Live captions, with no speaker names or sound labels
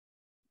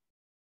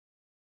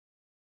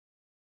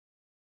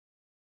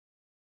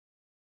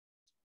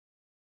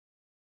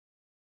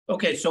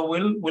Okay, so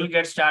we'll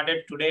get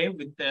started today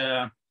with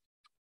the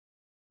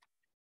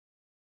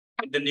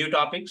new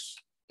topics.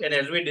 And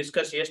as we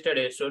discussed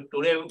yesterday, so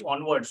today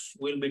onwards,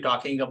 we'll be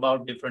talking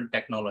about different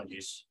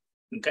technologies.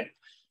 Okay.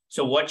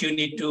 So what you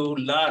need to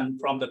learn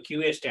from the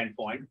QA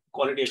standpoint,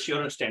 quality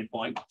assurance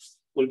standpoint,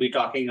 we'll be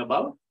talking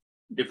about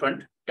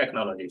different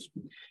technologies.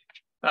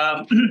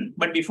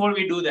 But before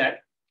we do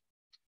that,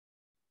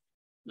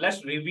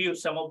 let's review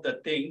some of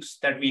the things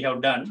that we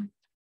have done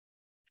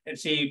and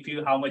see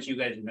how much you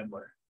guys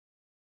remember.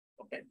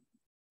 Okay.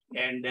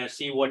 And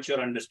see what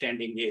your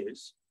understanding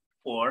is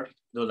for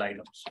those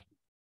items.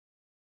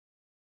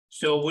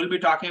 So we'll be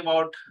talking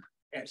about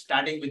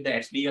starting with the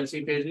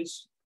SDLC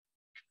phases.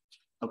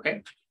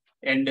 Okay.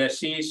 And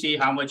see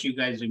how much you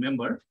guys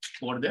remember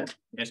for the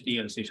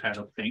SDLC side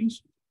of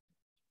things.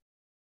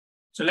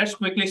 So let's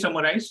quickly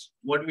summarize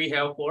what we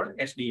have for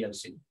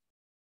SDLC.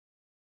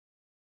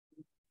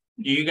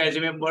 Do you guys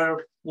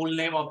remember full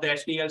name of the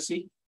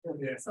SDLC?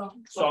 Yes.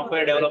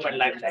 Software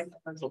Development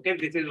Lifecycle. Okay,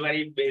 this is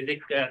very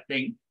basic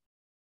thing.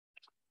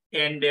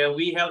 And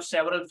we have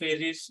several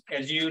phases.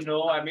 As you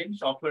know, I mean,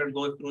 software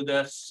goes through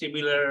the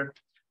similar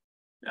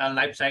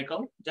life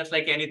cycle, just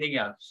like anything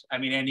else. I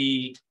mean,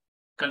 any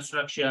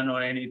construction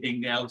or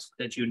anything else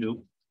that you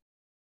do.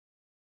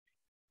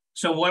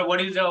 So what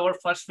is our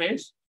first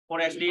phase for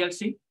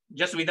SDLC?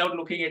 Just without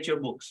looking at your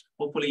books.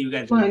 Hopefully you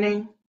guys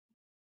planning.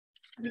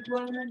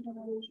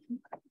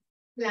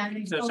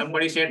 Planning. So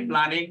somebody said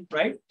planning,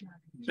 right?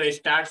 So it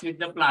starts with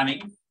the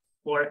planning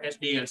for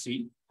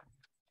SDLC.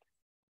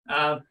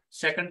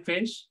 Second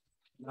phase?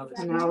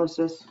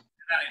 Analysis.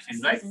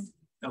 Analysis, right?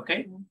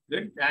 Okay,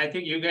 good. I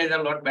think you guys are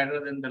a lot better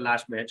than the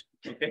last batch.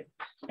 Okay.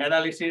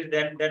 Analysis,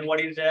 then what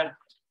is the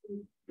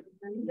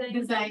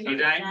Design.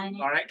 design?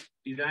 All right,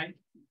 design.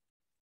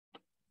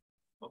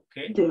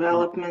 Okay.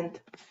 Development.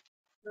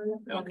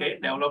 Okay,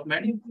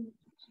 development.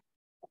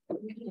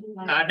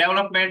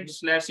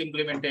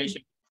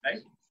 Development/implementation,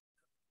 right?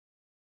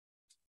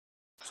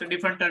 So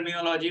different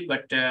terminology,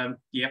 but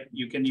yeah,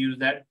 you can use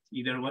that,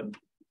 either one.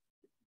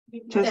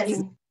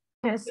 Testing.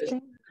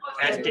 Testing,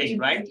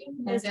 right?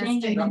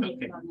 Testing.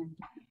 Okay.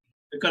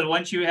 Because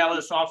once you have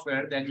a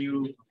software, then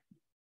you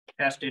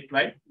test it,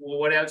 right?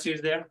 What else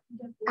is there?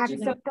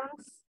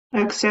 Acceptance.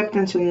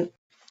 Acceptance and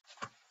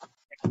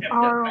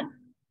Right?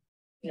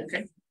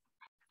 Okay.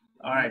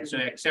 All right. So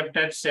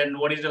acceptance, and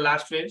what is the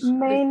last phase?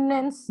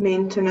 Maintenance.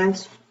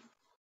 maintenance.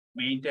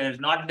 Maintenance,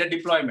 not the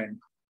deployment.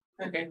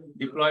 Okay.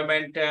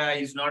 Deployment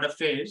is not a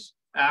phase.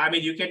 I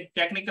mean, you can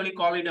technically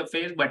call it a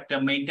phase, but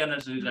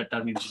maintenance is a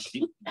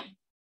terminology.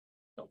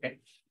 Okay.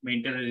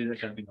 Maintenance is a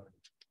terminology.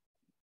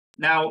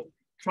 Now,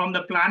 from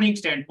the planning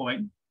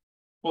standpoint,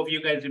 hope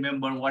you guys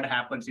remember what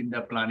happens in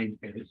the planning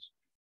phase.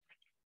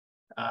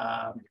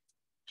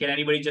 Can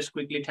anybody just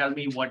quickly tell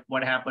me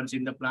what happens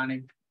in the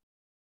planning?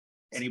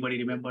 Anybody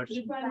remembers?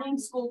 Defining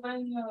scope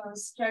and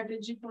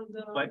strategy for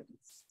the What?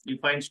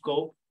 Define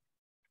scope.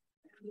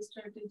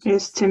 strategy.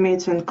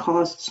 Estimates and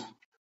costs.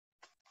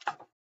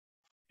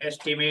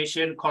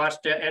 Estimation,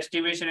 cost,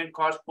 estimation and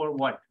cost for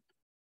what?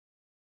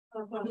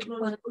 For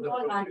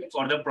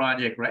the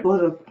project, right? For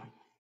the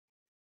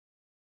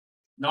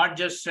Not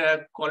just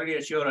quality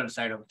assurance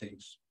side of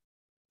things.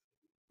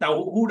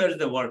 Now, who does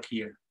the work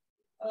here?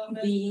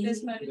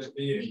 Test manager.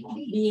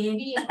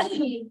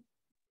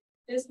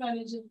 Test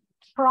manager.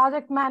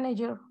 Project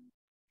manager.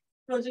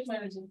 Project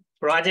manager.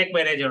 Project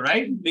manager,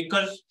 right?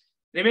 Because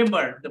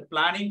remember, the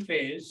planning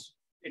phase,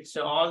 it's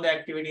all the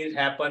activities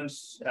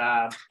happens.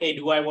 Hey,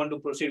 do I want to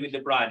proceed with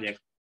the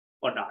project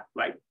or not,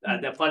 right?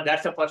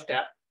 That's the first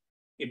step.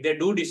 If they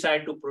do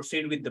decide to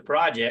proceed with the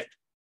project,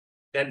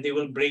 then they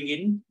will bring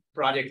in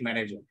project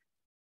manager.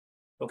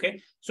 Okay,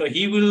 so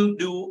he will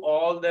do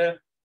all the,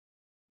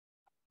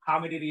 how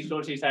many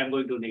resources I'm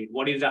going to need?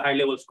 What is the high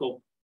level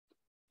scope?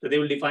 So they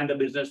will define the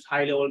business,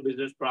 high level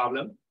business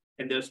problem.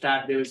 And they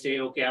will say,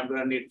 okay, I'm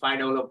going to need 5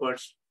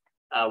 developers,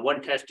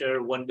 1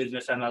 tester, 1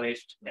 business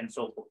analyst, and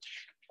so forth.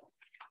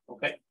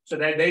 Okay, so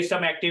there is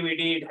some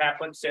activity, it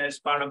happens as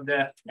part of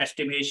the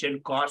estimation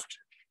cost.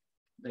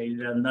 There is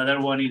another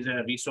one is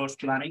a resource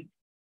planning.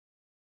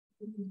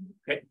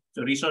 Okay,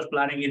 so resource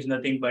planning is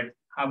nothing but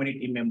how many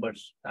team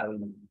members I will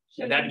need.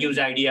 So that gives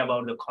idea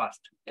about the cost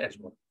as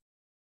well.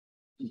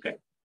 Okay,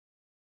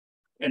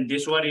 and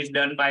this one is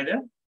done by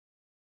the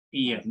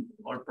PM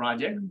or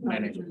project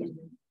manager.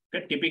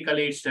 Okay,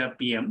 typically it's a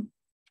PM.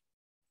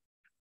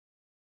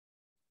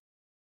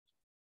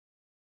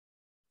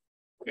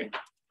 Okay.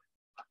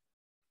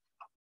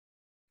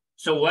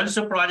 So once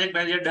the project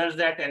manager does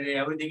that and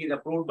everything is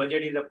approved,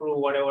 budget is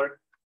approved, whatever,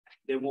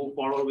 they move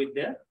forward with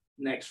the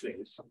next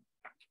phase,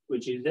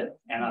 which is the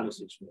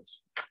analysis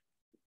phase.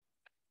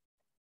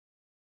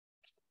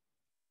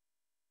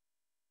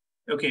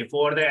 Okay,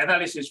 for the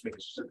analysis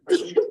phase,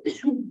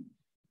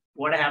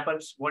 what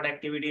happens? What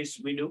activities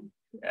we do?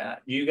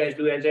 Do you guys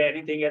do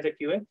anything as a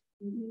QA?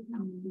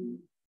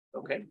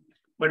 Okay,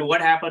 but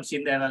what happens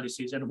in the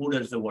analysis and who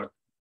does the work?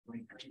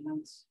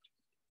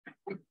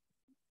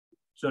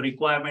 So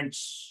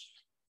requirements.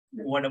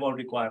 What about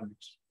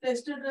requirements?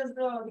 Tester does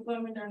the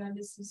requirement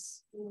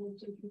analysis.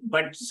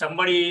 But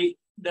somebody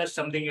does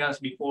something else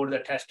before the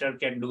tester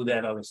can do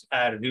that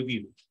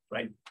review,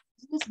 right?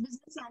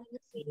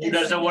 Who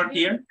does the work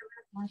here?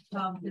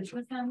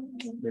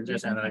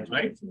 Business analyst,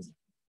 right?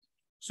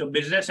 So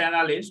business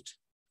analyst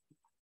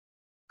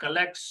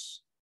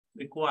collects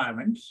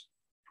requirements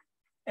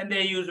and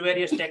they use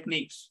various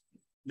techniques.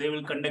 They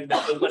will conduct the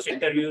focus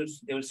interviews.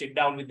 They will sit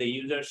down with the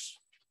users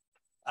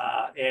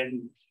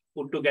and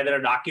put together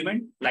a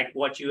document like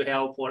what you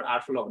have for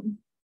Outflow.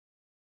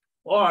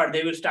 Or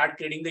they will start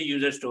creating the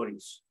user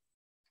stories,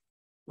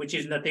 which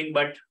is nothing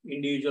but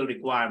individual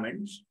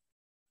requirements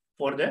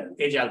for the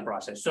agile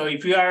process. So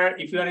if you are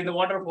in the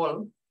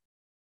waterfall,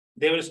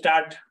 they will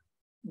start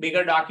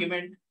bigger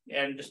document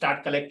and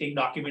start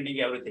documenting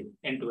everything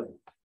end to end.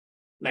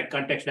 Like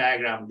context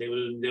diagram, they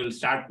will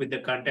start with the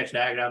context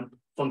diagram,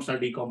 functional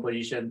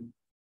decomposition,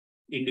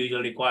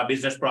 individual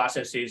business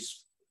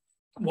processes,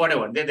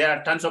 whatever. There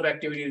are tons of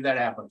activities that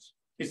happens.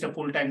 It's a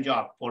full-time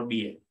job for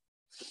BA.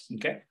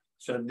 Okay,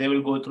 so they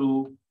will go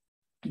through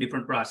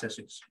different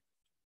processes.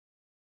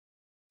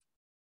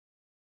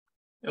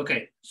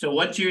 Okay, so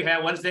once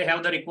they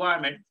have the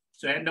requirement,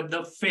 so end of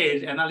the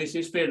phase,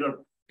 analysis phase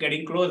or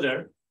getting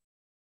closer,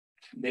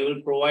 they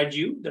will provide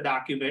you the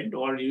document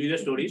or user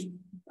stories,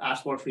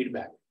 ask for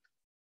feedback.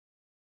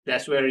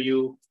 That's where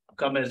you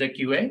come as a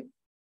QA.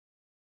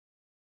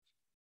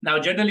 Now,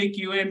 generally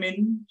QA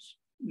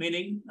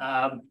meaning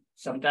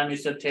sometimes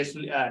it's a test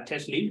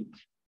lead.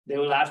 They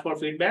will ask for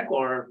feedback,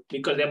 or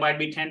because there might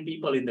be 10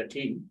 people in the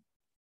team,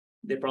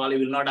 they probably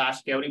will not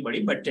ask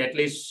everybody, but at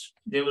least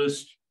they will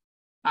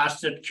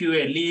ask the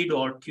QA lead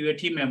or QA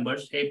team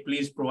members, hey,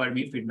 please provide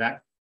me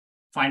feedback,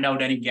 find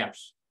out any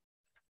gaps,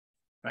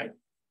 right?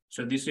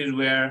 So this is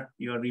where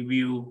your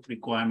review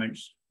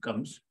requirements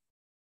comes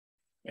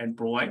and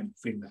provide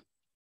feedback.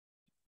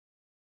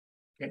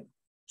 Okay,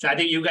 so I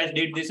think you guys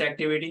did this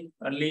activity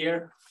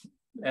earlier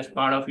as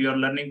part of your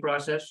learning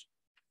process.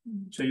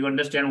 So you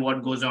understand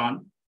what goes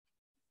on,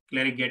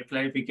 get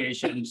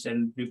clarifications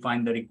and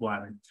define the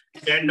requirement.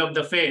 At the end of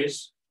the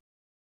phase,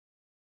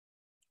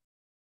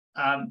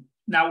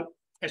 now,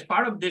 as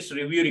part of this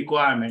review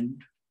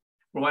requirement,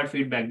 provide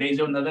feedback, there is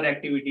another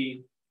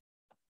activity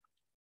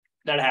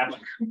that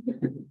happens.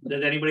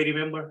 Does anybody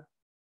remember?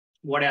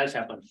 What else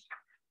happens?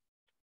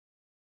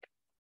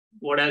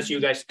 What else you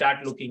guys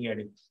start looking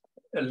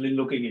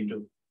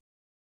into?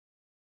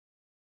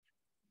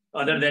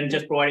 Other than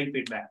just providing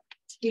feedback.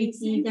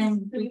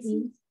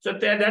 So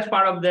that's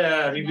part of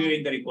the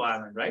reviewing the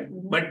requirement, right?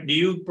 But do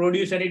you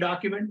produce any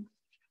document?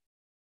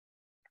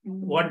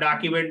 What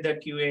document the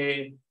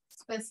QA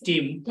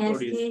team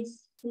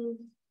produce? The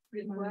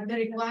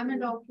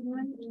requirement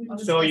document.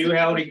 So you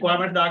have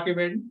requirement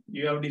document,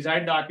 you have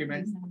design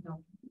document.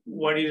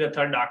 What is the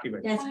third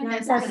document?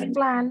 Test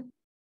plan.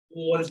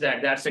 Who owns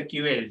that? That's a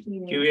QA.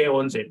 QA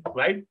owns it,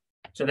 right?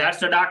 So that's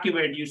the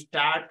document. You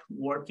start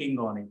working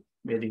on it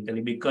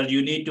basically because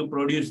you need to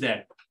produce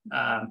that.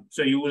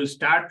 So you will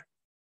start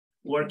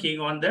working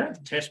on the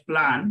test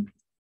plan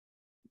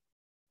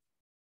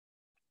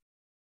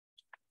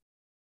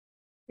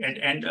at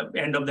end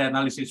of the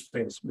analysis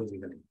phase,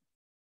 basically.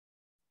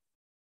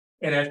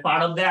 And as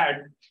part of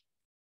that,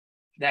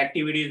 the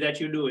activities that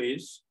you do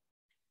is,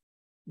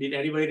 did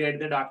anybody read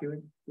the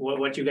document?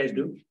 What you guys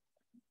do?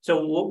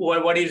 So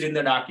what is in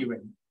the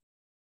document?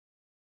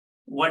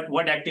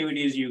 What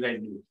activities you guys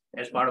do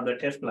as part of the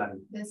test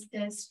plan? This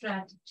test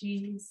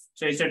strategies.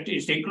 So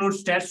it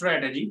includes test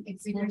strategy,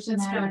 Execution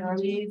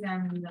strategies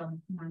and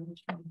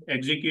management.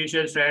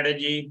 execution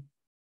strategy,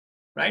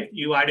 right?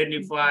 You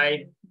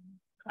identify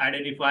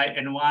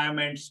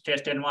environments,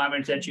 test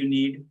environments that you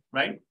need,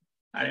 right?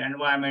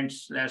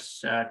 Environments,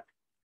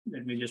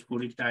 let me just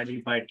put it,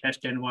 identify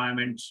test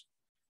environments.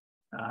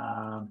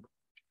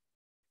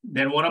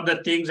 Then one of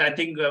the things I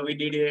think we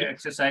did an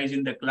exercise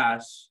in the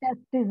class. Test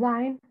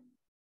design.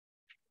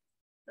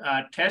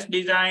 Test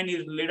design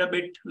is a little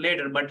bit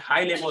later, but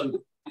high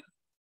level.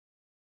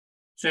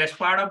 So as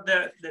part of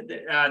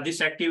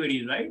this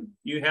activity, right?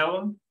 You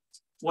have,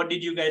 what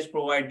did you guys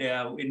provide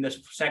in the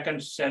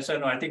second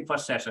session, or I think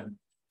first session?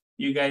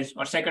 You guys,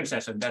 or second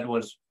session, that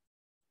was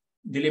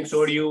Dilip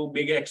showed you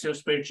big Excel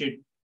spreadsheet.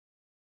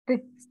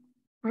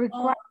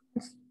 Requirements.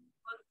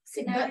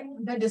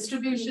 The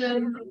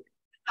distribution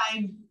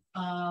time.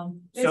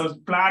 So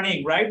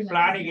planning, right?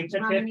 Planning, it's a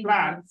test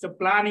plan. So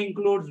plan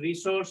includes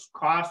resource,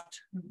 cost,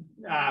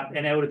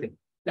 and everything.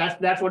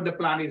 That's what the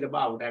plan is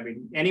about. I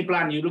mean, any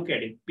plan you look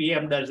at it,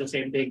 PM does the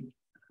same thing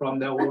from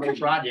the overall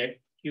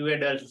project, QA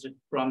does it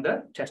from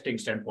the testing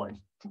standpoint.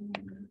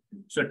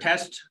 So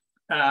test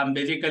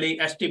basically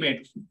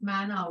estimates.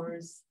 Man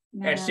hours.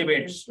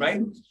 Estimates,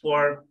 right?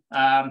 For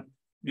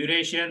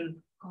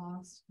duration,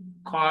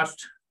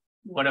 cost,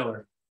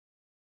 whatever.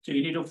 So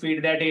you need to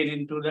feed that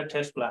into the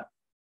test plan.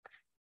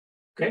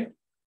 Okay,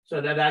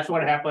 so that's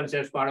what happens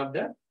as part of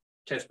the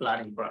test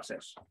planning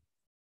process.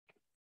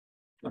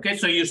 Okay,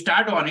 so you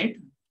start on it.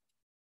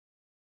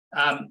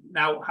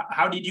 Now,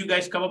 how did you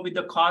guys come up with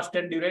the cost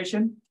and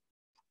duration?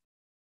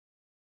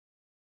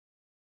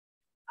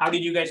 How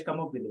did you guys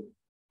come up with it?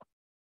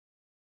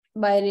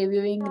 By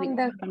reviewing And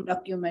requirement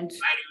documents.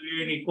 By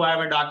reviewing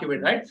requirement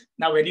document, right?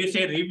 Now, when you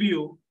say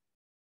review,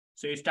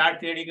 so you start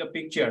creating a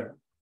picture.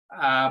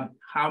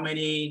 How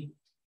many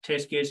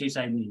test cases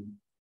I need,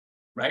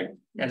 right?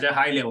 As a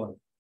high level,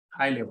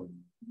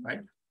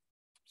 right?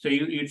 So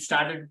you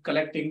started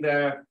collecting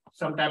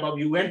some type of,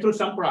 you went through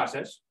some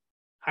process,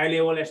 high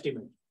level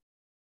estimate.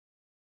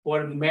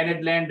 For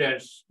managed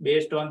lenders,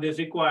 based on these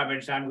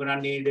requirements, I'm gonna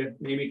need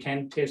maybe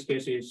 10 test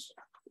cases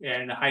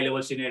and high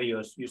level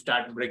scenarios. You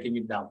start breaking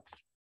it down,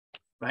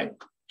 right?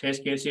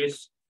 Test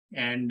cases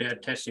and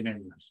test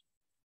scenarios.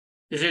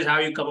 This is how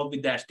you come up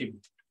with the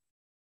estimate,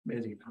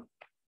 basically.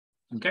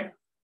 Okay.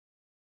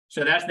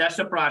 So that's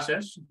the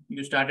process.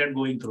 You started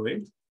going through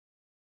it.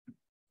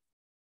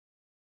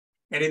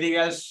 Anything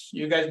else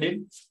you guys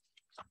did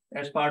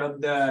as part of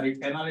the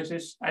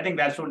analysis? I think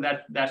that's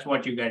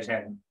what you guys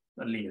had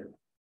earlier.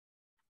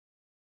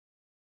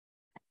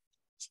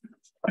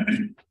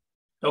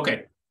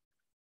 Okay.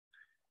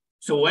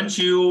 So once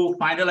you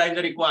finalize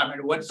the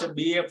requirement, once the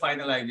BA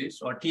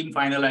finalizes or team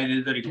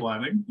finalizes the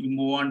requirement, you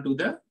move on to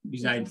the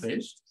design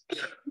phase.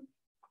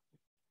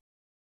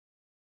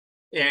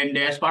 And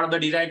as part of the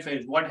design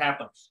phase, what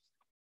happens?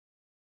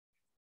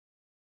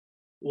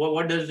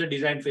 What does the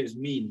design phase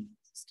mean?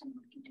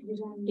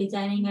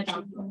 Designing a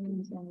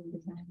document and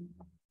designing.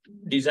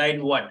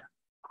 Design what?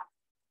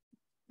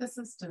 The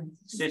system.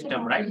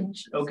 System, right?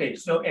 Okay,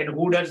 so and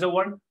who does the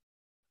work?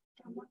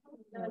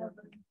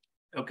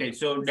 Okay,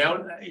 so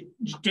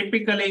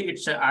typically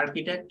it's an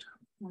architect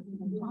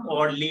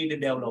or lead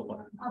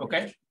developer.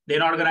 Okay, they're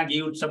not gonna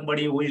give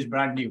somebody who is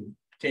brand new.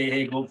 Say,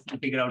 hey, go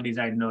figure out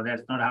design. No,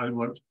 that's not how it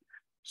works.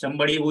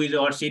 Somebody who is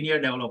our senior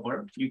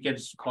developer, you can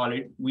call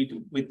it,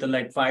 with the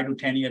like 5 to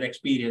 10 year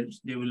experience,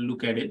 they will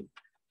look at it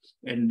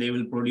and they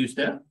will produce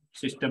the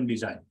system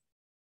design.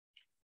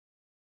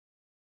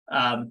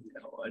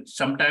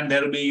 Sometimes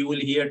you will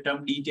hear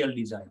term detailed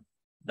design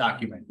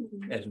document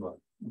as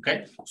well.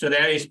 Okay, so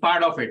there is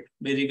part of it,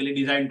 basically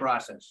design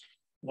process.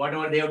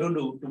 Whatever they have to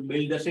do to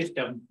build the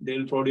system, they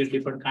will produce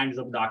different kinds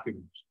of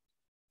documents.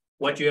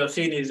 What you have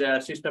seen is a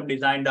system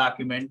design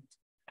document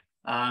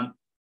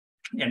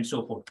and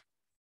so forth.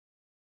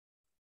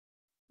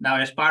 Now,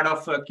 as part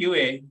of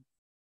QA,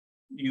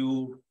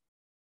 you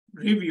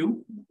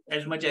review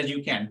as much as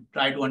you can,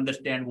 try to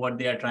understand what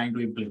they are trying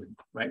to implement,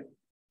 right?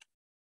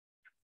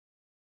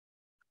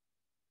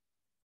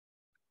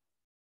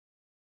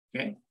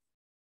 Okay.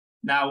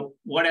 Now,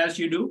 what else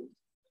you do?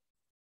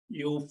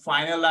 You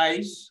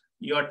finalize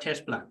your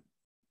test plan,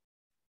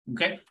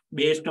 okay?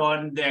 Based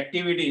on the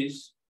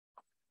activities,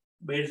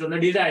 based on the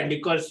design,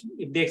 because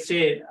if they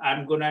say,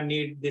 I'm gonna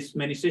need this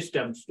many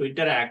systems to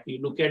interact, you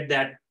look at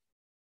that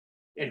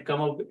and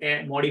come up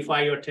and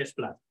modify your test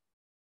plan.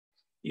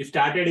 You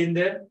started in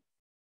the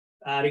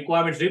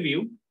requirements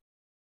review,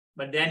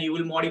 but then you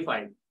will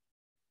modify.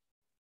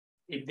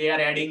 If they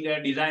are adding,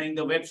 designing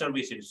the web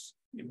services,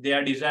 if they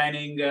are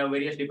designing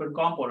various different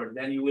components,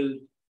 then you will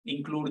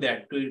include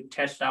that to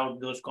test out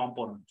those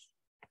components,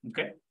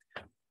 okay?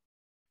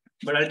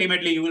 But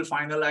ultimately, you will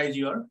finalize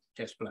your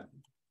test plan,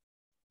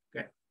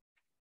 okay?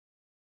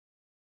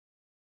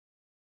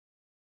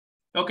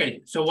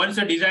 Okay, so once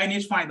the design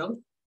is final,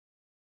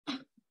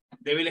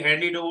 they will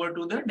hand it over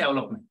to the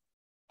development.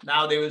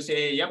 Now they will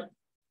say, yep,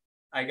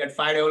 I got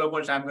 5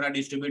 developers, I'm gonna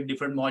distribute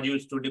different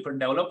modules to different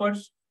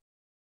developers.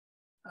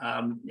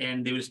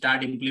 And they will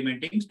start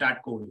implementing,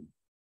 start coding.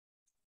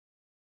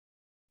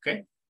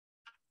 Okay.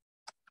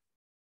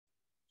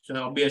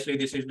 So obviously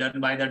this is done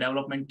by the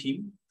development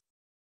team,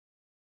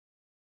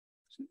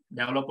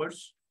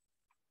 developers.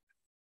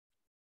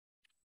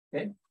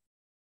 Okay.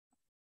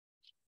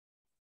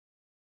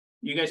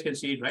 You guys can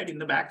see it right in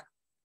the back.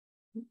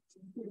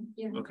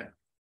 Yeah. Okay.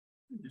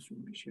 Just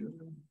want to be sure.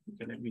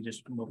 Okay, let me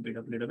just bump it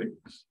up a little bit.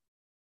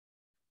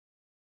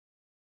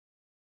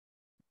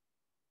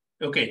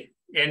 Okay,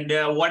 and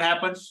what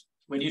happens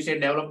when you say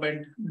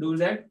development do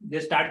that? They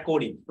start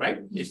coding, right?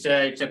 It's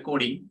a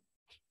coding,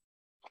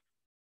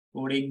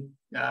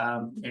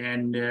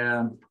 and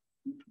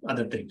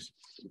other things.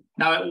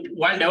 Now,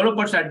 while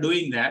developers are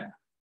doing that,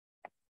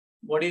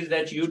 what is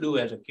that you do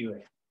as a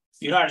QA?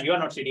 You are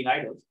not sitting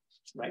idle,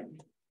 right?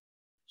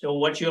 So,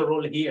 what's your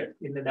role here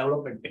in the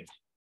development phase?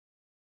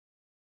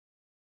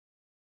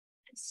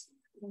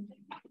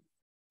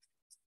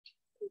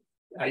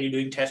 Are you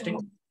doing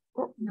testing?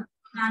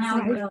 Plan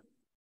out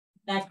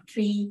that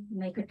tree,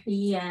 make a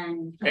tree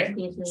and Okay.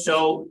 cases.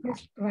 So,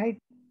 Yes, right.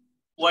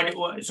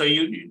 what so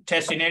you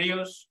test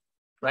scenarios,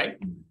 right?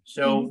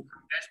 So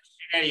test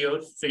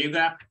scenarios. So you're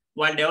gonna,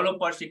 while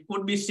developers, it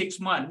could be 6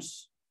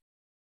 months,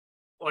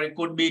 or it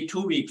could be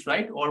 2 weeks,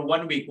 right? Or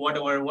 1 week,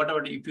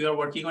 whatever. If you are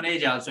working on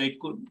Agile, so it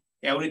could,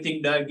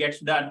 everything that gets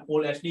done,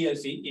 whole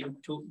SDLC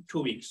in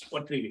two weeks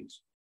or 3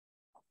 weeks,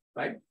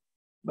 right?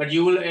 But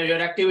your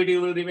activity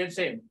will remain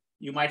same.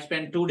 You might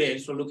spend 2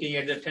 days so looking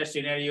at the test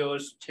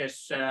scenarios,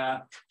 test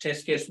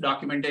case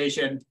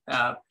documentation,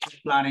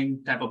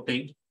 planning type of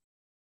thing.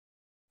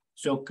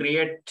 So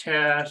create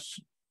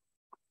test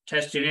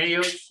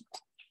scenarios,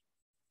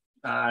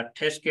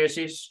 test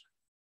cases,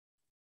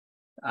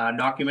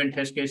 document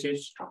test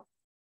cases,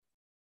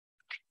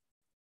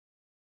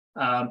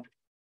 and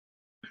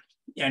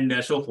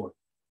so forth.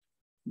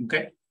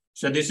 Okay,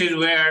 so this is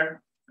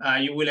where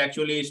you will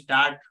actually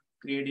start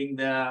creating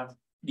the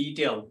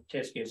detailed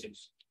test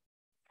cases.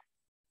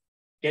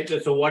 Okay,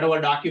 so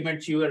whatever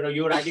documents you're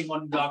writing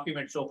on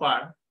document so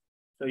far,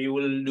 so you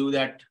will do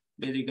that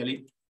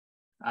basically.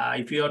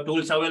 If you have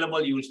tools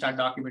available, you will start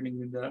documenting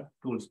with the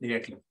tools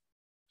directly.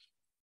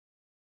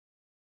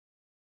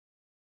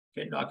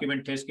 Okay,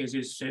 document test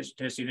cases,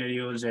 test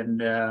scenarios,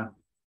 and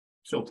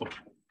so forth.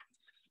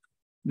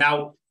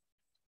 Now,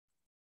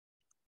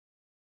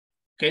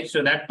 okay,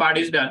 so that part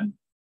is done.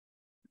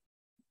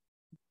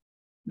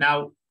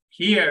 Now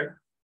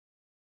here,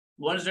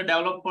 once the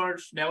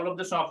developers develop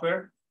the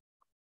software,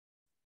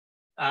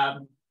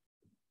 and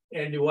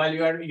while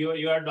you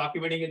are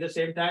documenting at the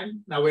same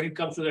time, now when it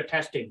comes to the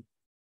testing,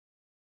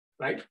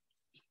 right?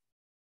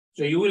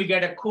 So you will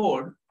get a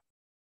code,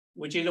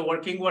 which is a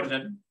working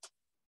version,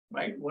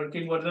 right?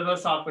 Working version of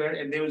software,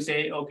 and they will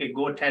say, okay,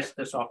 go test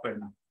the software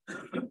now.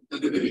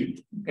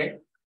 Okay.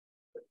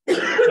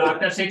 So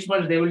after 6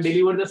 months, they will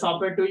deliver the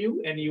software to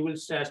you, and you will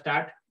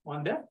start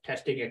on the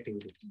testing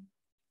activity.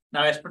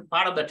 Now, as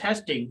part of the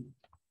testing,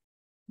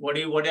 what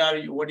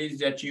is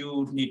that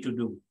you need to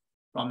do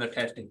from the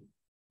testing?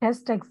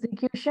 Test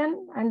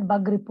execution and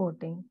bug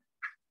reporting.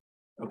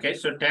 Okay,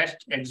 so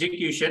test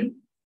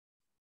execution.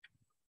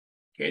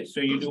 Okay, so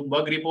you do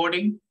bug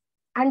reporting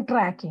And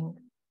tracking.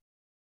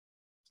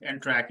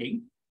 and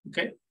tracking.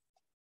 Okay.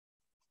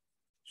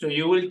 So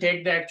you will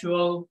take the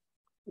actual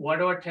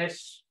whatever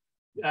tests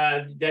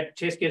that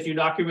test case you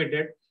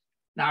documented.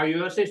 Now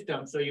your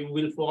system, so you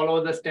will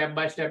follow the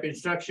step-by-step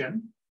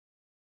instruction,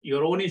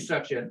 your own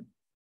instruction,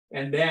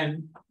 and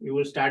then you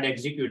will start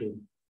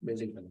executing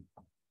basically.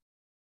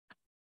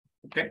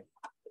 Okay,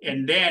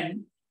 and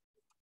then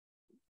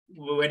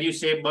when you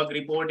say bug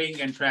reporting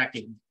and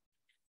tracking,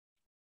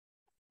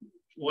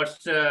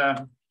 what's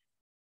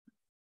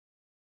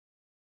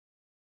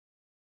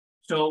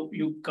so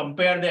you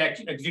compare the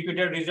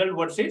executed result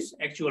versus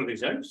actual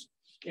results.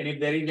 And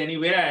if there is any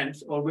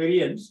variance,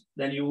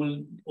 then you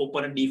will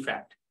open a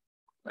defect,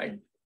 right?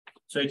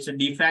 So it's a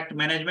defect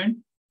management.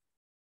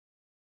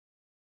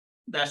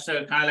 That's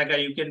kind of like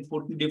you can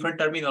put different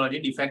terminology,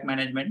 defect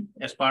management,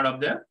 as part of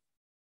the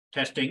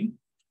testing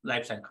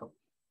lifecycle.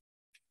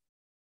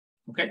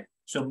 Okay,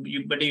 so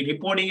but the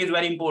reporting is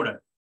very important,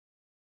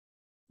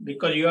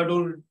 because you have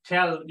to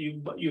tell,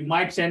 you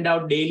might send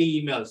out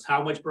daily emails,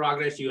 how much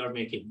progress you are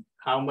making,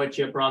 how much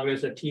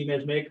progress the team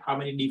has made, how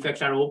many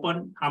defects are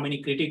open, how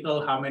many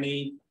critical, how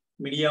many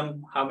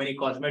medium, how many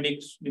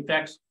cosmetics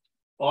defects,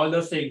 all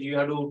those things you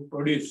have to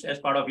produce as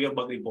part of your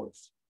bug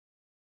reports.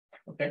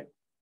 Okay.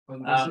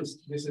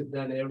 This is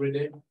done every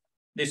day.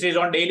 This is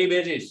on daily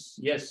basis.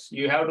 Yes,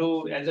 you have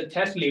to, as a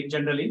test lead,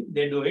 generally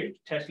they do it,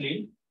 test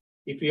lead.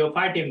 If you have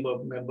 5 team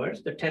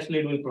members, the test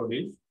lead will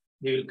produce.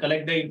 They will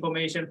collect the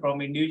information from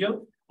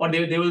individual, or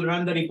they will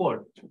run the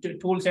report.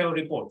 Tools have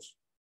reports.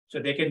 So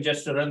they can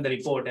just run the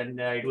report and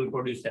it will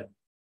produce them.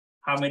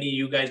 How many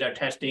you guys are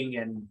testing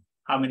and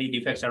how many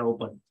defects are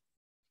open,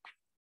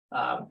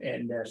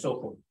 and so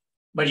forth.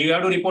 But you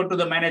have to report to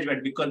the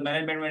management, because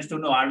management wants to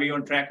know, are we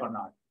on track or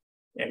not,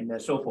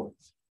 and so forth.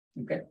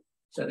 Okay,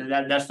 so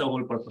that's the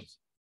whole purpose.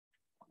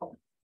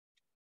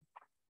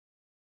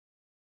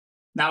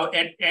 Now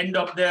at end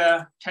of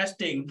the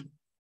testing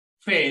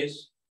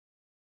phase,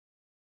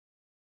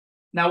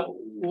 now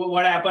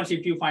what happens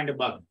if you find a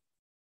bug?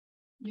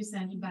 You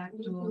send it back to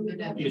the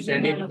developer. You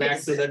send it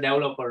back to the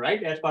developer,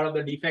 right? As part of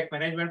the defect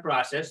management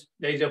process,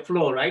 there is a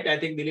flow, right? I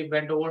think Dilip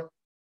went over.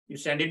 You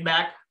send it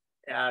back,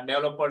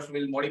 developers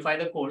will modify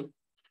the code,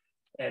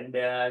 and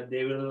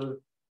they will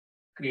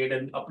create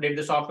and update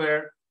the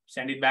software,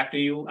 send it back to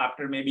you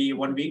after maybe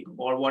 1 week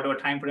or whatever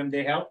time frame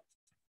they have,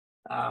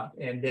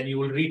 and then you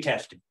will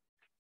retest it.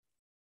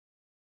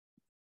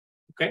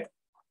 Okay.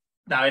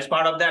 Now, as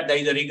part of that, there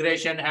is a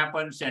regression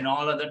happens and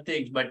all other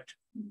things, but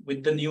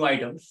with the new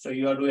items, so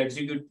you have to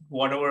execute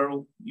whatever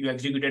you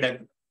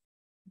executed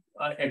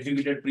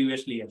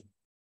previously.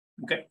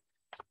 Okay,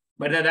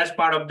 but that's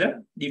part of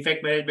the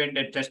defect management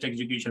and test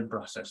execution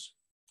process.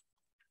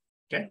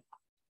 Okay,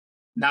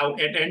 now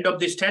at the end of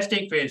this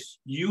testing phase,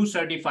 you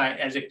certify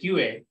as a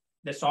QA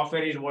the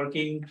software is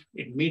working,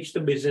 it meets the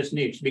business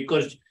needs,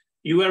 because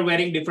you are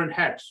wearing different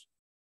hats,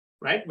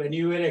 right? When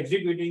you were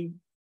executing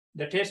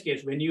the test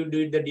case, when you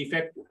did the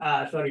defect,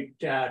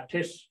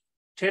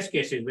 test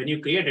cases, when you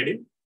created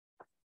it,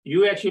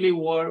 you actually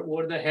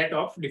wore the hat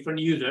of different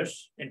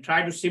users and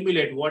try to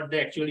simulate what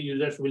the actual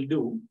users will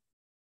do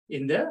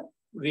in the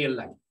real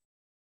life.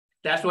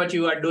 That's what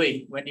you are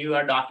doing when you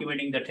are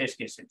documenting the test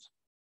cases,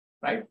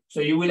 right?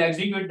 So you will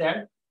execute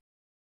that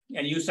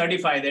and you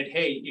certify that,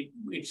 hey,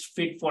 it's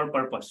fit for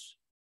purpose.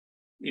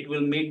 It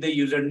will meet the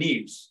user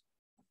needs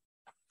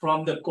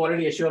from the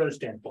quality assurance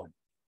standpoint.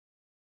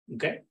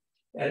 Okay.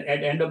 At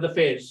the end of the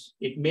phase,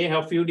 it may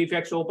have few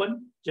defects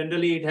open.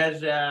 Generally, it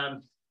has,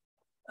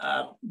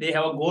 they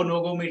have a go,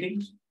 no-go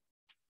meetings.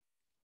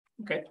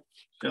 Okay,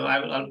 so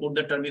I'll put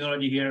the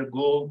terminology here,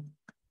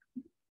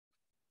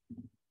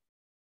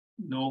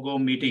 no-go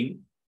meeting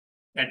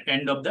at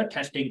end of the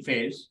testing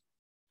phase.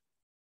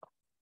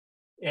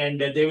 And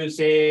they will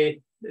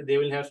say, they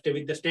will have to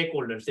with the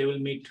stakeholders, they will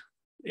meet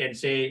and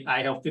say,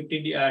 I have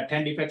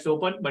 10 defects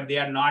open, but they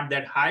are not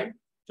that high,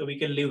 so we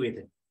can live with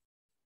it,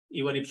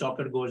 even if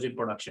software goes in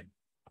production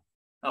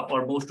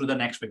or moves to the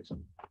next phase.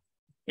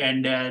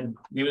 And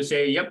they will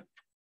say, yep,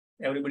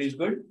 everybody's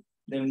good.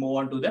 Then move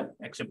on to the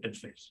acceptance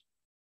phase.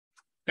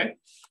 Okay,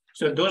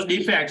 so those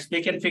defects,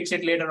 they can fix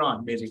it later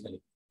on,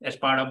 basically, as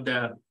part of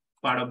the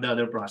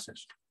other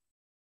process.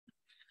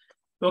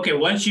 Okay,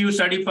 once you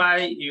certify,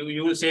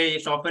 you will say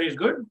software is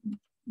good,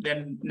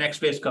 then next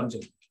phase comes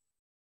in,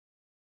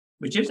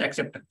 which is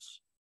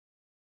acceptance.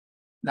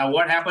 Now,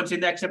 what happens in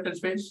the acceptance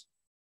phase?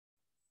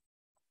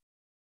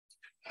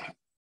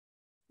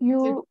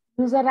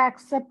 User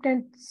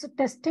acceptance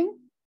testing.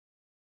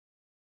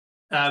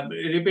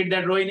 Repeat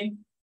that, Rohini.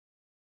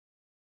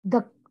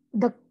 The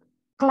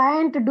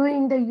client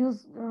doing the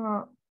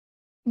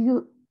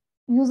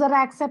user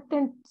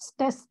acceptance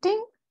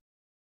testing.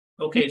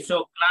 Okay,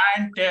 so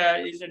client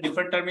is a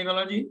different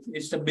terminology.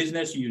 It's the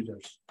business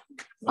users.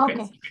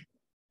 Okay.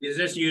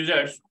 Business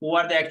users who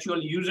are the actual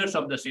users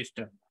of the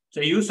system. So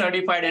you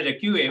certified as a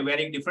QA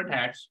wearing different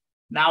hats.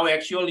 Now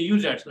actual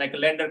users like a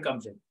lender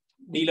comes in,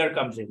 dealer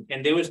comes in,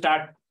 and they will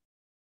start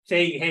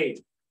saying, hey,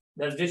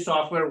 does this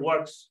software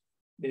works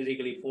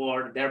basically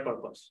for their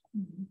purpose?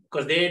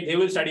 Because they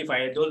will certify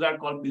it. Those are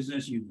called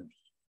business users.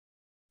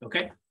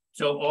 Okay.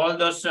 So all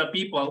those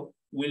people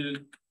will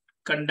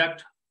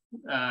conduct,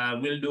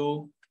 will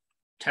do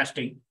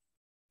testing.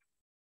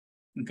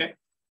 Okay.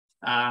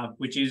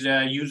 Which is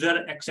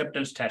user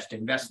acceptance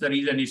testing. That's the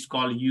reason it's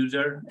called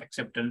user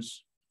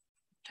acceptance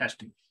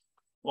testing,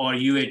 or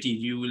UAT.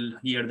 You will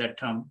hear that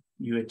term,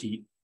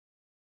 UAT.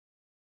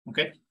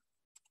 Okay.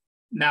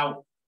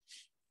 Now,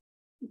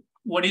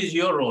 what is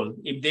your role?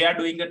 If they are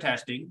doing the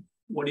testing,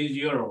 what is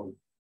your role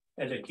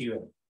as a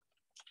QA?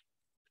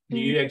 Do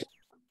you exist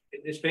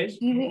in this space?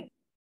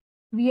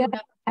 We are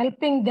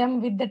helping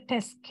them with the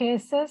test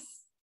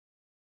cases.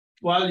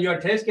 Well, your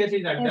test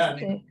cases are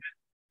done.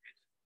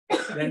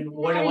 Then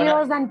what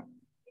and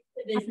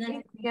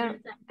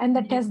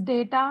the test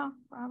data.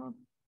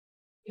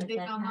 If they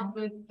come up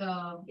with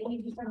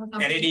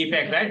any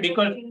defect, right?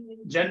 Because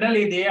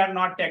generally they are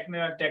not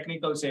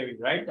technical savvy,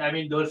 right? I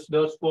mean,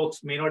 those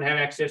folks may not have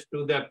access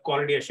to the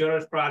quality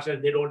assurance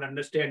process. They don't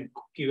understand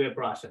QA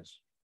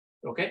process.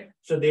 Okay,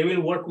 so they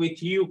will work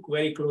with you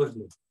very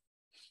closely.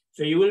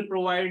 So you will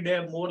provide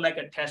more like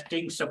a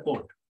testing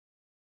support.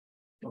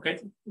 Okay,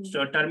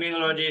 so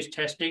terminology is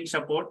testing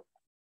support.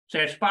 So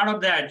as part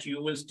of that,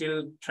 you will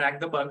still track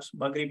the bugs,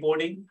 bug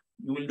reporting.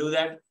 You will do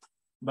that,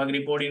 bug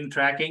reporting,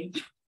 tracking,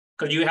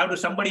 because you have to,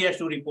 somebody has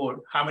to report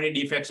how many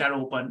defects are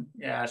open,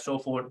 so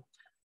forth.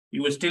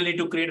 You will still need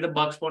to create the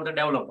bugs for the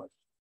developers,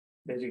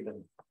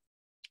 basically.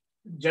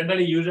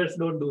 Generally, users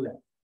don't do that.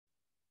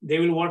 They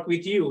will work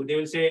with you. They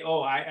will say,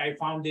 oh, I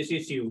found this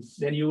issue.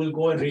 Then you will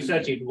go and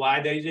research it, why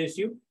there is an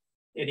issue.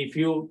 And if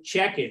you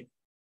check it,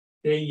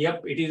 saying,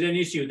 yep, it is an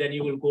issue, then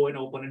you will go and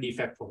open a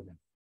defect for them.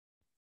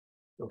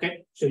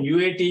 Okay, so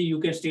UAT, you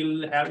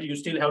still have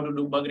to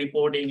do bug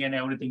reporting and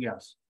everything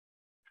else.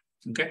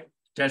 Okay,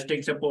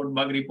 testing support,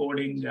 bug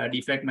reporting,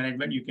 defect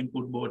management, you can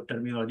put both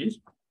terminologies.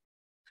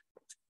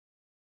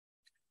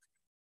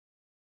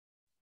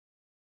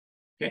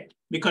 Okay,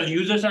 because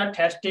users are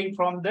testing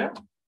from the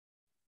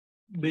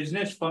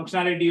business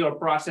functionality or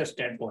process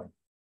standpoint.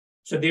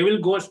 So they will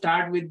go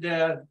start with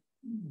the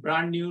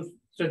brand new,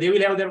 so they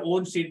will have their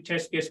own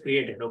test case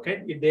created.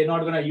 Okay, if they're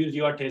not going to use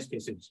your test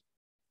cases,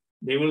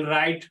 they will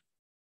write,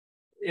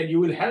 and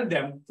you will help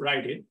them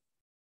write it,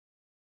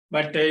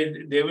 but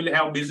they will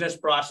have business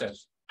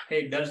process.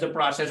 Hey, does the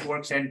process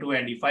work end to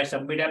end? If I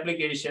submit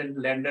application,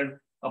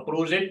 lender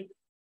approves it,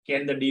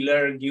 can the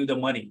dealer give the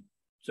money?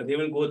 So they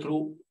will go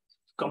through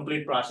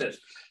complete process.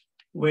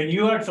 When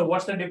you are, so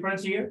what's the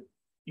difference here?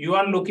 You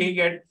are looking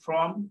at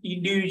from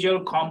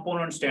individual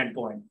component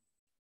standpoint.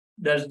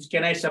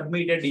 Can I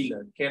submit a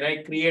dealer? Can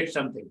I create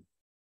something?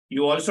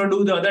 You also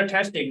do the other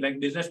testing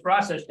like business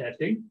process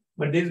testing,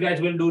 but these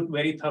guys will do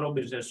very thorough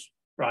business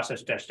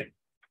process testing.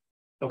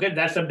 Okay,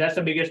 that's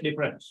the biggest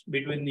difference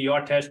between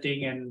your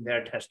testing and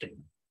their testing.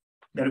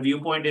 Their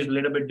viewpoint is a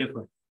little bit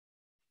different.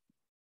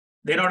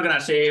 They're not gonna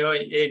say, oh,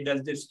 hey,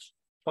 does this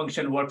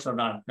function works or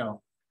not?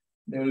 No,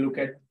 they will look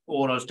at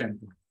overall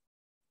standpoint.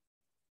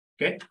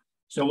 Okay,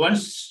 so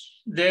once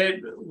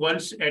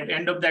at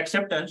end of the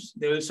acceptance,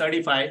 they will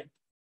certify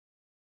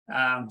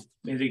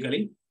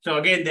basically. So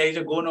again, there is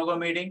a go no go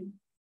meeting.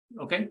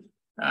 Okay,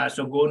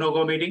 so go no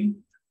go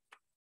meeting.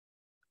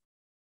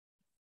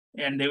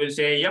 And they will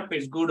say, yep,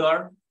 it's good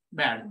or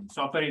bad.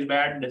 Software is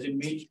bad, does it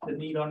meet the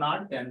need or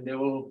not? And they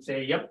will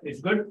say, yep, it's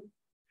good.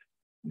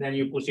 Then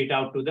you push it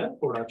out to the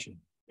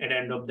production at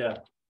end of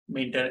the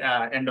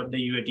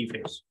UAT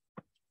phase.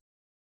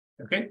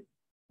 Okay,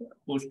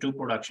 push to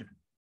production.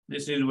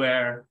 This is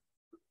where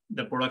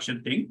the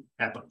production thing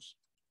happens.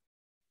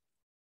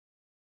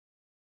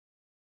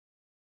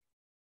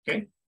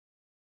 Okay.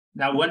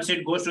 Now, once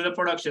it goes to the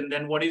production,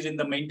 then what is in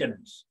the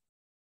maintenance?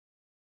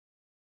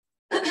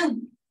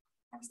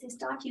 As they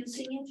start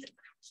using it.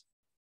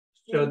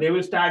 So they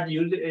will start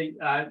using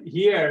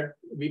here.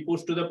 We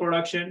push to the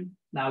production.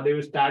 Now they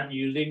will start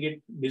using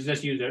it.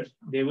 Business users,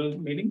 they will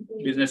meaning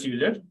business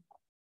users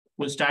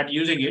will start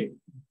using it.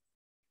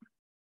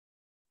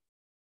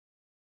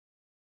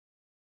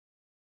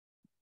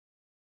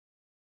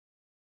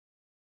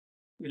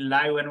 In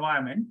live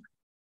environment.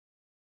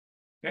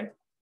 Okay.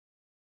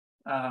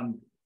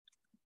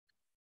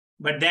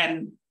 But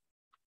then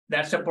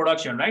that's a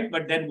production, right?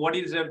 But then what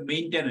is a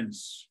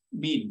maintenance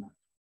mean?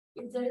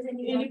 If there is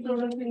any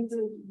product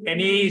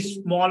Any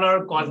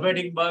smaller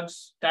cosmetic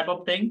bugs type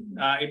of thing.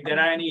 If there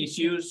are any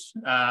issues,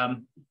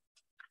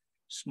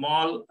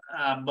 small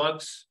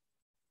bugs,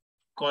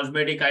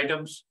 cosmetic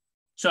items.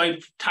 So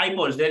if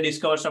typos, they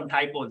discover some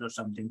typos or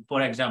something.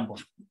 For example,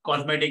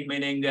 cosmetic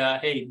meaning,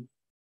 hey,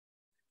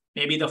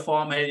 maybe the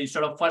form has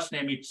instead of first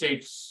name, it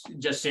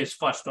just says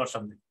first or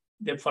something.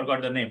 They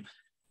forgot the name.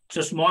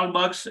 So small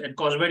bugs and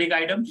cosmetic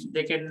items,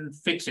 they can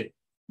fix it.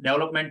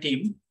 Development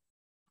team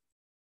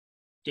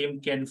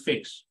can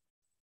fix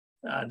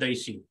the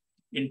issue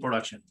in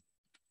production.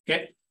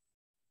 Okay.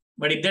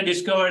 But if they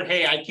discover,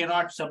 hey, I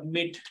cannot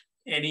submit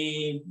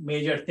any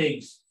major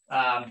things,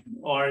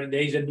 or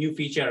there is a new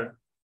feature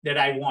that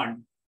I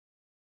want,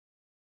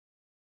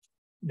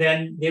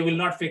 then they will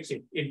not fix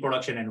it in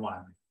production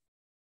environment.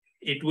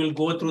 It will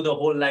go through the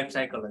whole life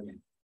cycle again.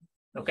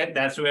 Okay,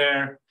 that's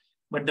where,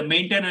 but the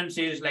maintenance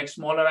is like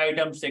smaller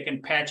items, they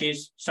can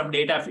patches, some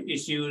data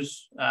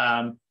issues,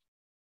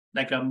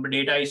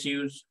 data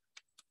issues.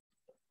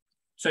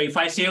 So if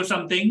I save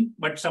something,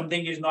 but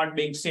something is not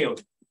being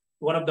saved,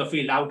 one of the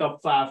field out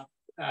of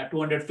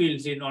 200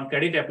 fields on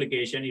credit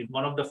application, if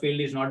one of the field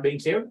is not being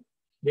saved,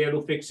 they have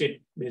to fix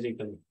it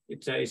basically.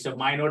 It's a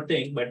minor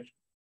thing, but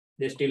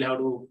they still have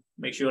to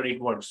make sure it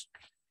works.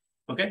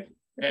 Okay,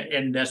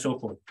 and so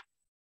forth.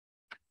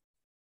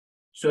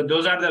 So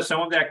those are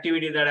some of the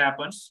activities that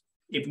happens.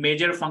 If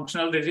major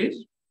functional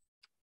release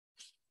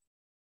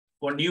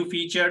for new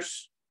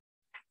features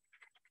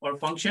or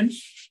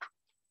functions,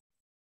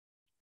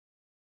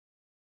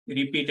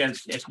 repeat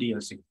as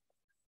SDLC.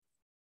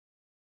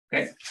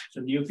 Okay, so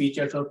new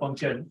features or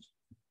functions,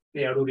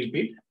 they have to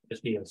repeat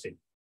SDLC.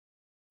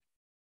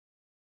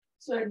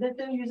 So at that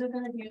time, user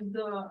cannot use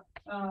the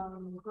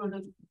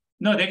product.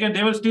 No,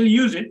 they will still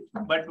use it,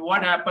 but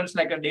what happens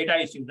like a data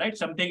issue, right?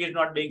 Something is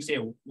not being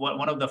saved,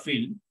 one of the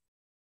field.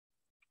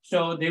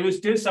 So they will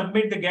still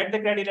get the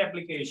credit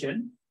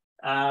application,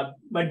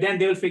 but then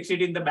they will fix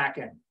it in the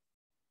backend.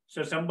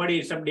 So some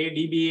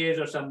DBAs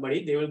or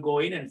somebody, they will go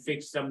in and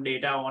fix some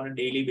data on a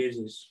daily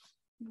basis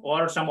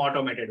or some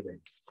automated way.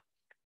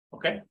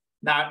 Okay.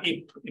 Now,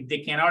 if they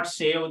cannot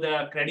save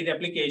the credit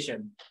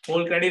application,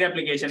 whole credit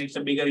application, it's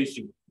a bigger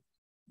issue,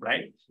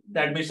 right?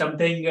 That means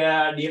something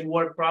didn't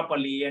work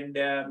properly and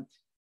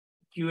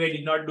QA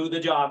did not do the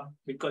job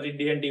because it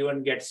didn't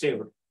even get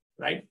saved,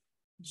 right?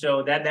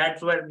 So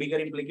that's where bigger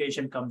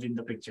implication comes in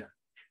the picture.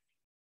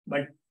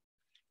 But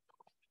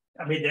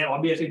I mean,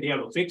 obviously they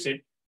have to fix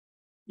it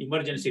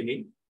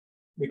emergency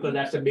because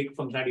that's a big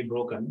functionality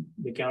broken.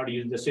 They cannot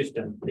use the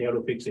system. They have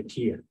to fix it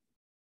here.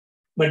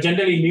 But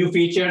generally, new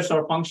features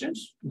or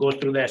functions go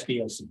through the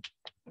SDLC.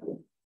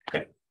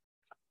 Okay.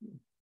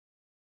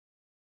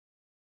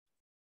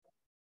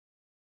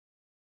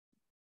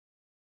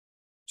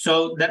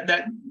 So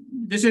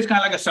this is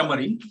kind of like a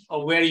summary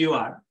of where you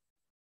are.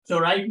 So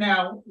right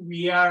now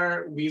we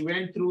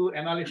went through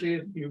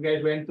analysis. You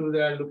guys went through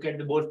look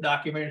at both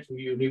documents.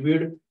 We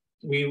reviewed.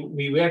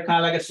 We were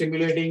kind of like a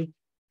simulating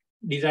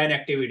design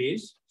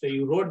activities. So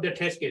you wrote the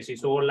test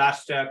cases over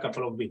last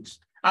couple of weeks.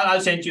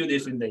 I'll send you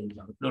this in the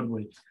email. Don't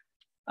worry.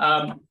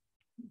 So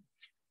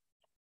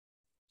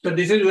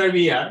this is where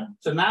we are.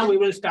 So now we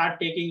will start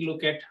taking a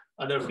look at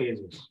other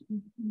phases.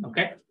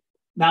 Okay.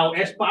 Now,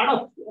 as part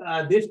of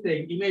this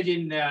thing,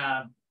 imagine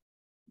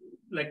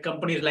like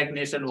companies like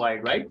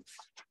Nationwide, right?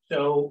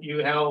 So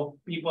you have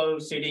people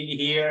sitting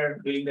here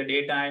doing the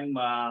daytime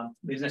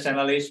business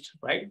analyst,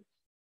 right?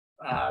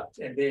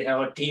 And they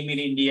have a team in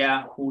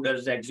India who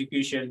does the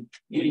execution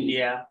in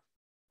India.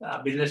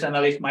 Business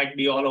analysts might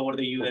be all over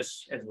the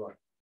US as well,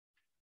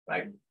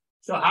 right?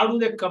 So how do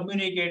they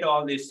communicate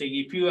all these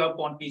things? If you have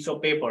on piece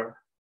of paper,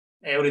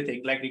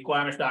 everything like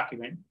requirements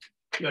document,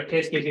 your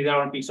test cases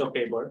are on piece of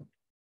paper.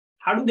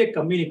 How do they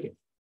communicate?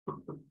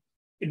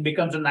 It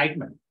becomes a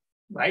nightmare,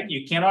 right?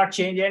 You cannot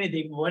change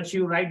anything. Once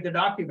you write the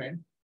document,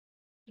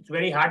 it's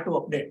very hard to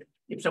update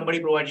if somebody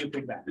provides you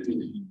feedback,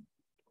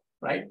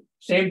 right?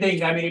 Same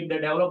thing, I mean, if the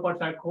developers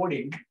are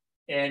coding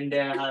and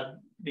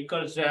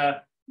because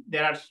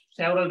there are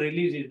several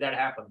releases that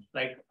happen,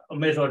 like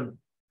Amazon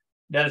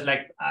does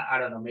like, I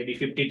don't know, maybe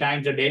 50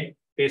 times a day.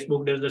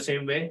 Facebook does the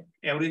same way.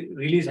 Every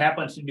release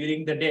happens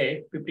during the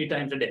day, 50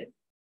 times a day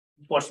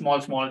for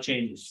small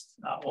changes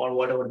or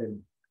whatever they do.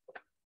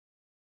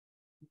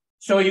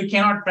 So you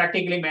cannot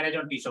practically manage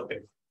on piece of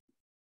paper.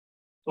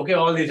 Okay,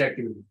 all these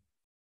activities.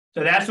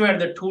 So that's where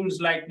the tools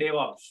like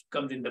DevOps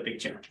comes in the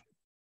picture.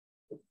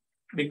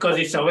 because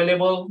it's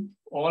available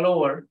all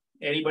over.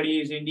 Anybody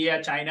is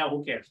India, China,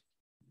 who cares?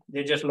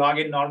 They just log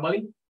in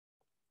normally.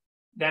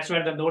 That's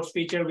where the notes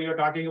feature we were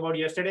talking about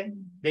yesterday.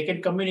 They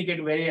can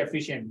communicate very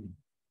efficiently.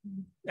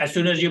 As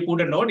soon as you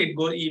put a note, it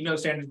goes, email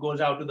sends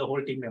goes out to the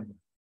whole team member.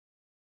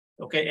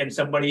 Okay, and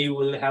somebody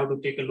will have to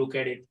take a look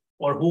at it,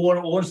 or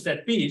whoever owns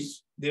that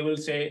piece, they will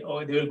say,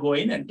 oh, they will go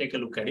in and take a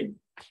look at it.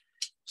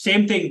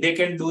 Same thing, they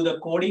can do the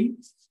coding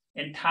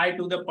and tie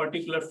to the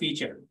particular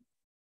feature,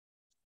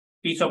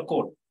 piece of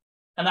code.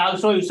 And I'll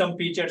show you some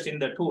features in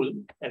the tool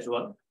as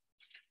well.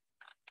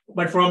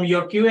 But from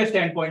your QA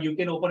standpoint, you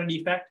can open a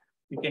defect.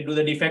 You can do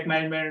the defect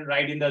management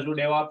right in the Azure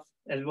DevOps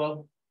as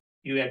well.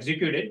 You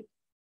execute it.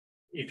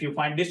 If you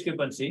find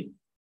discrepancy,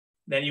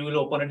 then you will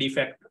open a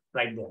defect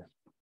right there.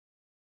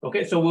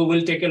 Okay, so we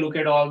will take a look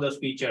at all those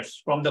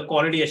features from the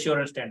quality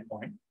assurance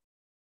standpoint.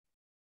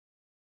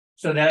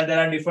 So there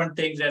are different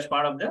things as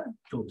part of the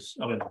tools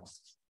available.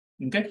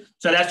 Okay,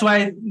 so that's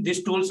why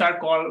these tools are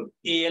called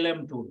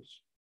ALM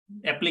tools,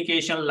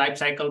 Application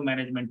Lifecycle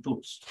Management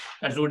Tools.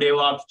 Azure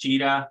DevOps,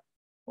 Jira,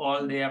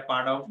 all they are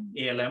part of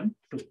ALM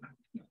tools.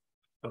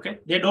 Okay,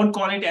 they don't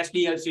call it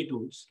SDLC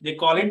tools. They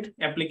call it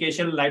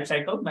Application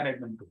Lifecycle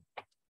Management Tool.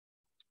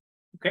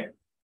 Okay.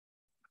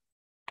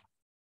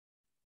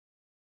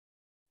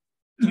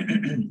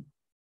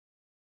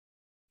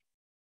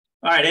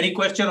 All right, any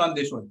question on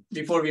this one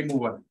before we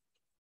move on?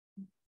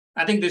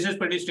 I think this is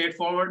pretty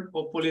straightforward.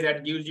 Hopefully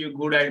that gives you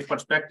good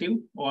perspective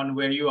on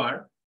where you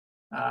are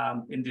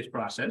in this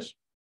process.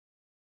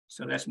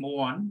 So let's move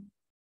on.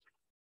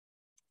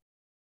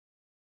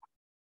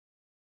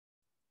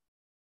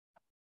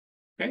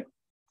 Okay.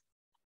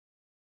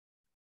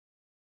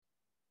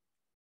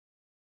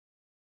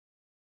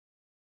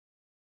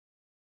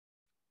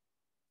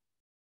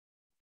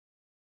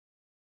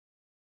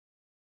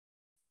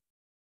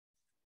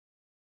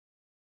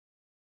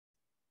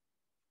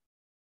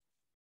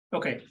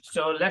 Okay,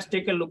 so let's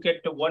take a look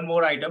at one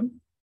more item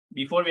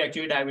before we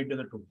actually dive into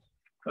the tool.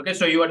 Okay,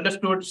 so you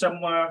understood some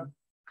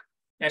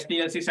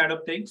SDLC side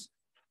of things.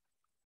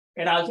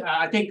 And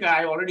I think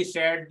I already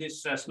shared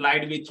this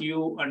slide with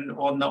you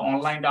on the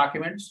online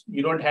documents.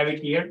 You don't have it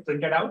here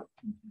printed out,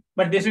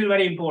 but this is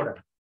very important.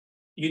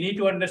 You need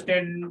to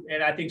understand,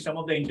 and I think some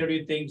of the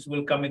interview things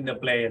will come into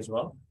play as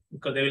well,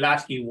 because they will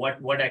ask you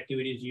what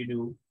activities you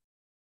do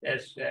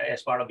as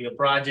part of your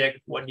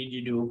project, what did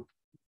you do,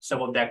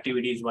 some of the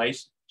activities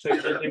wise. So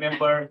just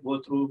remember,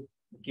 go through,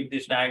 keep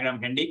this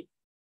diagram handy,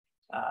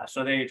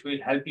 so that it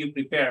will help you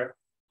prepare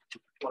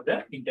for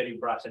the interview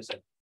process.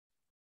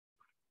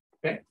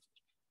 Okay.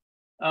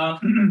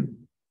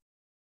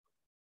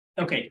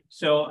 Okay,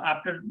 so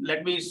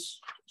let me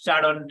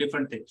start on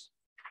different things.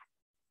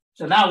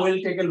 So now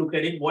we'll take a look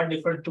at it, what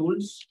different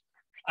tools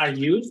are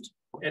used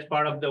as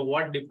part of the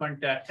what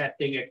different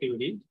testing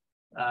activities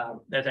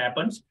that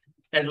happens,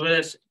 as well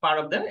as part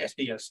of the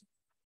SDLC.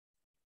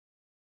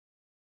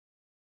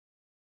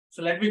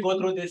 So let me go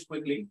through this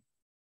quickly.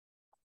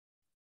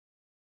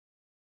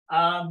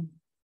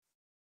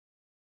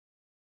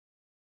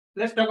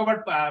 Let's talk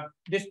about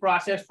this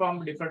process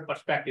from different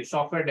perspectives.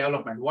 Software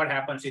development, what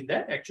happens in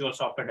the actual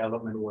software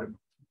development world.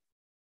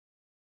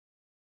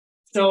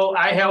 So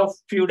I have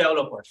few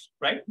developers,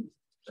 right,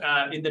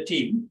 in the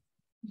team.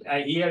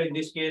 Here in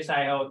this case,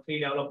 I have 3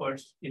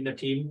 developers in the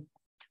team,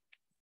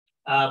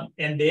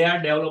 and they are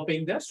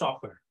developing the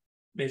software,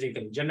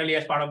 basically, generally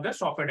as part of the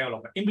software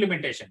development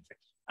implementation phase.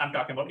 I'm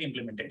talking about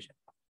implementation.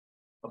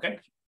 Okay,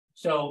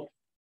 so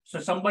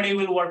somebody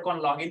will work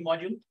on login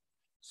module,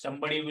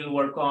 somebody will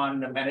work on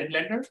the managed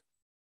lender,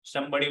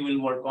 somebody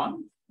will work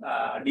on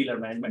dealer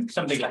management,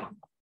 something like that.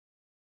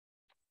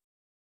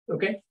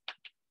 Okay,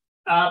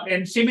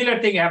 and similar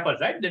thing happens,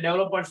 right? The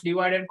developers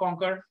divide and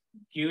conquer,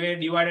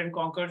 QA divide and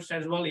conquers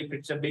as well if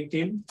it's a big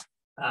team.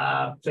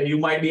 So you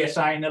might be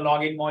assigned a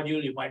login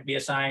module, you might be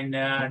assigned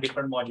a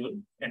different module,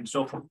 and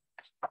so forth.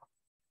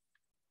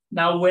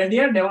 Now, when they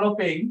are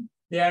developing,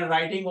 they are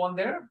writing on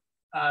their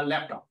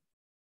laptop.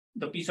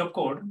 The piece of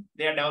code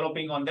they are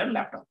developing on their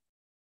laptop.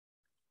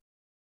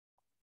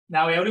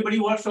 Now everybody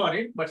works on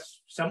it, but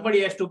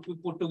somebody has to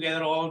put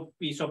together all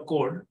piece of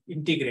code,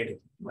 integrate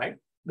it, right?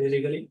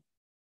 Basically.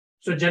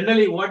 So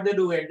generally what they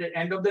do at the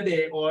end of the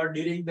day or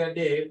during the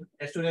day,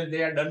 as soon as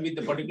they are done with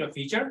the particular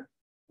feature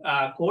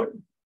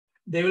code,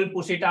 they will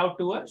push it out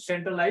to a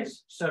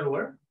centralized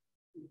server,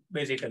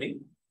 basically.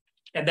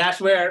 And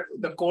that's where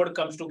the code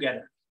comes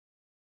together.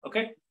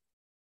 Okay.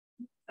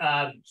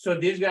 So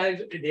these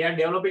guys, they are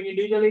developing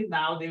individually.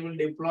 Now they will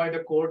deploy the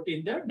code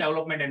in the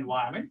development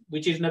environment,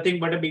 which is nothing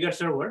but a bigger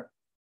server.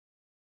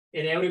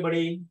 And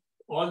everybody,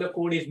 all the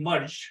code is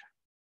merged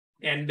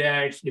and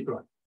it's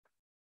deployed.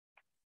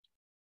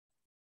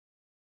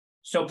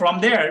 So from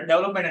their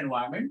development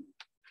environment,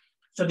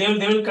 so they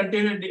will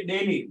continue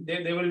daily.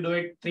 They will do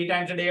it 3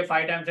 times a day,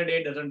 5 times a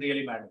day, doesn't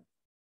really matter.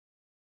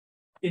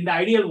 In the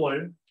ideal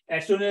world,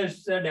 as soon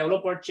as the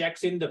developer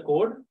checks in the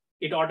code,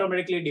 it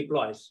automatically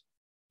deploys.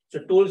 So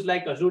tools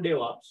like Azure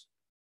DevOps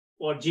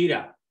or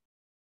Jira,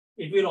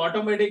 it will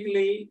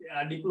automatically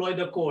deploy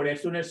the code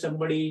as soon as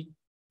somebody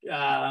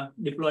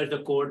deploys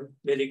the code,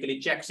 basically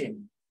checks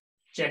in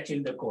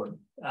the code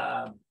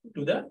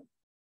to the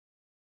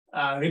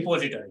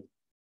repository,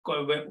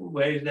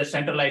 where is the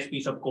centralized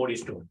piece of code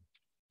is stored.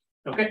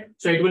 Okay,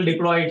 so it will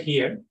deploy it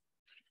here.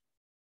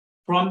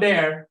 From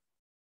there,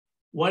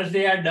 once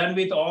they are done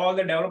with all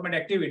the development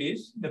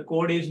activities, the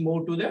code is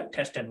moved to the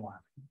test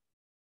environment.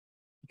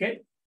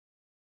 Okay,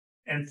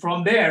 and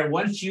from there,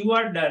 once you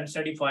are done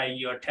certifying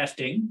your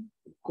testing,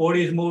 code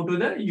is moved to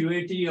the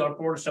UAT or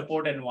port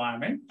support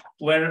environment,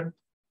 where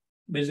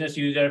business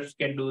users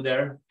can do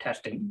their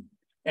testing.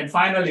 And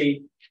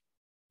finally,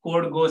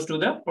 code goes to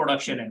the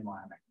production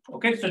environment.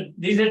 Okay, so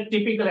these are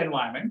typical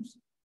environments.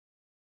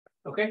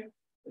 Okay,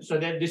 so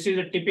then this is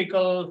a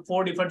typical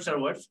 4 different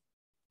servers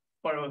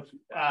for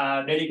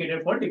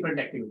dedicated for different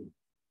activities.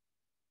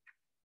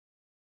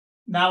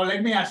 Now,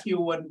 let me ask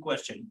you one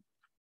question.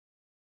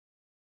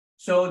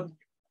 So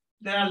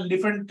there are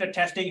different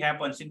testing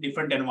happens in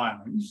different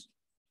environments.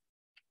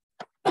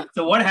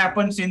 So what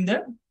happens in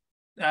the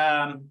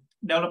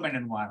development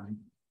environment?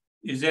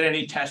 Is there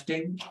any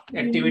testing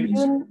activities?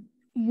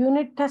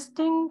 Unit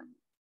testing.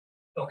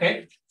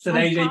 Okay, so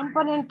there is a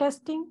component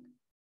testing.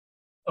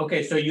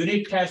 Okay, so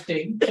unit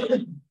testing.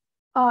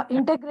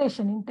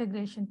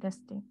 Integration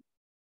testing.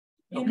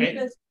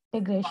 Okay.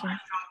 Integration.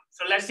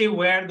 So let's see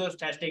where those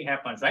testing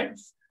happens, right?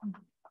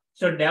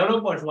 So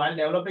developers, while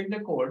developing the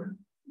code,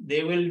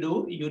 they will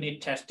do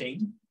unit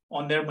testing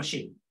on their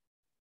machine.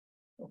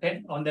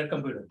 Okay, on their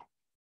computer.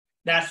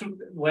 That's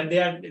when they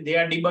are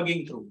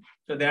debugging through.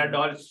 So there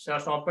are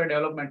software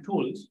development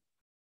tools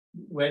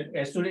where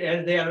as soon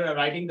as they are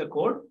writing the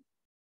code,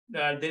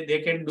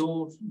 they can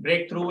do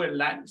breakthrough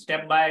and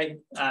step by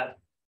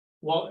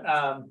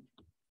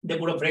they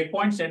put a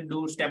breakpoints and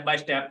do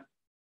step-by-step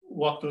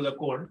walk through the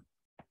code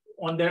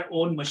on their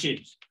own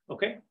machines.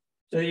 Okay,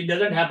 so it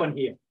doesn't happen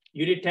here.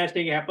 Unit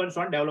testing happens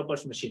on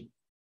developer's machine.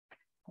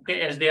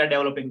 Okay, as they are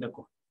developing the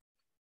code.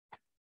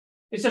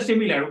 It's a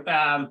similar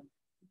kind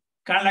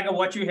of like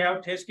what you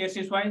have test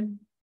cases wise.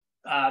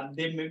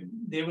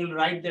 They will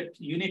write that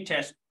unit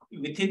test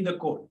within the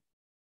code.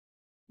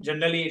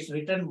 Generally, it's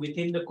written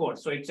within the code,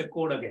 so it's a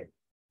code again.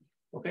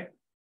 Okay,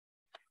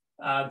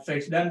 so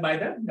it's done by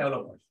the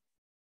developers.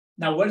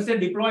 Now, once they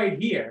deploy it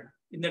here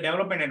in the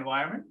development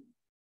environment,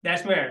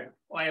 that's where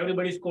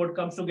everybody's code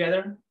comes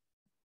together,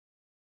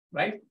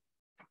 right?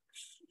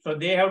 So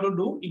they have to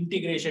do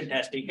integration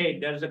testing. Hey,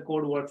 does the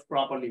code works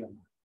properly or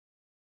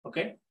not?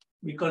 Okay,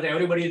 because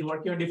everybody is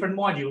working on different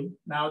module.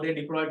 Now they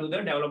deploy to the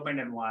development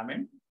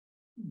environment.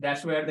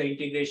 That's where the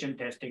integration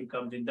testing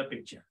comes in the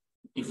picture.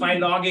 If I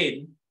log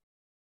in,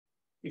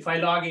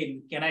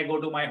 can I go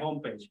to my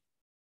home page?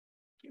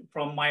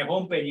 From my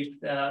home page,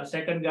 if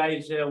second guy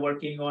is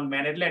working on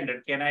managed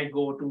lender, can I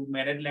go to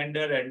managed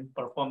lender and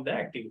perform the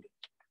activity?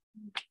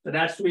 So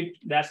that's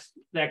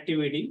the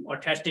activity or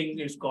testing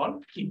is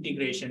called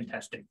integration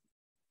testing.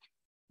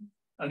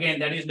 Again,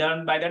 that is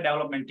done by the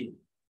development team.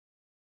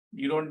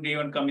 You don't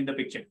even come in the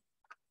picture.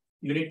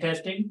 Unit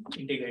testing,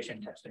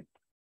 integration testing.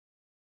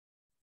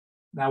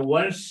 Now,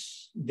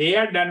 once they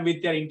are done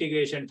with their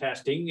integration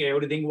testing,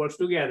 everything works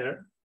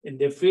together and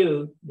they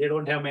feel they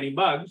don't have many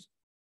bugs,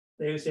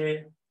 they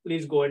say,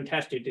 please go and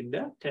test it in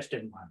the test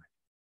environment.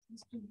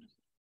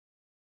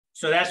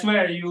 So that's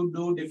where you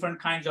do different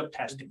kinds of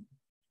testing,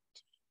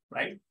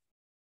 right?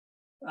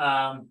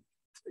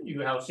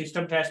 You have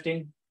system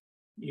testing.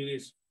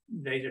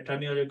 There is a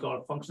terminology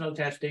called functional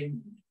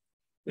testing,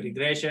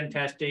 regression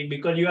testing,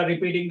 because you are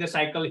repeating the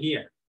cycle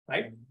here,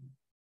 right?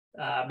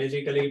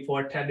 Basically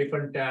for 10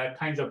 different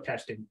kinds of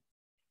testing.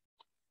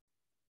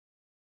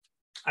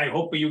 I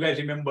hope you guys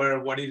remember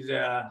what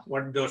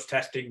those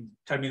testing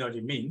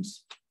terminology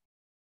means.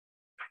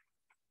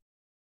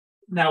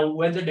 Now,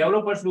 when the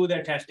developers do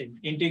their testing,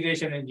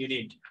 integration and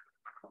unit,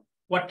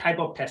 what type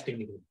of testing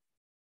you do?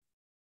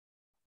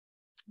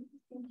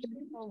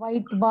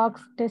 White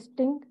box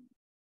testing.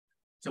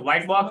 So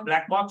white box,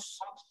 black box?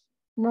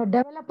 No,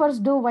 developers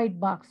do white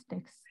box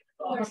tests.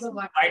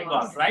 White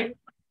box, right?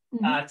 So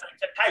it's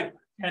a type,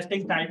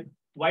 testing type,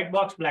 white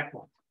box, black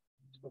box.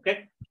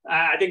 Okay.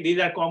 I think these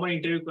are common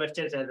interview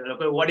questions as well.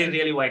 Okay, what is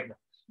really white box?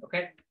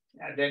 Okay.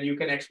 And then you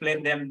can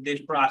explain them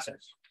this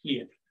process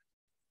here.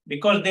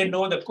 Because they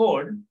know the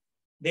code,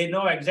 they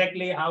know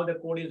exactly how the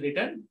code is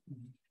written,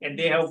 and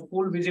they have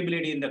full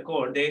visibility in the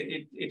code.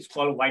 It's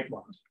called white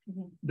box.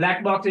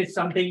 Black box is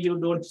something you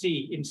don't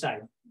see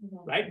inside,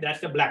 right? That's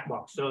the black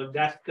box. So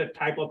that's the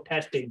type of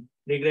testing,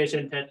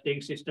 regression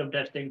testing, system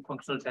testing,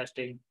 functional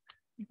testing,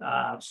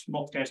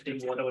 smoke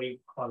testing, whatever you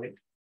call it.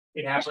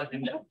 It happens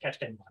in the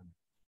test environment.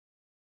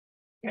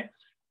 Okay.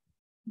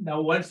 Now,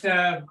 once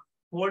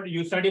code,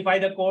 you certify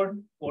the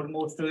code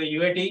moves to the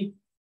UAT,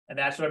 and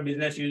that's where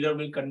business user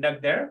will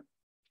conduct their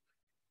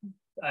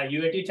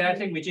UAT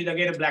testing, which is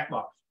again a black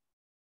box,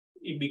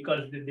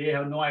 because they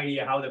have no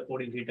idea how the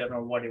code is written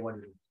or what they want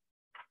to do.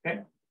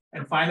 Okay.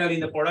 And finally, in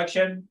the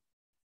production,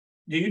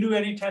 do you do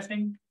any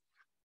testing?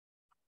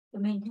 The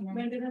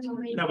maintenance.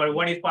 No, but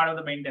what is part of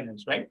the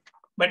maintenance, right?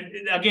 But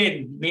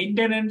again,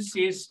 maintenance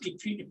is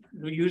if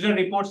the user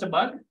reports a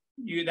bug,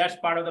 that's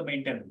part of the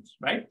maintenance,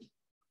 right?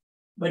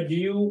 But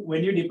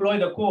when you deploy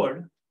the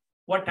code,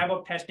 what type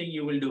of testing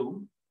you will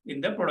do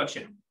in the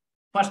production?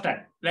 First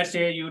time, let's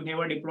say you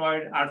never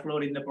deployed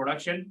Airflow in the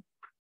production.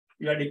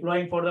 You are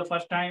deploying for the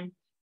first time.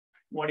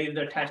 What is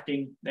the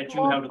testing that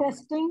you have to do?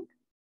 Testing,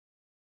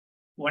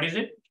 What is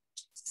it?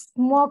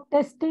 smoke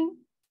testing.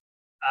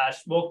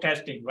 Smoke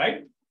testing,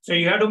 right? So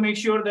you have to make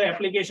sure the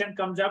application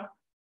comes up.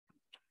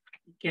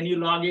 Can you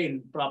log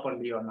in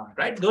properly or not,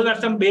 right? Those are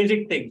some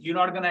basic things. You're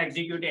not going to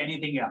execute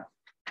anything else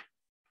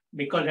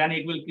because then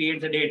it will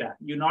create the data.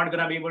 You're not going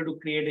to be able to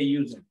create a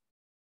user,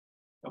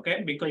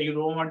 okay? Because you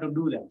don't want to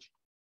do that.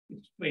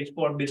 It's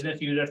for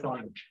business users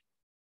only,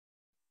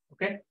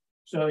 okay?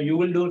 So you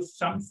will do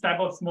some type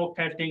of smoke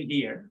testing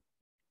here,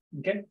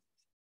 okay?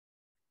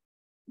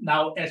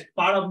 Now, as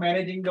part of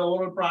managing the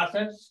overall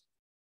process,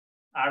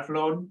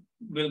 Airflow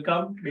will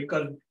come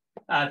because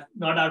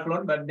not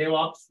Airflow, but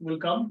DevOps will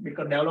come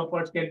because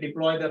developers can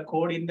deploy the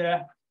code in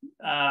the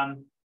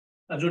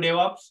Azure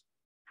DevOps.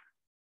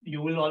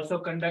 You will also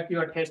conduct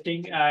your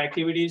testing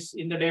activities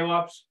in the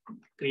DevOps,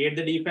 create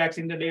the defects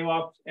in the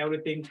DevOps.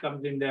 Everything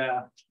comes in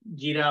the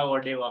Jira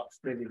or DevOps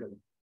basically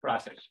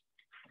process.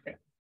 Okay.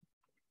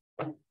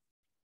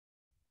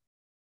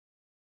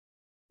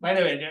 By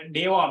the way,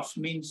 DevOps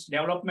means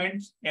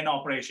development and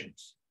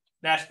operations.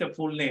 That's the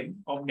full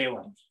name of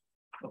DevOps.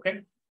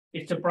 Okay,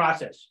 it's a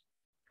process.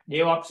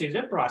 DevOps is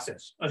a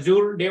process.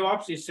 Azure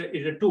DevOps is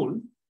a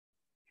tool.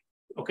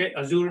 Okay,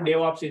 Azure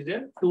DevOps is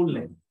a tool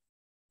name.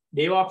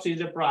 DevOps is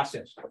a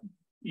process.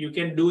 You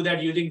can do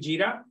that using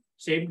Jira,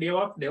 same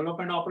DevOps,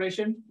 development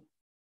operation.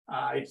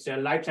 It's a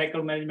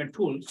lifecycle management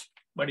tools,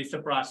 but it's a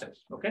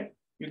process. Okay,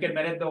 you can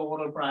manage the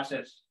overall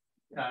process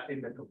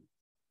in the tool.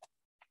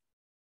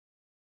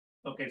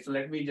 Okay, so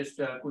let me just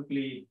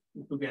quickly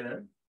put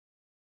together.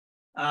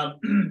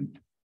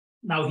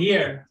 Now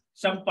here,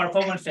 some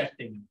performance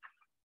testing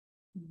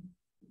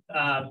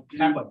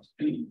happens.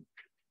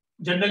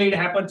 Generally, it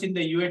happens in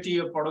the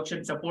UAT or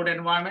production support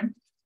environment.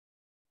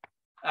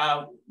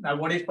 Now,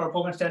 what is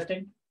performance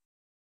testing?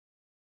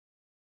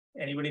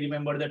 Anybody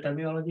remember the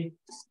terminology?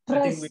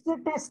 Stress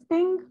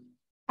testing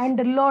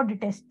and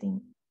load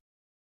testing.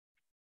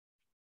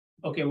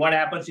 Okay, what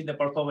happens in the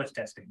performance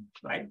testing,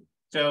 right?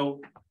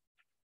 So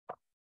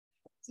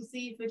To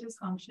see if it is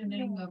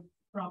functioning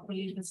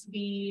properly, the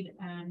speed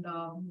and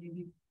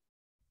maybe.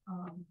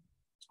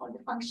 Or the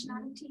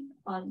functionality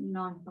or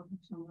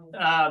non-functional?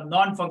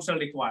 Non-functional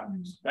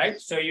requirements,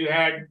 right? So you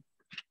had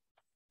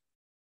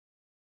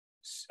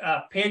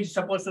a page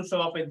supposed to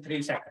show up in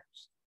 3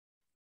 seconds.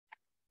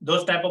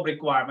 Those type of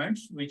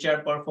requirements, which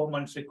are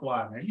performance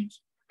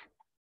requirements.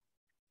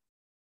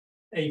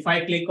 If I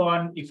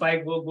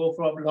go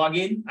from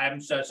login, I'm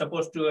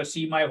supposed to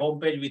see my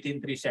homepage within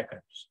 3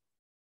 seconds.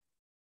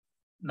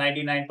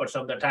 99%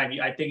 of the time,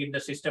 I think in the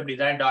system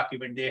design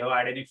document, they have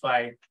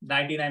identified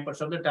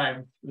 99% of the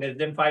time, less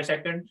than 5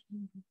 seconds,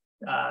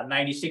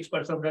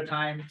 96% of the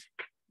time,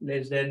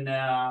 less than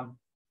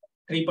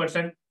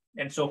 3%,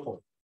 and so forth.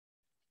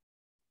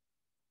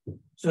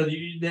 So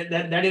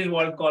that is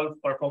what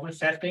called performance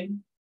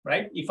testing,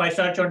 right? If I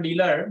search on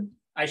dealer,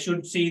 I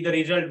should see the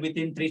result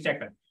within 3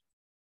 seconds,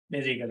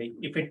 basically.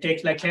 If it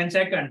takes like 10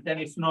 seconds, then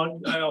it's not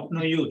of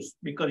no use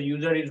because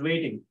user is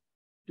waiting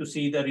to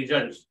see the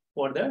results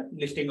for the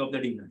listing of the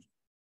dealers.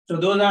 So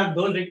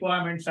those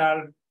requirements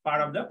are part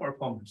of the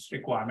performance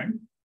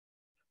requirement.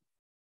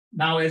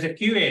 Now, as a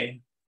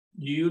QA,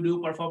 do you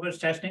do performance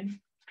testing?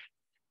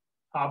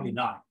 Probably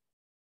not.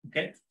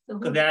 Okay,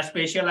 because there are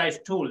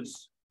specialized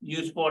tools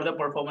used for the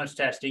performance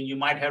testing. You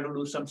might have to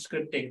do some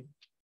scripting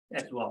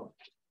as well.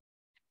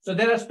 So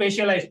there are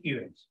specialized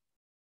QAs.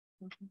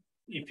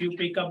 If you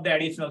pick up the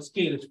additional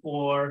skills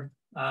for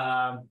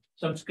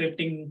some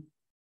scripting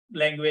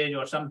language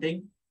or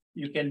something,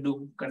 you can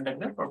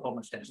conduct the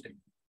performance testing.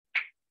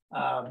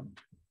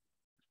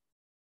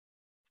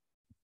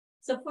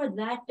 So for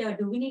that,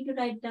 do we need to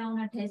write down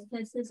a test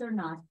cases or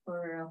not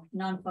for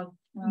non-functional?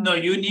 No,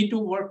 you need to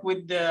work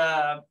with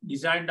the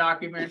design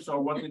documents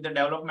or work with the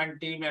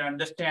development team and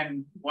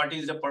understand what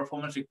is the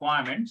performance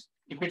requirements.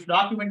 If it's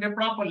documented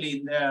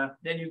properly,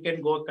 then you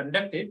can go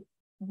conduct it.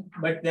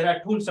 But there are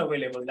tools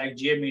available like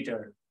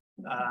JMeter,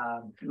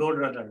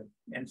 LoadRunner,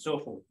 and so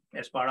forth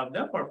as part of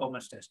the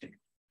performance testing.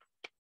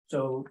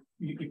 So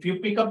if you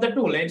pick up the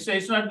tool,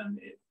 it's not,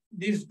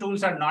 these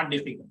tools are not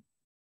difficult.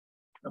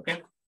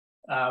 Okay.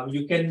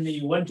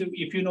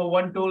 If you know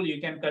one tool, you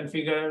can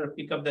configure,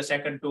 pick up the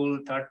second tool,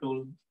 third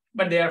tool,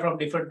 but they are from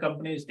different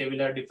companies. They will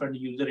have different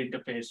user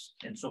interface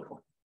and so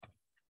forth.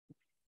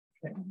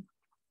 Okay.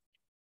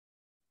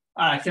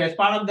 So as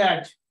part of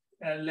that,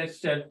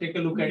 let's take a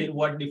look at it,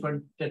 what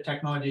different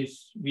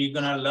technologies we're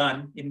gonna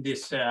learn in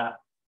this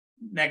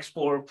next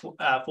four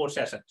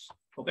sessions,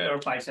 okay,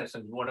 or 5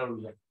 sessions, whatever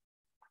we have.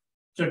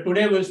 So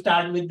today we'll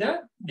start with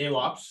the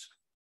DevOps.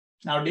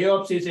 Now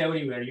DevOps is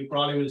everywhere. You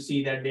probably will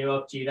see that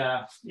DevOps,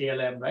 Jira,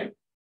 ALM, right?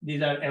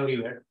 These are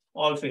everywhere,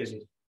 all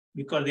phases,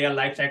 because they are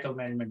lifecycle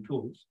management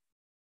tools.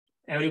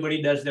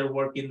 Everybody does their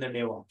work in the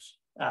DevOps.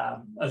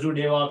 Azure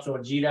DevOps or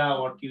Jira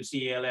or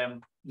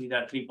QCLM. These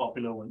are three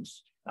popular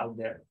ones out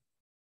there.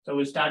 So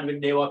we'll start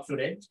with DevOps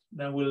today.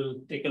 Then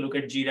we'll take a look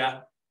at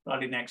Jira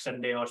probably next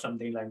Sunday or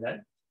something like that.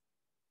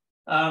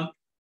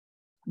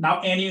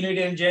 Now,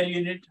 NUnit and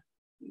JUnit,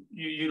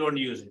 you don't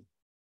use it.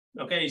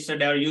 Okay, so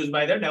they are used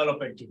by the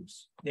developer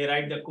teams. They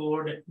write the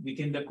code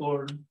within the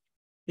code.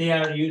 They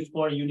are used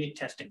for unit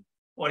testing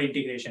or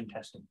integration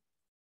testing.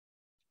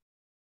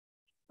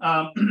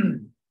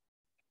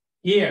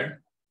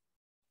 Here,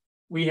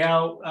 we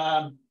have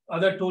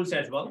other tools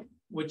as well,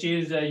 which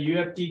is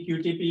UFT,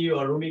 QTP,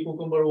 or Ruby,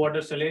 Cucumber,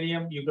 Water,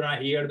 Selenium. You're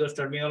gonna hear those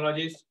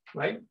terminologies,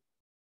 right?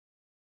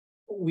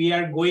 We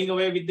are going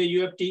away with the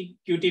UFT,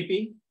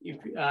 QTP. If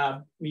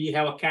we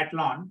have a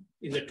Catalan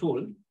is a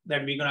tool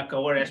that we're gonna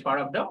cover as part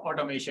of the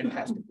automation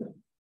testing.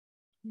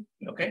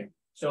 Okay,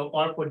 so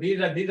all for these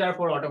are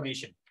for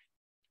automation.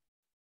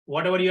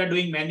 Whatever you are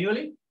doing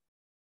manually,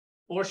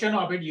 portion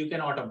of it you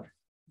can automate.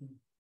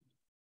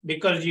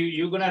 Because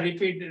you're gonna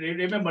repeat,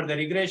 remember the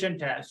regression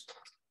test,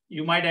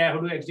 you might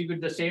have to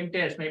execute the same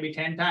test maybe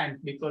 10 times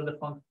because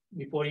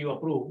before you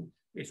approve,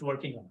 it's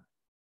working on it.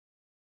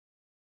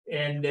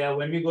 And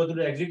when we go through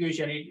the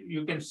execution,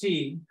 you can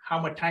see how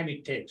much time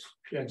it takes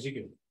to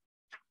execute.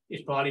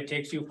 It probably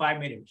takes you 5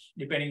 minutes,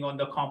 depending on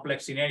the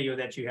complex scenario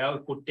that you have.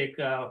 It could take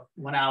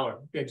 1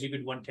 hour to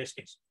execute one test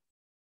case.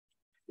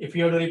 If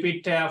you have to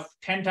repeat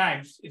 10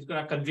 times, it's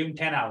gonna consume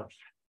 10 hours.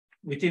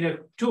 Within a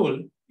tool,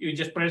 you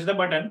just press the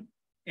button,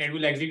 and it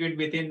will execute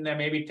within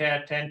maybe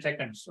 10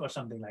 seconds or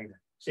something like that.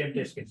 Same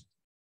test case.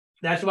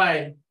 That's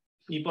why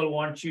people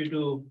want you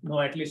to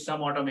know at least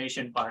some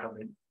automation part of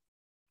it.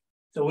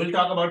 So we'll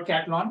talk about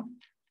Catalan.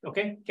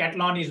 Okay,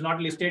 Catalan is not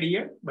listed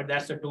here, but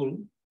that's a tool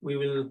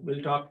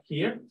we'll talk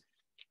here.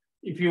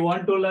 If you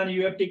want to learn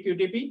UFT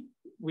QTP,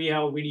 we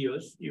have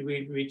videos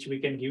which we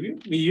can give you.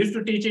 We used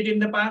to teach it in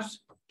the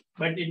past,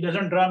 but it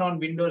doesn't run on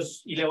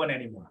Windows 11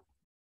 anymore.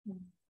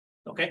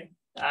 Okay,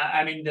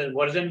 I mean the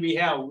version we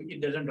have, it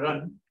doesn't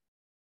run.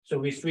 So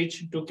we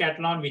switch to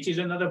Catalan, which is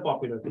another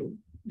popular tool.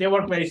 They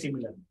work very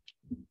similar.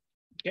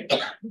 Okay.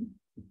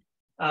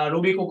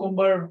 Ruby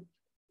Cucumber,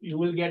 you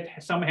will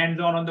get some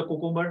hands-on on the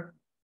Cucumber,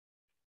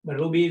 but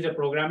Ruby is a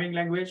programming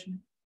language.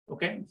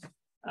 Okay.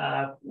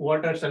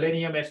 Water,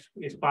 Selenium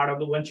is part of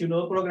the, once you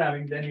know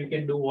programming, then you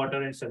can do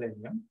Water and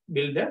Selenium,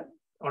 build the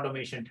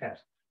automation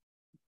test.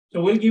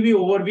 So we'll give you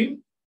overview.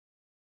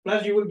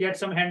 Plus you will get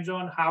some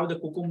hands-on how the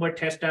Cucumber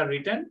tests are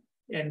written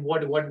and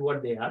what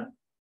they are.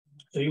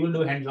 So you will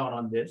do hands-on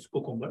on this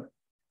Cucumber.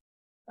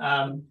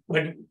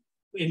 But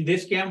in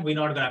this camp, we're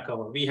not gonna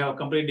cover. We have a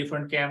completely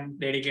different camp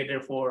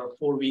dedicated for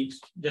 4 weeks,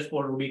 just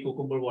for Ruby,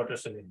 Cucumber, Water,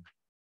 Selenium.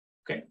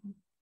 Okay.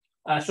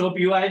 SOAP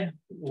UI,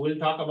 we'll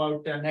talk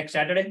about next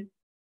Saturday.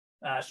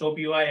 SOAP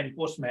UI and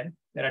Postman,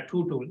 there are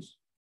two tools.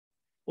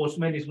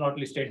 Postman is not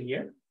listed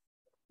here,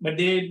 but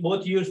they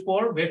both use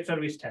for web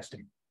service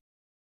testing.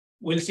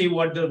 We'll see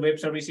what the web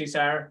services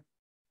are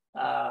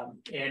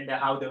and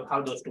how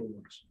those tools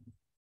works.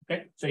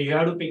 Okay, so you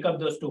have to pick up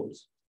those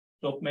tools,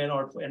 SOAPman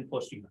and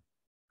Post UI.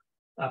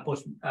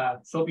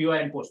 SOAP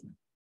UI and Postman.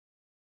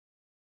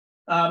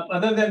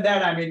 Other than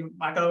that, I mean,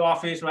 Microsoft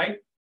Office, right?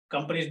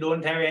 Companies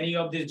don't have any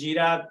of this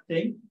Jira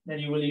thing, then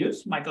you will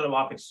use Microsoft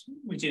Office,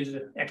 which is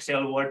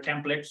Excel, Word,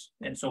 templates,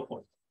 and so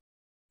forth.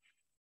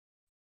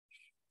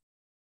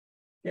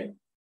 Okay.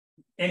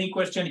 Any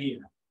question here?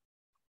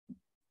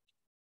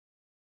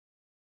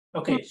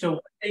 Okay, so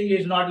one thing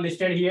is not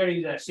listed here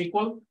is a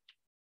SQL.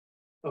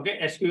 Okay,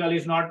 SQL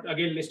is not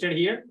again listed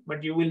here,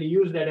 but you will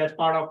use that as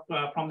part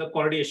of from the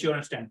quality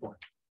assurance standpoint.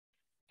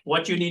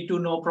 What you need to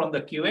know from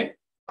the QA,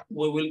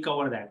 we will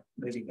cover that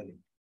basically.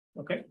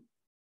 Okay,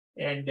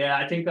 and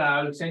I think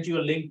I'll send you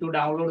a link to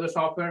download the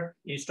software,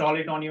 install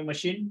it on your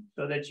machine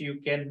so that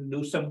you can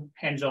do some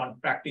hands-on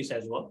practice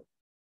as well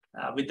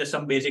with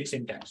some basic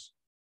syntax.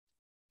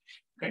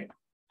 Okay,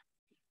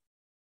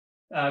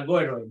 go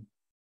ahead, Roy.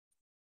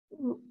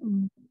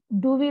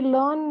 Do we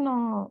learn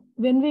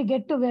when we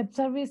get to web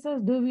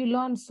services? Do we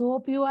learn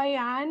SOAP UI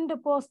and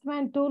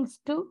Postman tools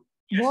too?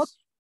 Yes, both?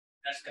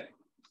 That's correct.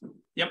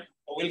 Yep,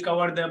 we'll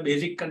cover the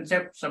basic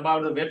concepts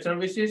about the web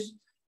services.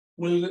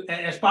 We'll,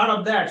 as part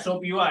of that,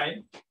 SOAP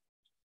UI,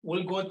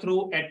 we'll go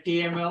through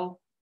HTML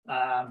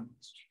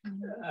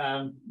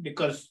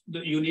because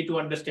you need to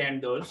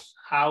understand those,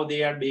 how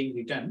they are being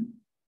written,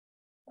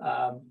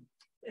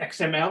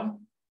 XML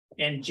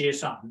and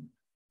JSON.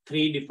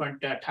 3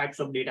 different types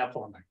of data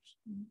formats.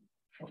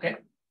 Okay,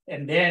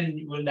 and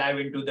then we'll dive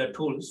into the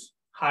tools,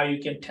 how you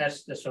can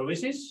test the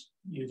services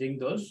using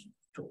those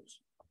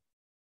tools.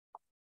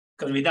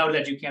 Because without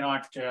that, you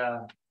cannot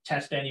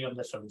test any of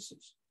the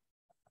services.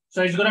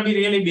 So it's going to be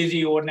really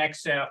busy over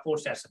next 4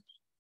 sessions.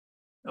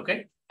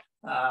 Okay,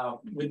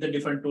 with the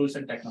different tools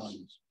and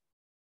technologies.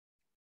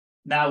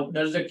 Now,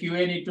 does the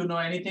QA need to know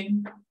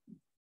anything?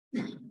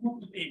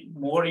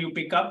 More you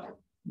pick up,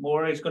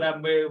 more it's gonna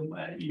be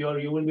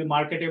you will be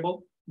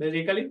marketable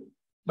basically,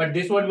 but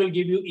this one will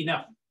give you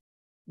enough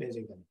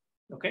basically.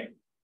 Okay,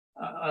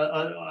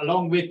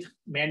 along with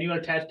manual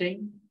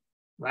testing,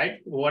 right?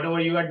 Whatever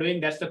you are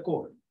doing, that's the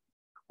core.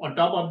 On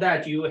top of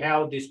that, you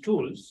have these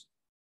tools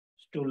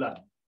to learn.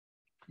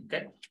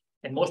 Okay,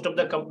 and most of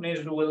the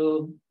companies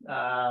will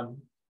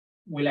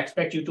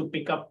expect you to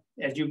pick up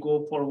as you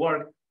go for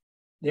work.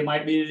 They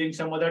might be using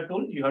some other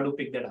tool. You have to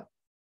pick that up.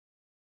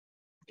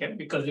 Okay,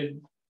 because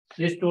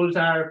these tools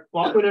are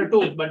popular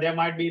tools, but there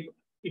might be,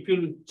 if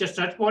you just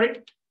search for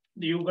it,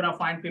 you're gonna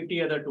find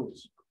 50 other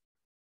tools.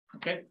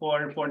 Okay,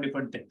 for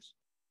different things.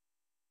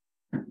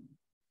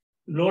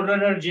 Load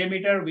runner,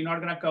 JMeter, we're not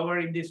gonna cover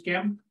in this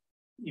camp.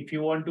 If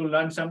you want to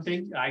learn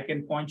something, I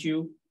can point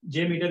you.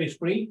 JMeter is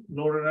free.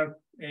 Load runner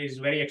is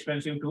very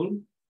expensive tool.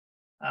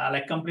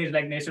 Like companies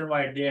like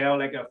Nationwide, they have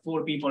like a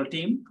 4-people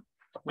team,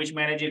 which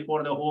manages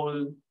for the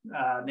whole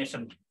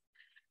nation.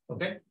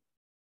 Okay.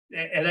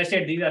 As I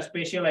said, these are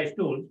specialized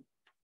tools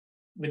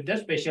with the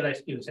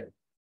specialized skill set.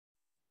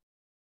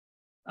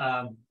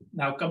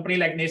 Now, company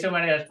like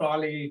Nationwide has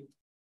probably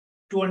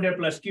 200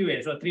 plus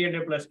QAs or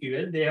 300 plus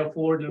QAs. They have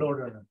 4 load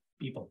runner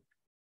people.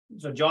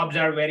 So jobs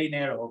are very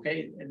narrow,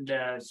 okay? And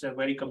it's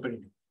very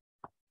competitive.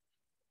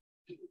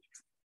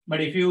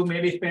 But if you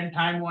maybe spend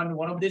time on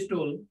one of these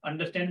tools,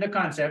 understand the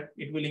concept,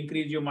 it will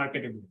increase your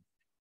marketability.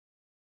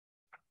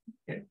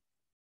 Okay.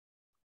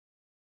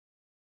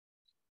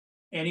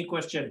 Any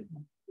question?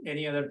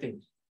 Any other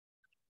things?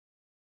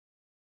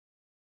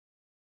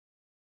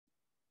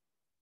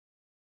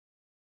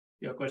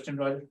 Your question,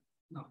 Roger?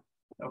 No.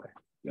 Okay.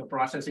 You're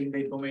processing the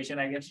information,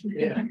 I guess.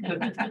 Yeah.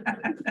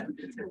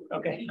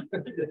 Okay.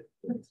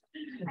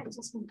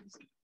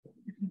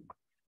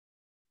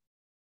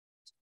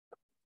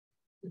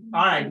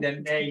 All right,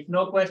 then if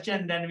no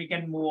question, then we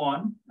can move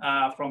on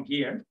from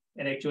here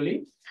and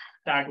actually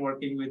start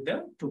working with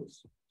the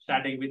tools,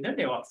 starting with the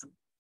DevOps.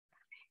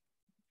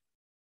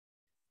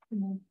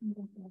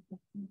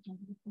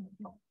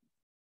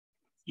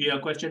 You have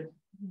a question?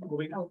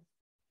 Moving on.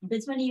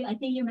 This one, I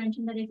think you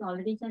mentioned that it's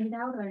already sent it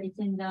out, or it's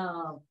in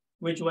the.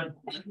 Which one?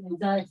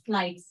 The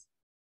slides.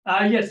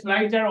 Yes,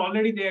 slides are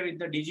already there in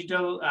the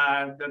digital,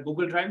 the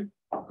Google Drive.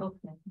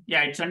 Okay.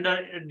 Yeah, it's under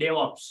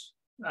DevOps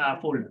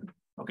folder.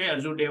 Okay,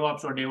 Azure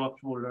DevOps or DevOps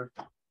folder.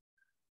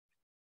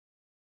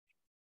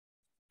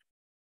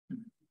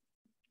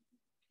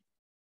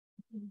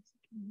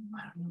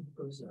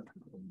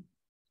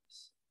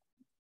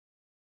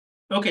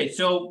 Okay,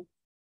 so,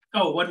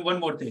 one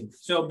more thing.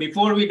 So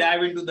before we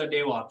dive into the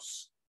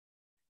DevOps,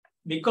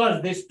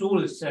 because these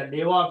tools,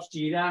 DevOps,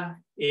 Jira,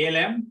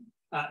 ALM,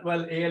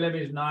 well, ALM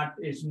is not,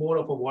 it's more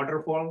of a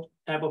waterfall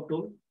type of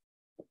tool.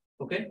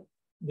 Okay,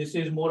 this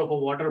is more of a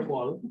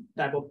waterfall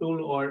type of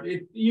tool, or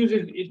it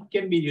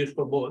can be used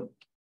for both.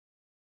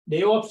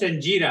 DevOps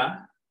and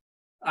Jira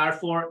are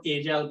for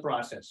Agile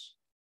process.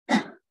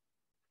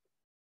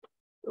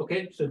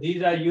 Okay, so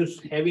these are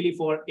used heavily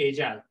for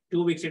Agile,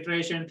 2 weeks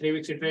iteration, 3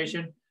 weeks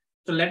iteration.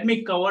 So let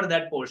me cover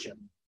that portion.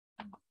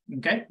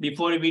 Okay,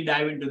 before we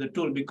dive into the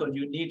tool, because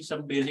you need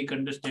some basic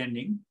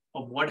understanding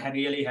of what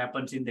really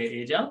happens in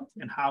the Agile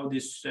and how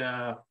this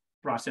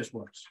process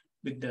works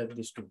with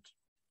these tools.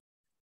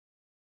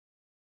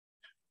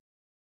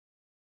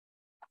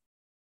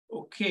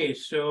 Okay,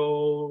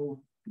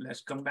 so let's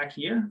come back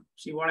here,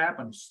 see what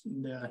happens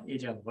in the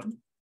Agile one.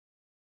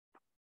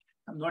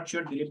 I'm not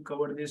sure Dilip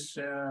covered this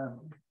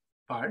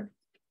part.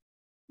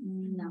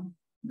 No.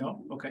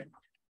 No, okay.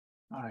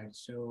 All right,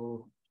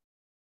 so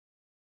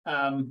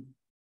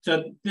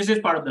so this is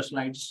part of the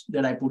slides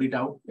that I put it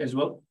out as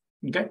well.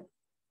 Okay,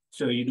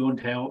 so you don't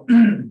have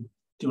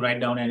to write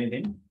down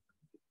anything.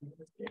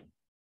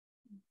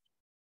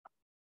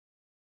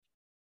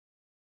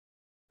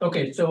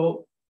 Okay,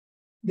 so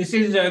this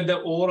is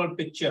the overall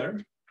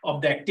picture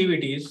of the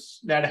activities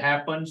that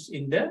happens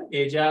in the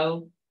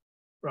Agile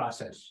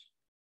process.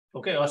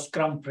 Okay, or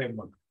Scrum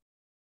framework.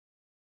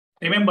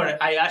 Remember,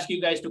 I asked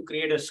you guys to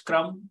create a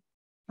Scrum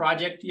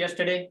project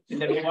yesterday in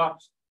the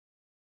DevOps.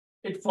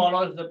 It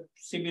follows the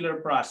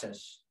similar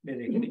process,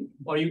 basically,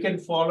 or you can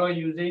follow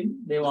using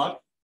DevOps,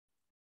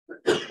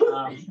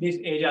 this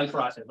Agile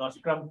process or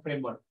Scrum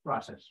framework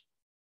process.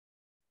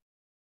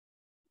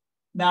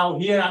 Now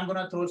here I'm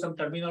gonna throw some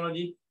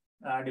terminology,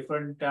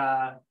 different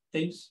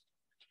things.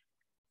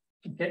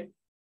 Okay,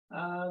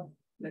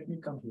 let me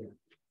come here.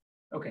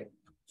 Okay,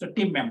 so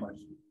team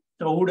members.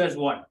 So who does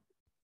what?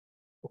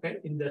 Okay,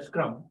 in the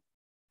Scrum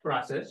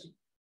process.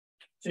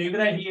 So you're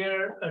gonna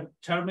hear a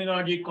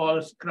terminology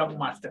called Scrum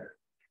Master.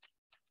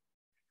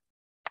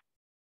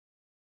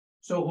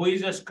 So who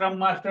is a Scrum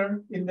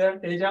Master in the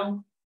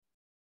Agile?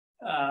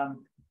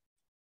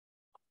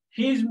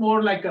 He's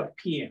more like a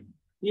PM.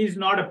 He's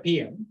not a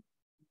PM,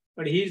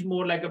 but he's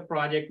more like a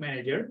project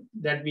manager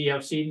that we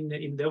have seen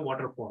in the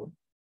waterfall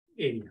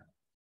area.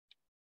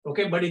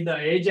 Okay, but in the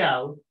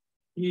Agile,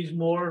 he's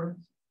more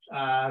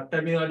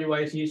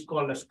terminology-wise, he's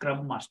called a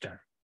Scrum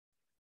Master.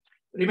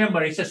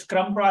 Remember, it's a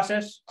Scrum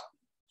process.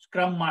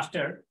 Scrum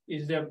Master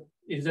is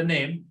the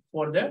name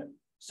for the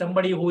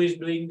somebody who is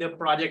doing the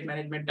project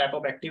management type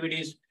of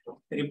activities,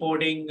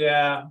 reporting,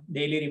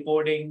 daily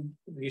reporting,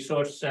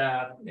 resource,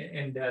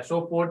 and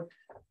so forth.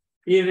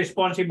 He is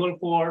responsible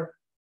for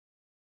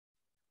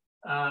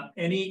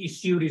any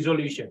issue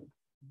resolution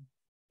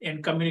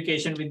and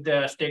communication with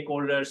the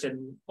stakeholders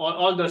and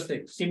all those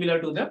things, similar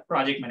to the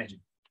project manager.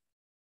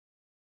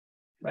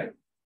 Right?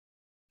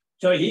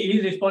 So he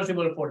is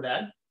responsible for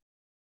that.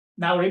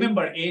 Now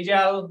remember,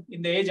 Agile,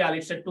 in the Agile,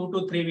 it's a 2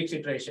 to 3 weeks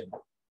iteration,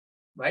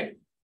 right?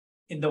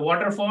 In the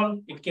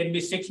waterfall, it can be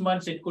 6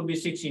 months, it could be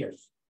 6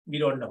 years. We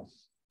don't know,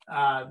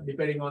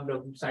 depending on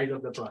the size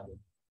of the project.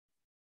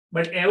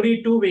 But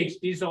every 2 weeks,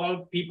 these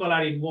all people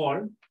are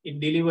involved in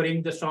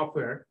delivering the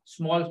software,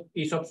 small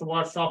piece of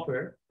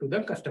software to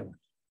the customer.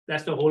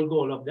 That's the whole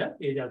goal of the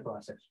Agile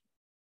process.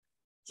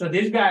 So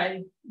this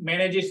guy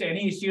manages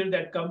any issue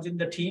that comes in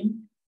the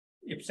team.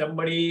 If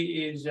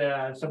somebody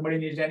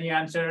needs any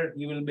answer,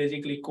 he will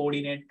basically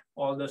coordinate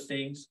all those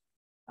things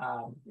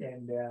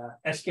and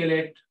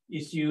escalate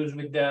issues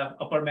with the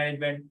upper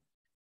management.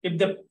 If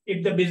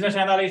the business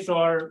analyst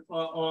or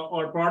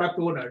product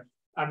owner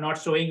are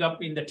not showing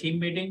up in the team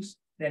meetings,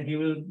 then he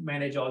will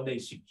manage all the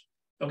issues.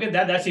 Okay,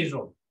 that's his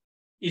role.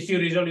 Issue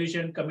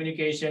resolution,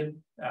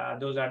 communication,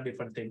 those are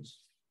different things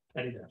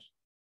that he does.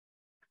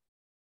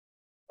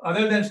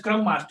 Other than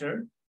Scrum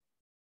Master,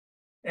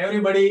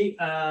 everybody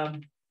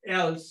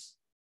else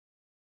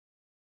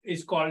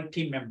is called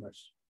team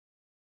members.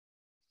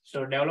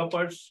 So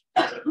developers,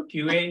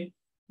 QA,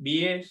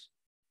 BAs,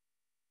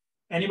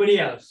 anybody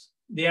else,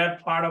 they are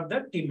part of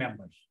the team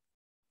members.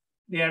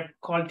 They are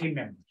called team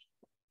members.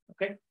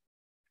 Okay.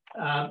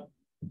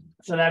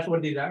 So that's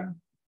what these are.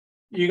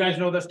 You guys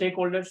know the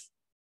stakeholders?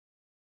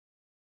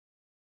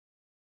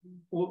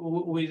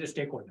 Who is a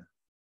stakeholder?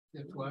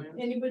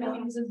 Anybody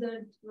uses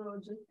that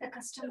project? The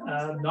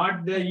customer.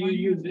 Not the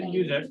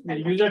users. The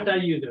users are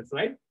users,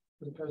 right?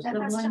 The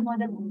customer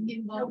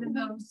Involved in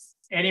those.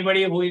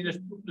 Anybody who is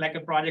like a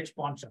project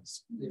sponsor,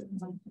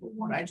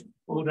 right?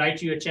 Who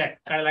writes you a check,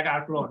 kind of like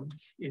our loan,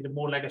 is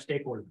more like a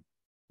stakeholder,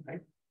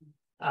 right?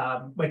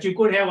 But you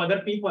could have other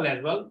people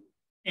as well.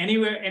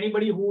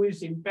 Anybody who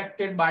is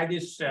impacted by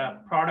this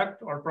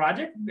product or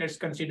project, that's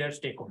considered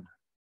stakeholder.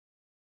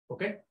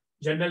 Okay.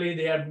 Generally,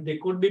 they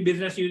could be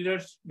business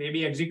users,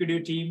 maybe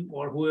executive team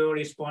or whoever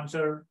is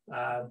sponsor.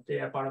 They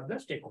are part of the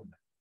stakeholder.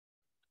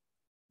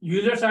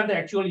 Users are the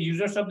actual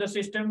users of the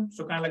system.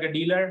 So kind of like a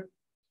dealer,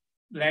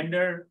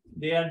 lender,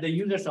 they are the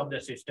users of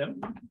the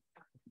system.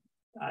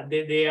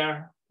 They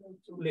are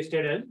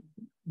listed as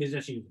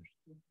business users.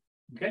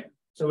 Okay.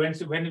 So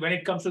when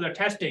it comes to the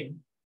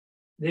testing,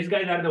 these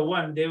guys are the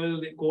one, they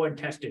will go and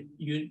test it.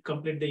 You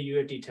complete the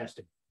UAT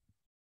testing.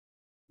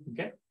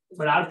 Okay.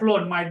 But our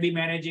floor might be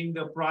managing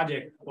the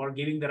project or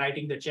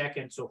writing the check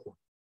and so forth.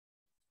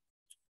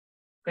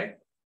 Okay.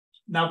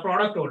 Now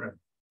product owner.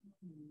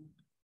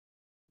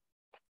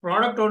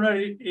 Product owner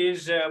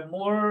is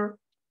more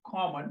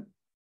common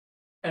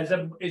as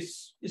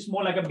it's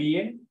more like a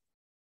BA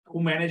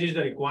who manages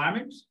the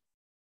requirements,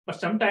 but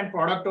sometimes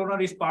product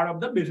owner is part of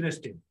the business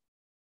team.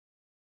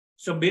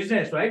 So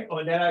business, right?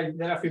 Or there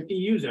are 50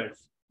 users.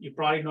 You're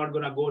probably not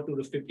going to go to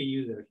those 50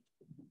 users.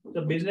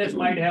 The business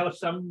might have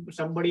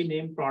somebody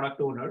named product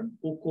owner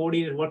who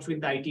coordinates, works with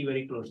the IT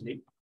very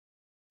closely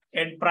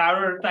and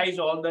prioritize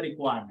all the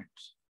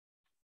requirements.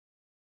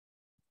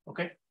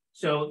 Okay.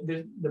 So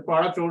the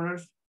product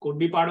owners could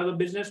be part of the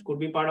business, could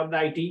be part of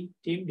the IT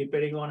team,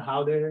 depending on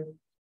how they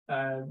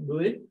do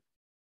it.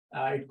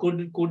 It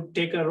could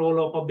take a role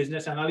of a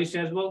business analyst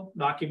as well,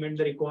 document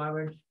the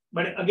requirements.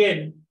 But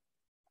again,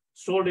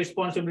 sole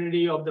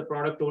responsibility of the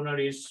product owner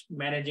is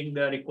managing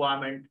the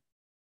requirement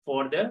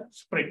for the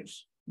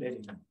sprints,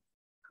 basically,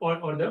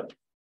 or the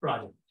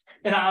project.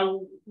 And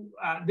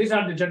these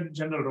are the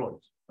general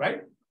roles,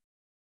 right?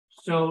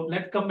 So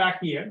let's come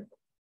back here.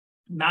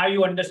 Now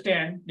you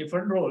understand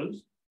different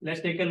roles.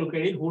 Let's take a look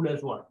at it, who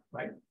does what,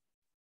 right?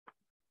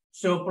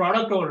 So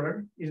product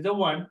owner is the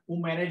one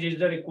who manages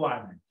the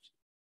requirements,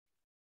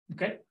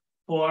 okay,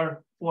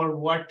 for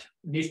what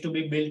needs to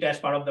be built as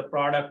part of the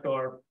product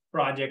or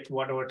project,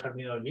 whatever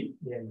terminology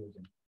they are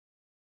using.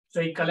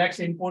 So he collects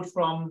input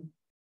from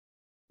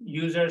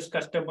users,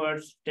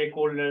 customers,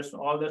 stakeholders,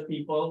 all those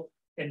people,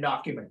 and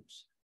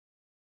documents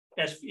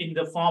as in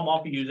the form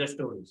of user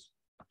stories.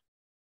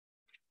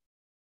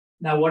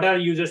 Now, what are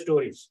user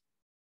stories?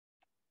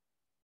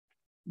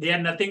 They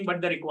are nothing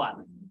but the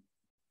requirement.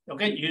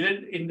 Okay,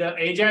 in the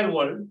Agile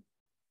world,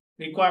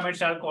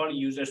 requirements are called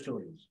user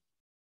stories.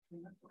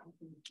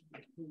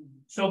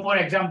 So, for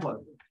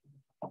example,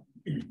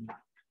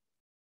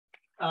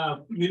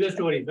 user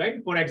stories, right?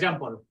 For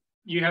example,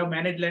 you have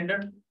managed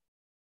lender,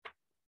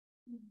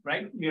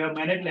 right? You have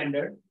managed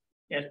lender.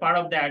 As part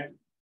of that,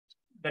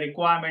 the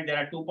requirement, there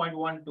are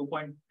 2.1,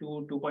 2.2,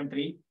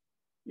 2.3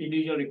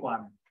 individual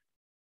requirements.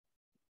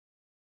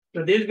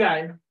 So this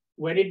guy,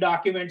 when he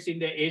documents in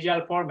the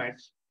Agile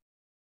formats,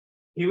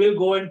 he will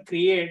go and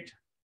create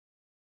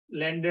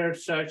lender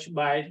search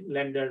by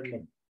lender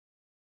name,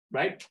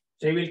 right?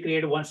 So he will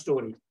create one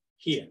story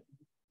here.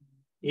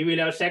 He will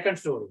have a second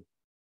story,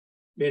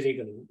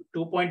 basically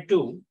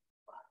 2.2,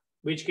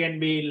 which can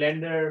be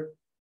lender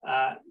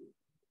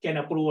can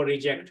approve or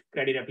reject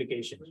credit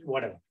applications,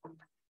 whatever.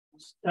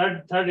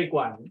 Third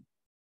requirement,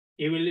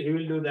 he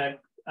will do that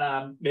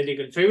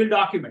basically. So he will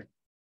document.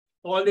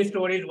 all the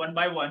stories one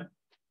by one.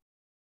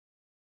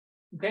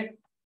 Okay.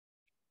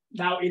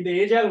 Now in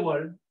the Agile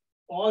world,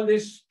 all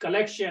this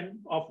collection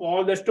of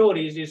all the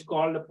stories is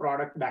called the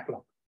product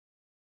backlog.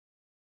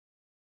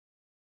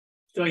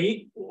 So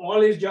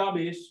all his job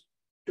is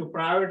to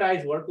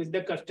prioritize, work with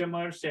the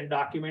customers and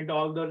document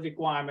all the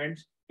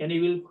requirements, and he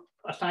will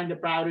assign the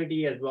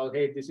priority as well.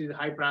 Hey, this is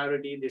high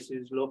priority, this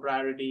is low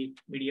priority,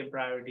 medium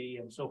priority,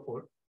 and so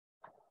forth.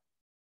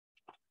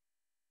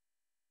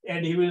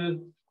 And he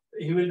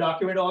will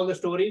document all the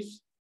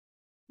stories.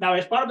 Now,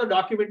 as part of the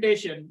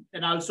documentation,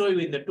 and I'll show you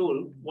in the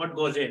tool what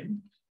goes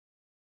in,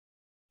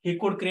 he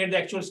could create the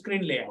actual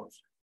screen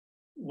layouts,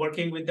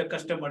 working with the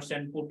customers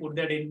and put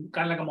that in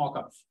kind of like a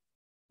mock-ups.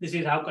 This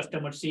is how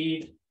customers see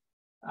it,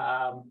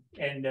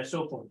 and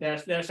so forth. There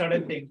are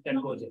certain things that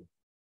goes in,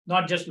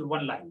 not just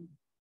one line.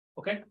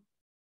 Okay.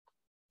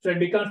 So it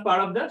becomes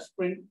part of the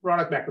sprint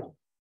product backlog.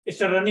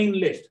 It's a running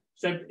list.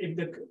 So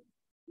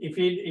if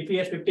he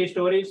has 50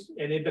 stories,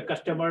 and if the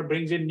customer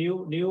brings in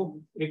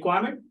new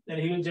requirement, then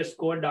he will just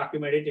go and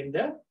document it in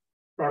the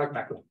product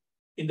backlog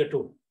in the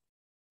tool.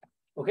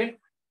 Okay.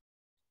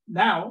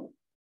 Now,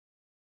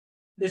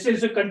 this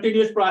is a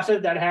continuous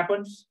process that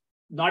happens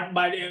not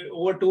by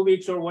over 2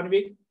 weeks or 1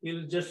 week.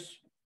 He'll just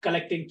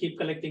keep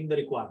collecting the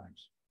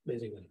requirements,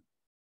 basically.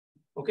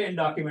 Okay, and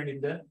document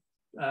in the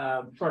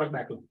product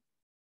backlog.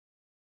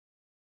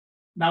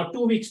 Now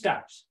 2 weeks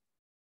starts.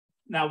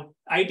 Now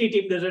IT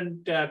team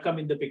doesn't come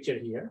in the picture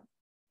here.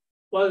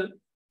 Well,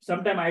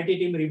 sometimes IT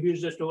team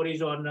reviews the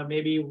stories on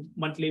maybe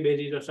monthly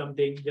basis or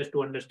something, just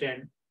to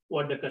understand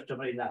what the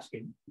customer is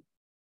asking.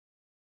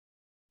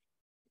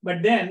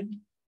 But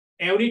then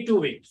every 2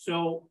 weeks,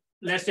 so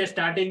let's say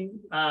starting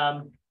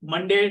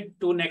Monday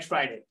to next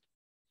Friday,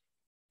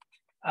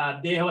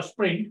 they have a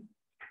sprint,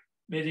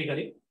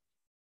 basically.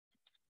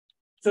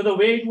 So the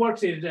way it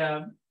works is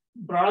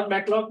product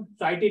backlog.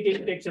 So IT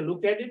team takes a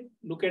look at it,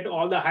 look at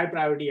all the high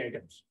priority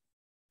items.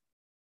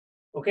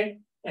 Okay,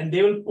 and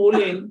they will pull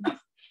in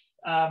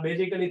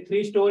basically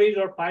 3 stories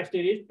or 5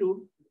 stories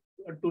to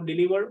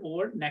deliver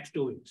over next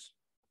 2 weeks.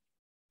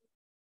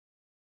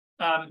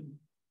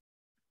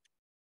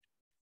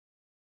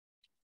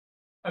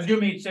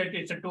 Assuming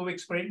it's a 2 week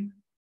sprint,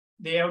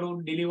 they have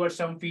to deliver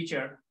some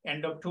feature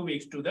end of 2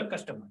 weeks to the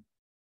customer.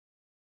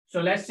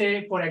 So let's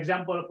say, for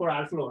example, for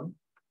Alphalon,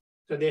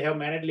 so they have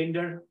managed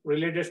Linder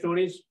related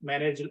stories,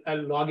 managed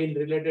login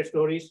related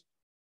stories.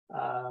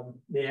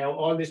 They have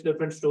all these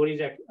different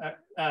stories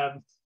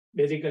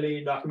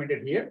basically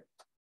documented here.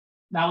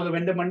 Now,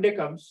 when the Monday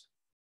comes,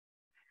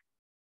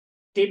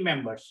 team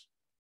members,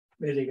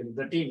 basically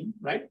the team,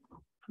 right?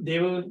 They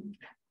will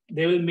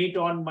meet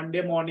on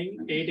Monday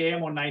morning, 8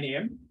 a.m. or 9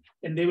 a.m.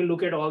 and they will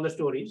look at all the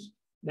stories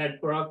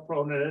that product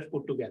owner has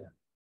put together.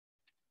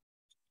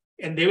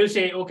 And they will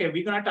say, okay,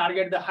 we're going to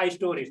target the high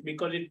stories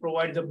because it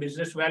provides a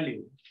business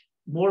value,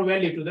 more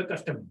value to the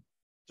customer.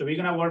 So we're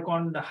going to work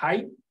on the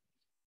high.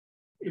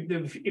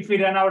 If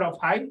we run out of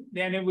high,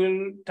 then it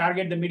will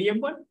target the medium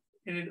one,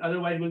 and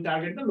otherwise we'll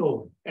target the low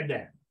one at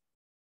that.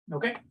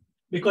 Okay,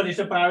 because it's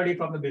a priority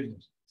from the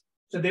business.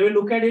 So they will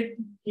look at it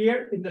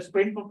here in the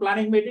sprint for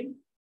planning meeting.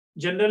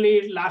 Generally,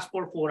 it lasts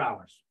for 4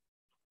 hours.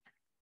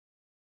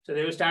 So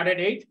they will start at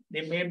 8.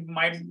 They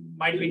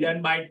might be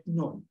done by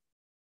noon.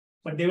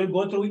 But they will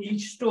go through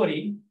each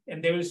story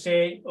and they will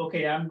say,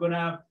 okay,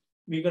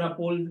 we're gonna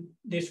pull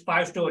these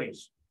 5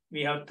 stories.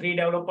 We have 3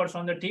 developers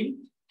on the team,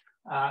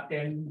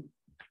 and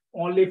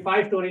only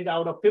 5 stories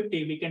out of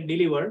 50 we can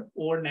deliver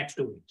over next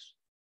 2 weeks.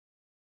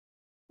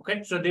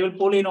 Okay, so they will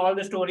pull in all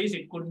the stories.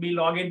 It could be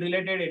login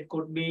related, it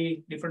could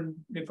be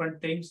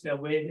different things, the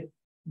way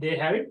they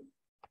have it.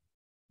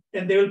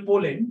 And they will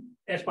pull in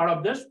as part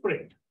of the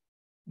sprint.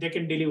 They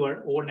can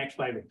deliver over next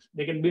 5 weeks.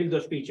 They can build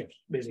those features,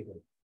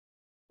 basically.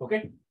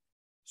 Okay.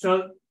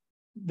 So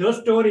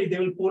those stories they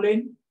will pull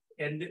in,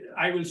 and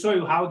I will show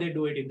you how they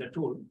do it in the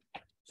tool.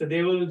 So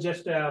they will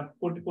just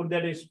put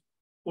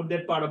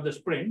that part of the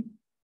sprint.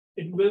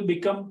 It will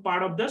become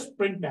part of the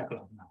sprint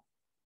backlog now,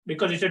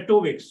 because it's a 2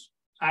 weeks.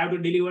 I have to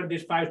deliver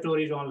these 5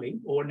 stories only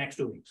over next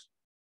 2 weeks.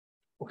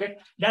 Okay,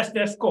 that's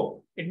their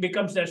scope. It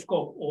becomes their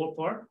scope over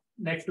for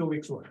next 2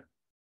 weeks work.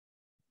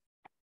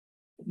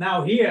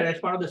 Now here, as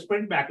part of the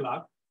sprint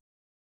backlog,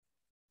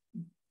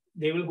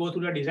 they will go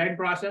through the design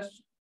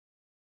process.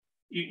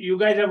 You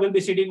guys will be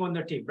sitting on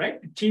the team, right?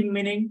 Team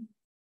meaning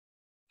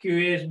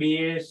QAs,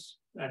 BAs,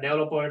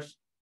 developers.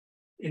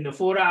 In the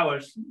 4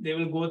 hours, they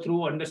will go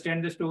through,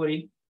 understand the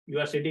story. You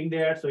are sitting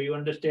there, so you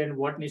understand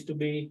what needs to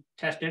be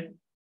tested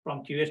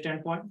from QA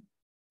standpoint.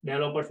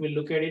 Developers will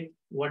look at it,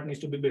 what needs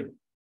to be built.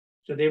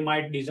 So they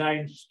might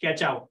design,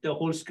 sketch out the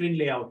whole screen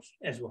layouts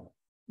as well.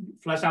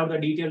 Flush out the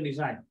detailed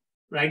design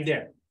right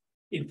there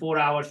in 4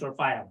 hours or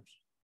 5 hours.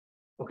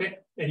 Okay,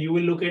 and you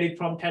will look at it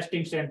from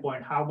testing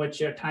standpoint, how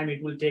much time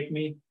it will take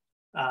me,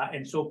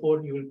 and so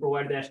forth. You will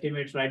provide the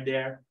estimates right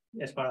there.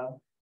 As far as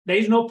there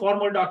is no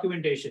formal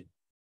documentation.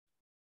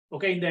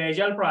 Okay, in the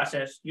Agile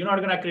process, you're not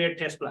going to create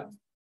test plans.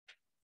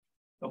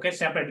 Okay,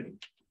 separately.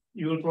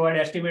 You will provide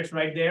estimates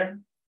right there,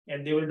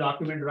 and they will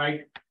document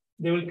right.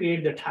 They will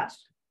create the task.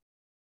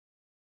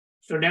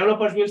 So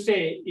developers will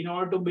say, in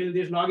order to build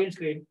this login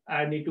screen,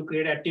 I need to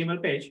create an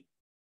HTML page.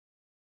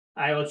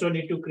 I also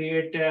need to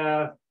create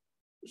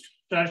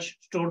search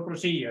stored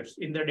procedures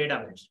in the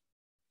database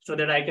so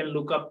that I can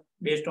look up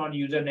based on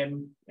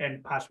username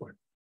and password.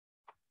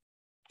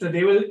 So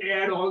they will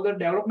add all the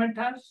development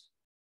tasks,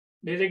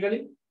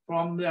 basically,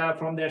 from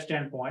their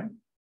standpoint.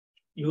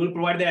 You will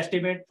provide the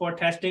estimate for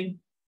testing.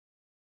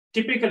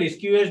 Typically,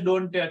 SQS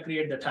don't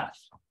create the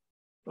task,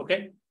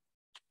 okay?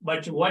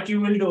 But what you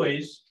will do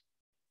is,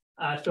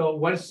 so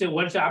once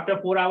after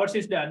 4 hours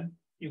is done,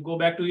 you go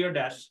back to your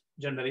desk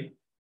generally,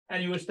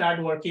 and you will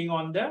start working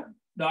on the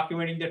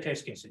documenting the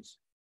test cases.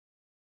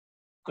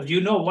 Because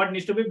you know what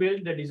needs to be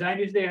built, the design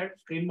is there,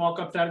 screen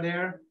mockups are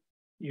there,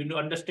 you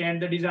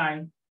understand the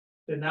design.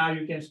 So now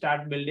you can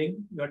start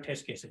building your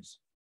test cases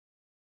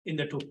in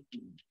the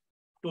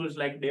tools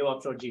like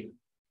DevOps or Jira.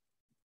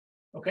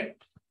 Okay.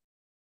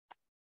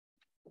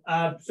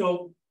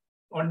 So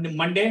on the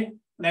Monday,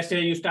 let's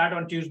say you start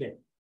on Tuesday,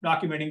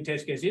 documenting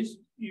test cases,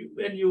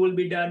 and you will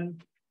be done.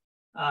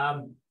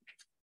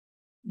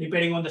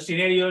 Depending on the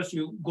scenarios,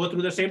 you go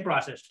through the same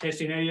process. Test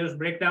scenarios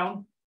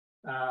breakdown,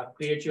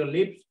 create your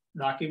libs,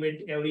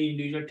 document every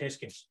individual test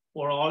case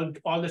for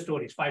all the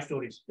stories, 5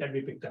 stories that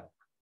we picked up.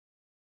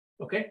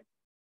 Okay.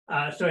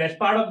 So as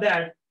part of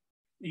that,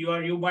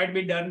 you might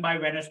be done by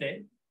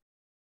Wednesday,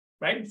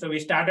 right? So we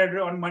started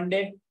on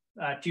Monday,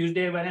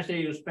 Tuesday,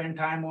 Wednesday, you spend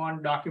time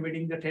on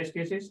documenting the test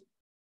cases.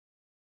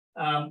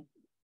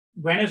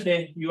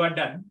 Wednesday, you are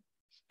done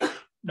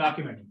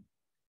documenting.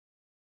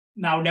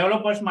 Now,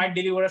 developers might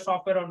deliver a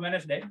software on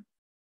Wednesday.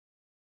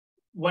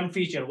 One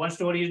feature, one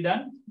story is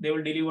done, they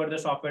will deliver the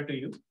software to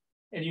you,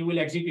 and you will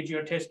execute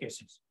your test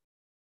cases.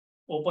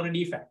 Open a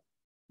defect.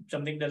 If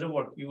something doesn't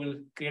work, you will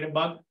create a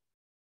bug,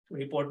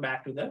 report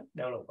back to the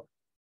developer.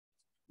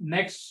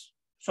 Next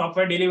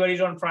software delivery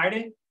is on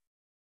Friday.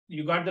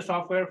 You got the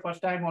software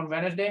first time on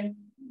Wednesday.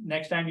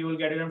 Next time you will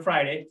get it on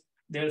Friday.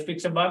 They will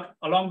fix a bug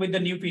along with the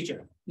new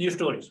feature, new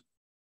stories.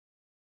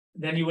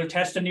 Then you will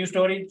test a new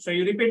story. So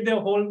you repeat the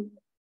whole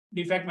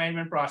defect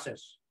management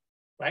process,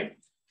 right?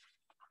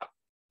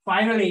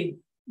 Finally,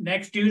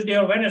 next Tuesday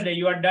or Wednesday,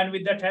 you are done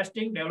with the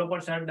testing.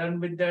 Developers are done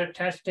with the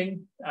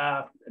testing,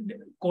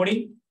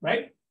 coding,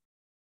 right?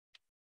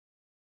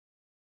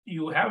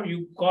 You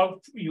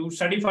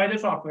certify the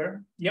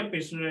software. Yep,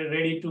 it's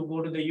ready to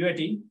go to the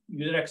UAT,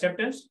 user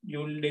acceptance. You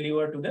will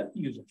deliver to the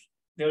users.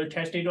 They will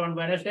test it on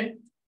Wednesday.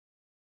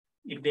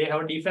 If they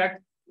have a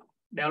defect,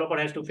 developer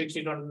has to fix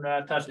it on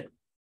Thursday.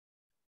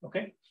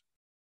 Okay.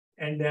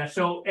 And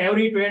so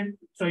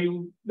so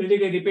you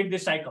basically repeat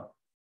this cycle,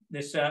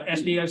 this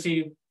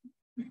SDLC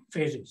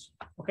phases.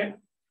 Okay.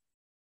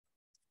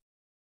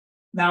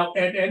 Now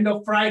at end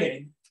of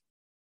Friday,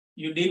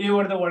 you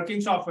deliver the working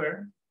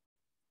software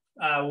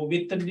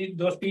with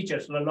those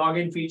features, the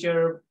login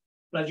feature,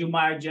 plus you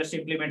might just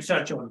implement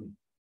search only,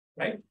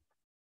 right?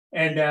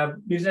 And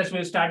business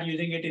will start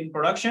using it in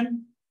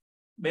production,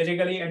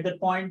 basically at that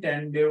point,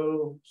 and they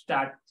will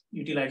start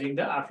utilizing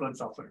the Affluent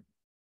software.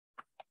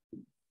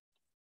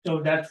 So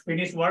that's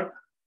finished work,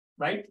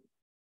 right?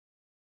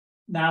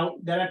 Now,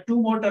 there are 2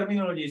 more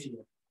terminologies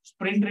here,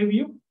 sprint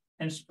review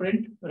and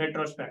sprint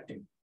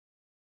retrospective.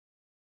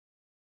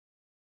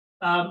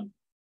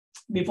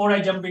 Before I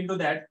jump into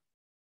that,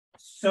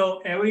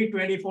 so every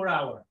 24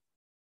 hours,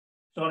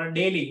 so on a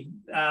daily,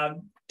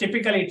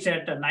 typically it's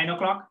at 9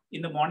 o'clock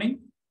in the morning.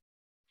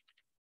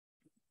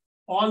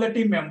 All the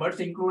team members,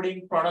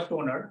 including product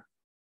owner,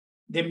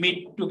 they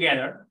meet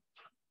together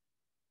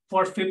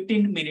for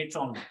 15 minutes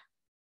only.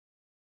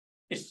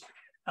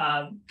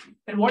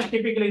 And what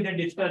typically they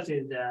discuss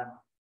is,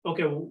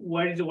 okay,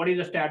 what is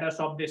the status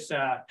of this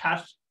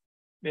task?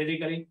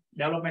 Basically,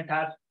 development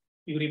task.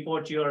 You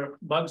report your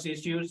bugs,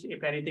 issues,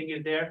 if anything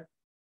is there.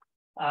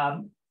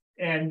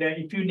 And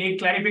if you need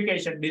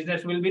clarification,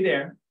 business will be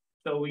there.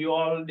 So you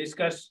all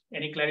discuss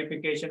any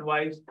clarification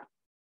wise,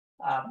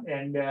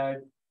 and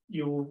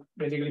you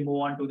basically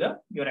move on to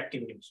your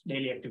activities,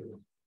 daily activities.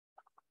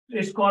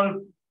 It's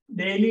called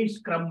daily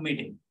Scrum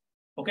meeting.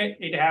 Okay,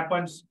 it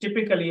happens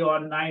typically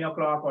on 9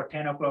 o'clock or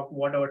 10 o'clock,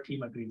 whatever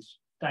team agrees,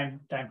 time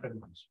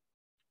frame.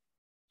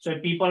 So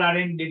if people are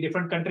in the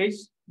different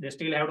countries, they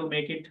still have to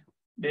make it,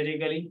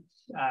 basically,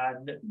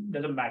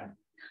 doesn't matter.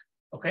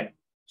 Okay,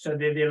 so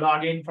they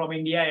log in from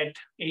India at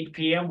 8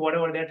 p.m.,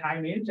 whatever their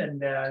time is, and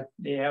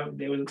they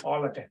will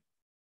all attend.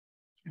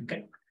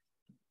 Okay,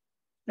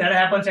 that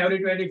happens every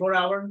 24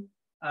 hours.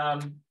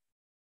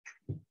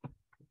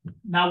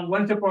 Now,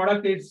 once the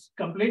product is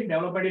complete,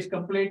 development is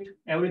complete,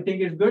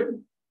 everything is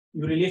good,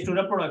 you release to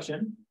the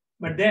production,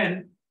 but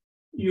then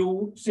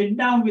you sit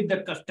down with the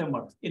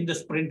customer in the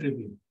sprint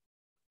review.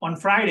 On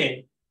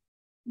Friday,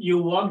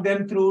 you walk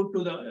them through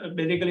to the,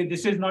 basically,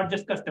 this is not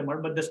just customer,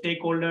 but the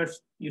stakeholders,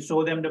 you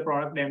show them the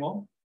product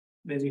demo,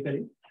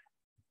 basically,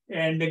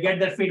 and they get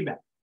their feedback.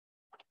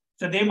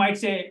 So they might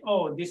say,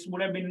 oh, this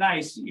would have been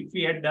nice if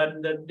we had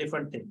done the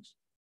different things.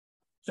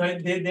 So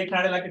they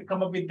try to like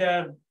come up with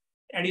the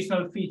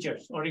additional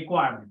features or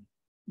requirement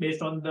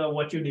based on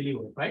what you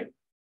deliver, right?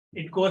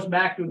 It goes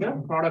back to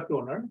the product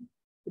owner.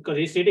 because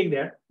he's sitting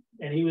there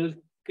and he will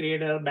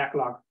create a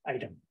backlog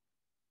item.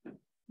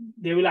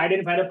 They will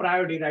identify the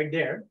priority right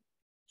there.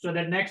 So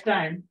that next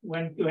time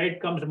when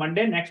it comes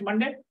next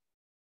Monday,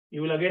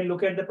 you will again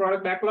look at the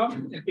product backlog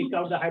and pick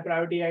out the high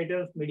priority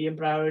items, medium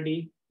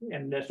priority,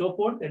 and so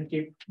forth, and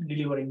keep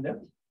delivering the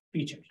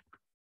features.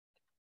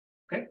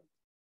 Okay.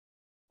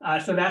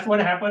 So that's what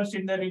happens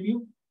in the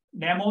review,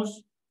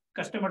 demos,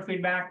 customer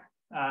feedback,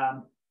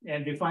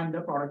 and refine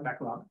the product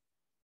backlog.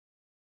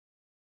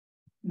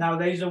 Now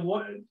there is a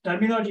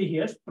terminology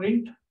here,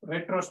 sprint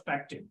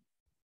retrospective.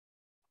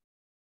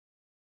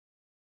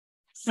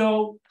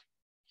 So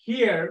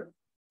here,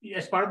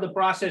 as part of the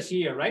process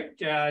here, right?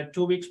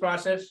 2 weeks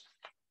process.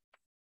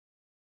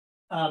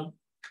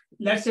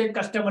 Let's say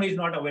customer is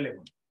not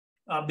available.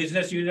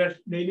 Business users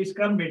daily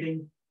Scrum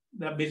meeting,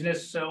 the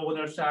business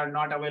owners are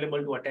not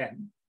available to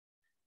attend,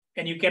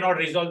 and you cannot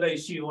resolve the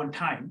issue on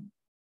time.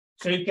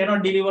 So you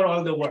cannot deliver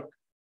all the work,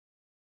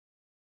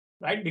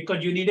 right?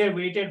 Because you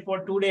waited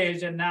for 2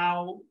 days and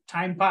now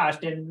time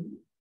passed and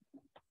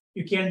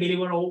you can't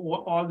deliver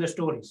all the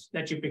stories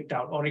that you picked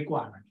out or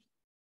requirements.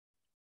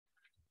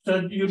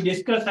 So you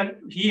discuss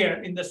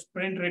here in the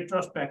sprint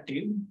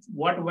retrospective,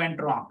 what went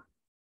wrong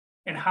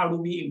and how do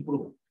we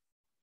improve?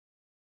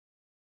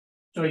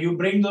 So you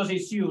bring those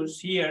issues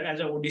here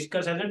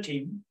discuss as a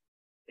team,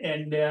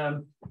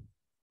 and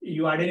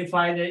you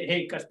identify that,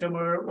 hey,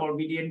 customer, or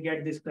we didn't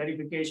get these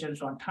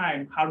clarifications on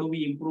time. How do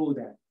we improve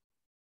that?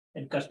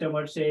 And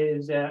customer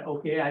says,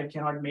 okay, I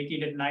cannot make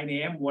it at 9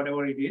 a.m.,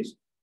 whatever it is.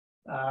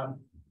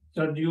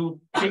 So you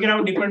figure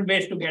out different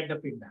ways to get the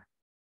feedback.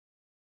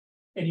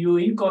 And you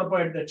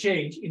incorporate the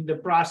change in the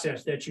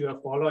process that you are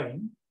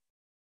following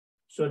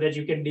so that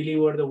you can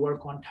deliver the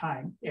work on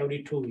time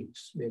every 2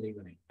 weeks,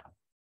 basically.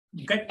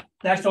 Okay,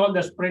 that's all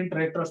the sprint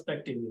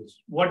retrospective is.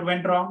 What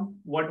went wrong?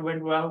 What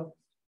went well?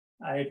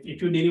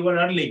 If you deliver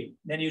early,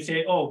 then you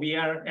say, oh, we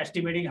are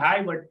estimating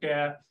high, but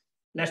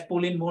let's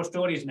pull in more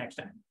stories next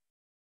time.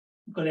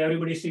 Because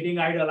everybody's sitting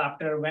idle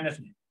after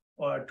Wednesday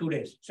or 2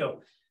 days.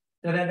 So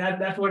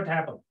that's what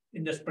happened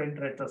in the sprint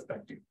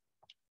retrospective.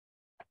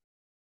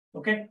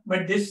 Okay,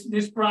 but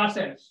this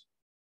process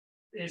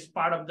is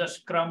part of the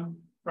Scrum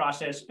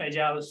process,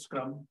 Agile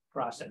Scrum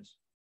process.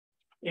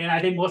 And I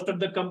think most of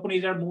the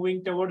companies are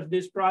moving towards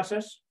this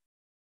process.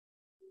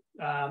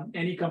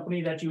 Any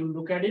company that you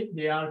look at it,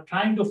 they are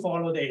trying to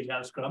follow the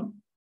Agile Scrum.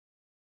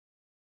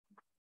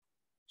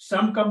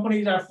 Some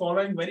companies are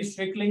following very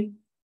strictly.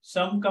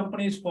 Some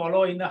companies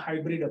follow in the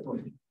hybrid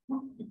approach.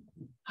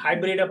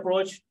 Hybrid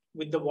approach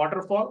with the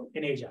waterfall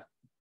in Agile.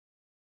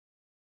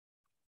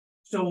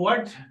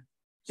 So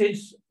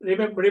since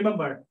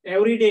remember,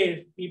 every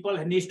day people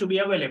needs to be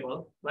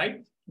available,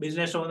 right?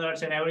 Business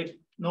owners and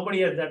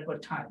nobody has that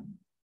much time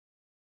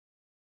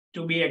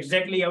to be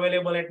exactly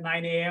available at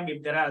 9 a.m.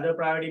 if there are other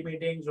priority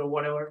meetings or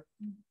whatever.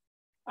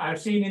 I've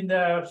seen in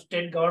the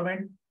state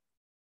government,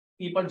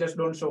 people just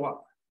don't show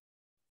up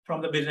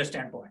from the business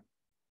standpoint,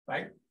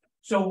 right?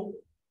 So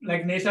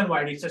like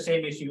nationwide, it's the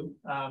same issue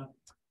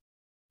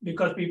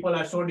because people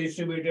are so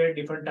distributed,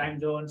 different time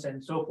zones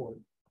and so forth.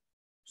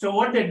 So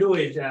what they do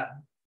is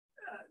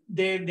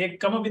they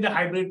come up with a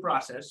hybrid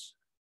process.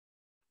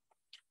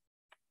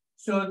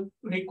 So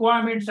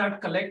requirements are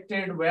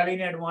collected well in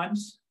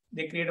advance.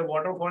 They create a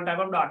waterfall type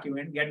of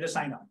document, get the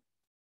sign off.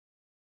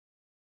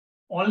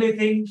 Only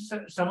thing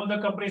some of the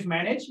companies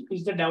manage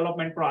is the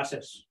development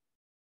process.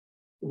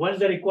 Once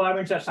the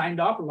requirements are signed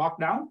off, locked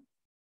down,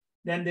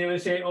 then they will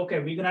say, okay,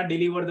 we're gonna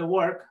deliver the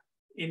work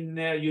in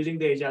using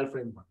the Agile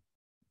framework.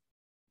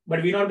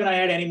 But we're not gonna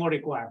add any more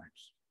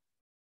requirements.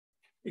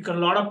 Because a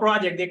lot of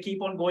projects, they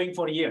keep on going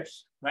for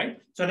years, right?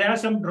 So there are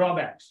some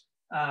drawbacks.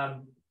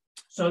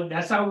 So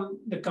that's how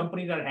the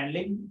companies are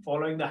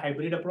following the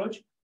hybrid approach,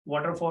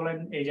 waterfall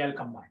and Agile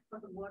combined.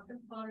 But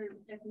waterfall,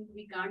 technically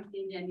we can't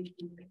change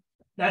anything.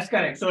 That's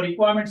correct. So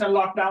requirements are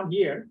locked down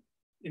here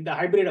in the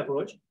hybrid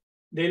approach.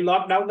 They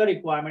lock down the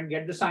requirement,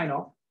 get the sign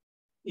off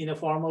in a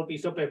formal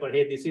piece of paper.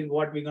 Hey, this is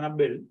what we're gonna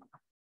build.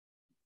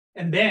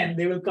 And then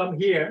they will come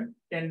here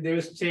and they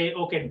will say,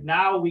 okay,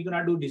 now we're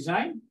gonna do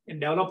design and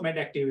development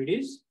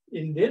activities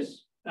in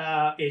this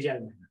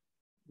Agile manner.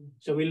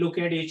 So we look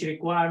at each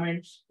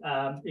requirements,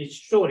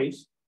 each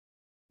stories,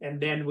 and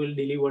then we'll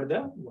deliver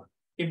the work.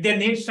 If they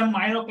need some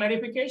minor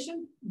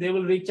clarification, they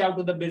will reach out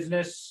to the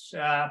business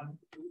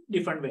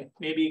different way,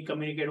 maybe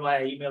communicate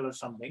via email or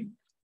something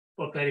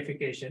for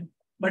clarification.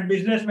 But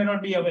business may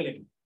not be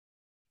available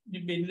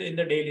in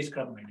the daily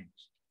Scrum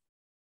meetings.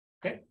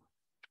 Okay.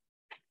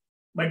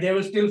 But they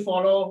will still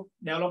follow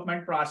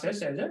development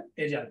process as an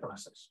Agile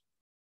process.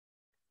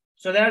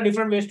 So there are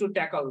different ways to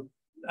tackle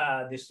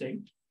this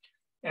thing.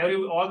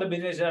 All the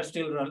businesses are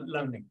still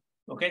learning.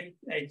 Okay,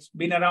 it's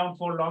been around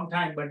for a long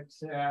time, but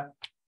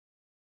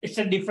it's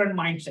a different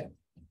mindset.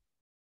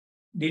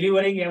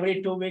 Delivering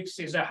every 2 weeks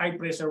is a high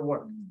pressure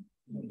work,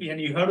 and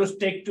you have to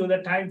stick to the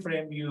time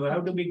frame. You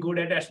have to be good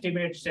at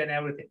estimates and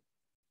everything.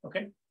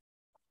 Okay.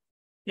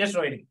 Yes,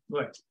 Rohini, go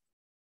ahead.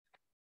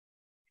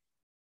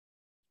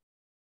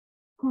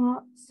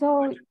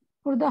 So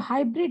For the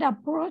hybrid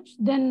approach,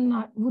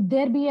 then would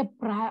there be a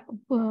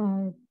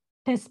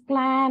test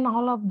plan,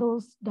 all of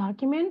those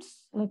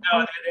documents? Like No,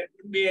 there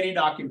wouldn't be any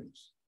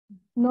documents.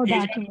 no Agile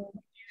document.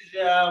 is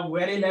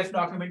very less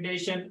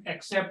documentation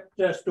except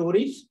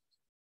stories.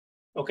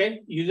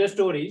 Okay, user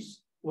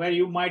stories where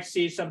you might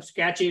see some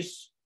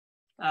sketches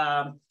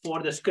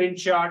for the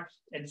screenshots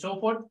and so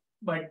forth,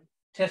 but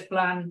test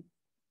plan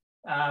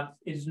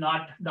is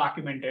not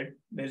documented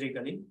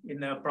basically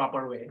in a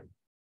proper way.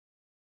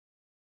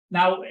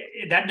 Now,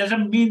 that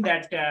doesn't mean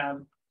that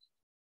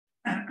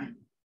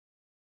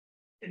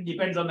it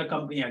depends on the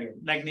company again.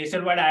 Like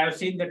Nationwide, I have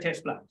seen the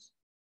test plans.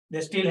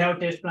 They still have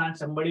test plans.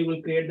 Somebody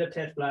will create the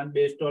test plan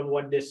based on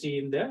what they see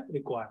in the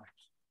requirements.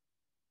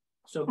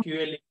 So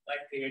QA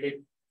might create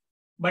it.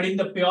 But in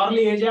the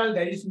purely Agile,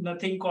 there is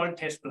nothing called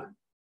test plan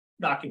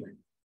document.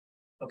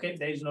 Okay,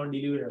 there is no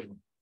deliverable.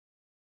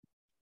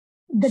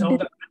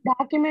 The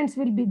documents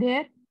will be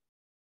there.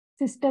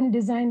 System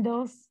design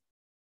those.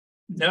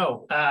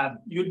 No,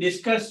 you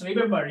discuss,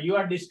 remember, you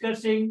are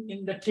discussing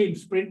in the team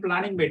sprint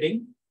planning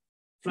meeting,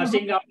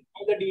 flushing out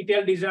all the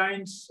detailed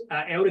designs,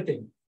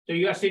 everything. So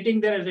you are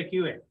sitting there as a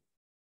QA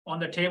on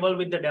the table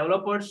with the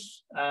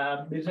developers,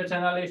 business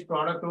analyst,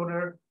 product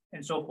owner,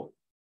 and so forth.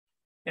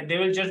 And they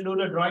will just do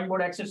the drawing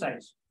board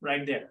exercise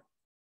right there.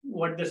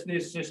 What does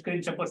this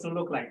screen supposed to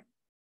look like?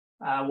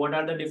 What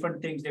are the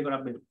different things they're going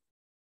to build?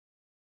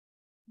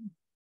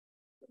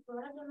 The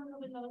product owner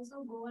will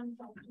also go and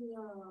talk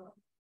to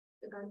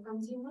the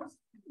consumers.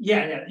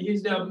 Yeah,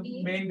 he's the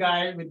main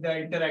guy with the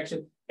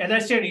interaction. As I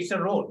said, it's a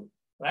role,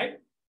 right?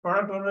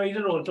 Product owner is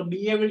a role. So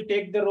BA will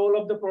take the role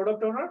of the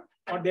product owner,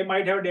 or they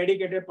might have a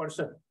dedicated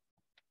person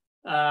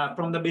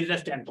from the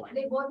business standpoint.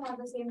 They both have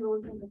the same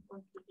roles and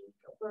responsibilities.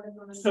 Product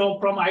owner. So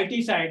from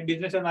IT side,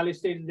 business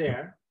analyst is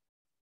there,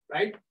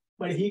 right?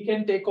 But he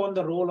can take on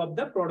the role of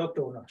the product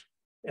owner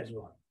as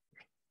well.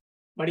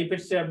 But if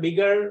it's a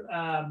bigger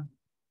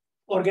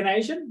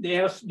organization, they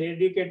have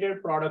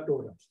dedicated product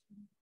owners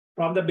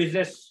from the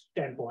business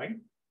standpoint,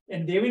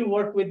 and they will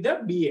work with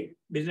the BA,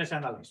 business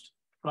analyst,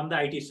 from the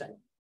IT side.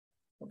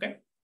 Okay.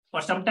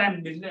 Or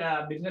sometimes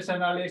business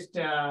analyst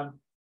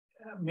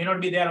may not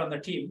be there on the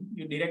team.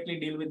 You directly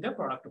deal with the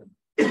product owner.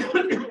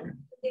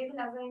 They will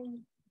assign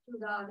to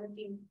the other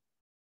team.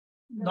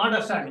 Not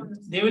assigned.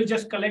 They will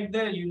just collect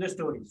the user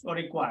stories or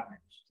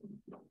requirements.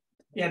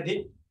 Yeah,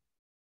 they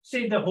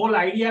see the whole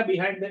idea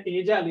behind the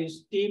Agile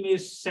is team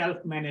is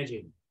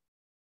self-managing.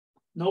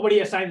 Nobody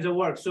assigns the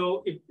work.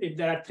 So if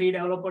there are 3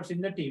 developers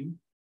in the team,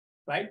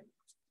 right?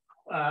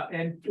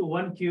 And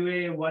 1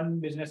 QA, 1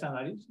 business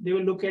analyst, they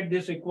will look at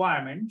these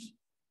requirements,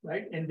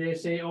 right? And they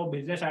say, oh,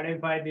 business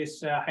identify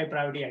this high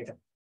priority item.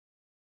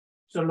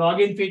 So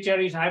login feature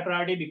is high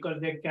priority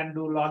because they can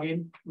do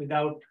login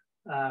without,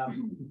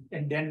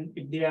 and then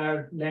if they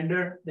are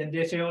lender, then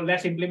they say, oh,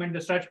 let's implement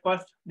the search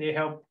first. They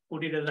have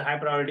put it as a high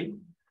priority.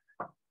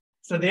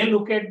 So they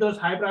look at those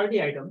high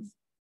priority items.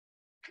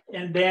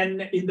 And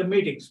then in the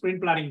meeting, sprint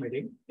planning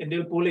meeting, and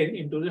they'll pull in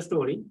into the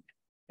story,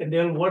 and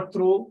they'll work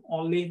through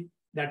only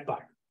that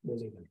part,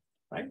 basically,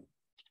 right?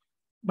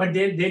 But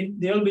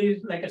they'll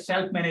be like a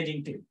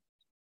self-managing team.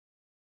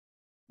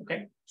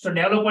 Okay. So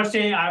developers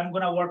say, I'm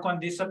gonna work on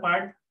this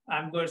part.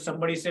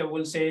 Somebody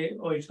will say,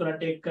 oh, it's gonna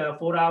take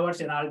 4 hours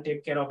and I'll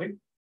take care of it.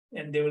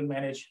 And they will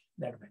manage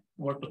that way,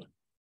 work with them.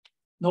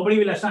 Nobody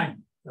will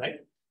assign, right?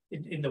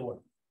 In the work.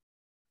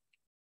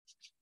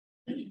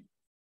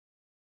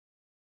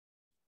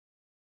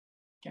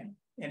 Okay.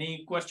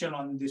 Any question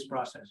on this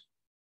process?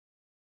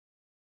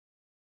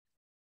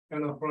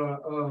 Kind of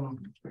product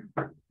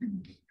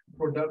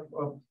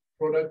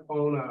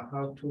owner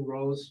have 2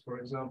 roles, for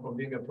example,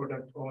 being a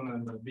product owner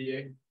and a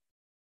BA.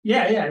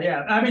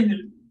 Yeah. I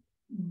mean,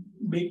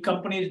 big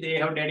companies, they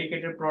have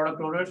dedicated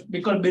product owners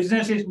because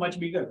business is much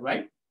bigger,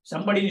 right?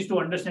 Somebody needs to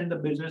understand the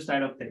business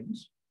side of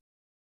things,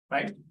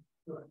 right?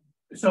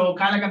 So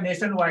kind of like a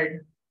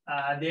Nationwide,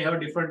 they have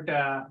different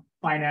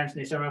finance,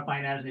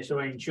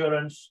 Nationwide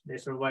insurance,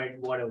 Nationwide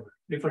whatever,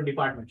 different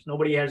departments.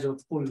 Nobody has a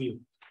full view.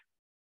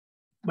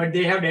 But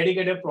they have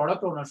dedicated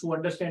product owners who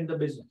understand the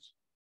business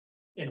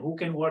and who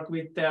can work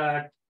with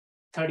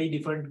 30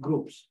 different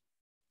groups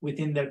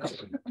within their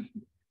company.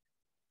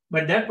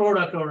 But that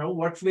product owner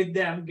works with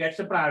them, gets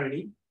a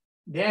priority,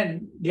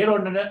 then they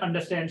don't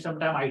understand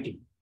sometimes IT.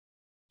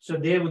 So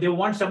they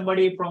want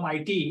somebody from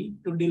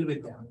IT to deal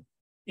with them.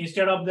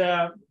 Instead of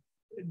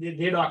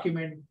they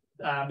document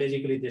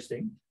basically this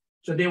thing.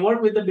 So they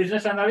work with the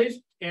business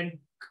analyst and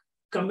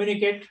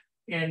communicate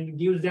and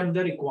gives them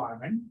the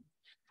requirement.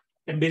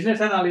 And business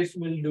analyst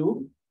will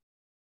do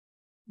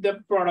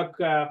the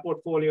product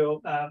portfolio,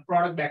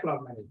 product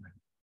backlog management.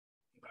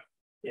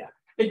 Yeah,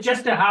 it's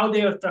just how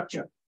they are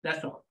structured.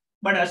 That's all.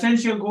 But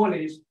essential goal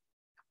is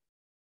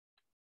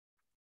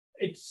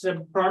it's a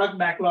product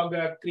backlog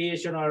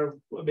creation or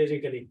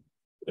basically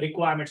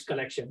requirements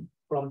collection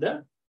from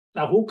the.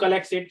 Now, who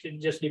collects it? It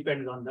just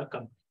depends on the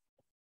company.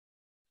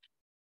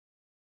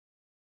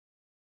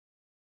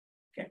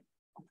 Okay.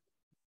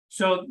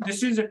 So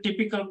this is a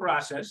typical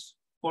process.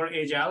 for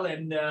Agile,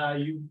 and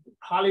you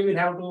hardly will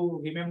have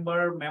to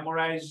remember,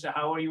 memorize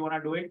however you want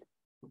to do it.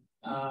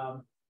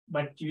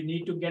 But you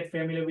need to get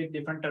familiar with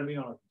different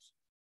terminologies.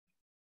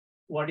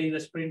 What is the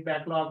sprint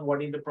backlog?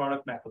 What is the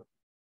product backlog?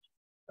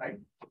 Right?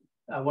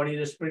 What is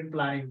the sprint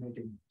planning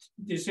meeting?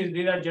 These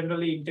are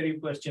generally interview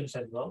questions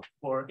as well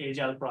for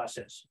Agile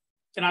process.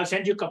 And I'll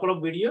send you a couple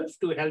of videos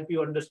to help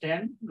you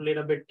understand a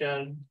little bit,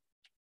 that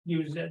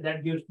gives a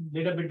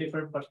little bit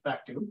different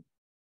perspective.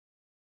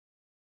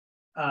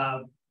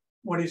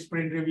 What is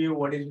sprint review?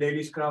 What is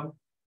daily scrum?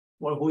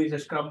 Who is a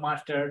scrum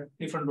master?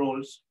 Different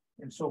roles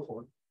and so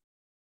forth.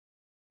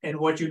 And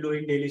what you do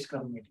in daily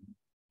scrum meeting.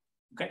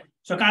 Okay,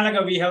 so kind of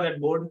like we have that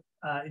board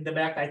in the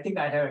back. I think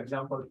I have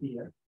example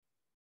here.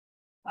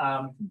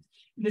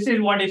 This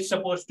is what it's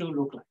supposed to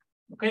look like.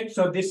 Okay,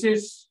 so this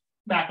is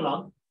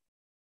backlog.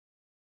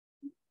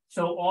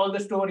 So all the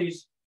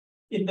stories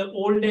in the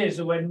old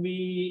days when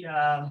we,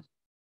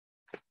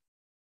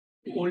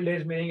 old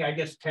days meaning I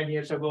guess 10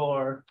 years ago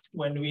or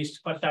when we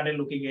first started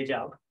looking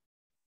Agile,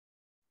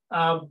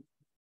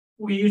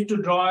 we used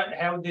to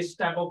have this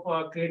type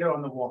of creator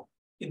on the wall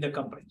in the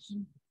companies,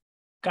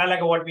 kind of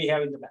like what we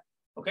have in the back.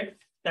 Okay,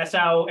 that's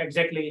how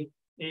exactly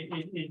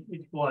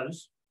it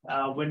was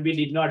when we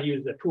did not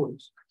use the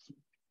tools.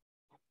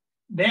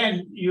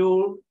 Then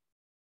you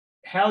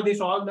have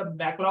all the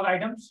backlog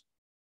items,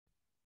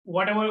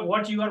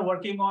 what you are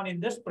working on in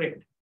the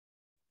sprint.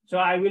 So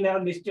I will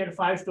have listed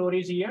 5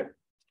 stories here: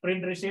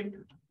 sprint receipt,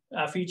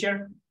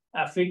 feature,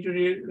 feature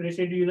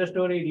receipt user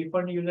story,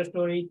 refund user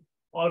story.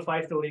 All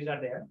 5 stories are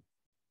there.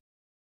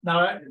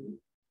 Now,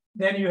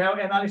 then you have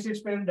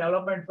analysis phase,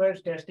 development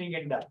phase, testing,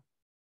 and done.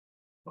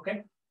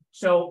 Okay,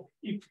 so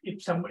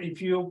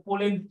if you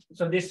pull in,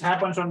 so this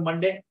happens on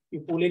Monday,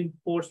 you pull in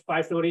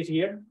 4-5 stories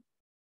here.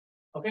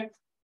 Okay,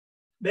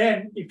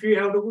 then if you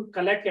have to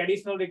collect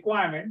additional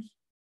requirements,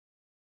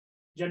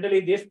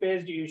 generally this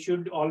page you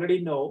should already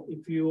know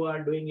if you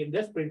are doing in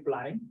the sprint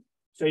planning.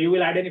 So you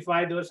will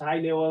identify those high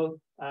level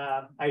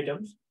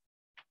items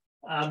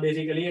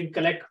basically and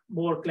get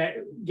more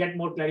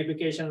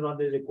clarifications on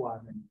the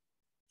requirement.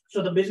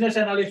 So the business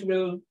analyst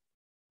will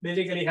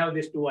basically have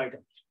these 2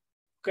 items.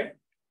 Okay.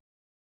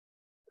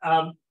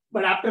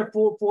 But after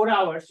 4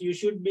 hours, you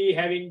should be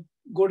having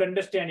good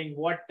understanding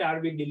what are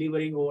we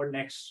delivering over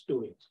next 2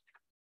 weeks.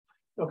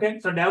 Okay,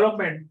 so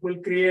development will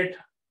create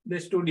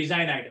these 2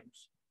 design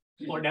items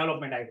or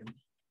development items.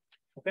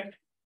 Okay,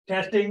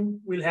 testing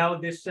will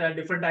have this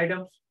different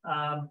items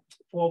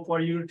for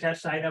you to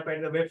test, sign up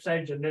at the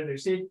website, generate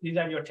receipt. These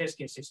are your test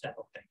cases type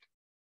of thing.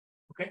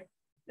 Okay,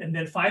 and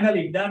then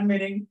finally done,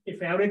 meaning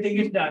if everything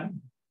is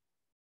done,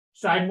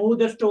 so I move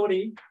the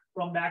story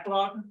from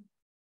backlog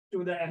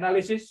to the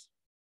analysis.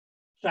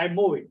 So I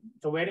move it.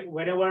 So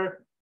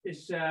wherever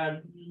is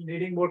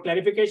needing more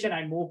clarification,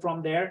 I move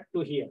from there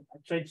to here.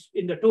 So it's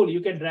in the tool,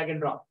 you can drag and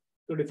drop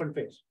to different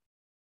phase.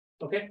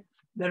 Okay.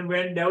 Then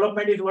when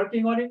development is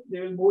working on it,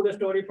 they will move the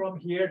story from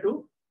here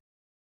to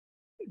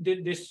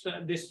this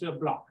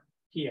block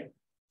here.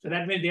 So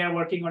that means they are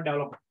working on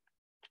development.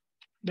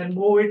 Then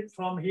move it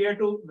from here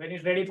to when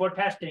it's ready for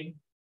testing,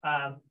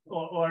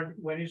 or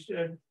when it's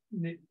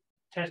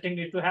testing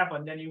needs to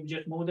happen, then you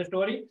just move the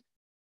story.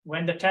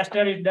 When the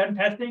tester is done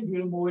testing,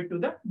 you will move it to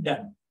the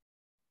done.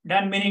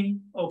 Done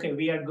meaning, okay,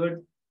 we are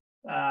good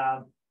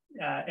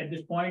at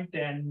this point,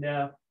 and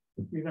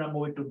we're gonna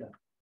move it to done.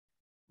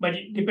 But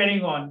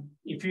depending on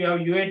if you have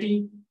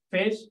UAT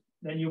phase,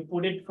 then you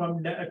put it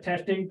from the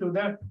testing to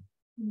the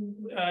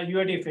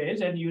UAT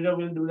phase, and user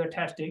will do the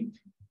testing.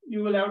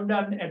 You will have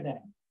done at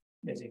that,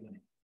 basically.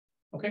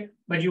 Okay,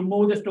 but you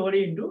move the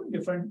story into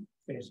different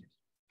phases.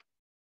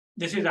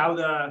 This is how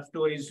the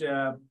stories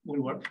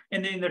will work.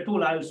 And then in the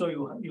tool, I'll show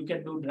you, you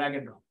can do drag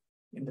and drop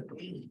in the tool.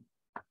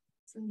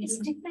 So it's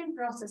different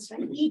process,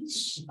 right?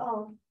 Each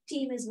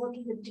team is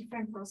working with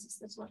different process.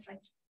 That's what, right?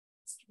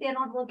 They're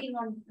not working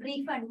on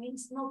refund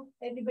means no,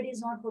 everybody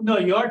is not working. No,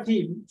 your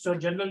team. So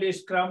generally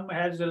Scrum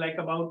has like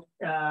about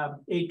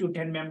 8 to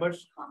 10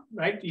 members,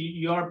 right?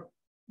 Your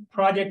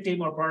project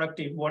team or product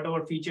team,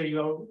 whatever feature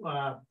your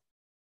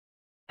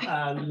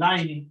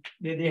line,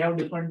 they have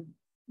different.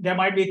 There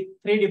might be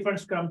 3 different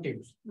Scrum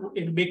teams.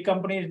 In big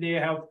companies, they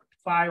have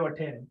 5 or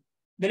 10.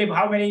 Dilip,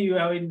 how many you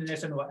have in the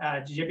nation?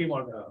 JP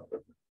Morgan?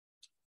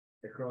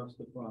 Across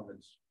the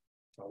province,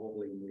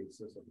 probably in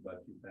excess of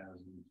about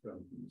 2,000 Scrum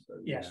teams. So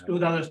yes,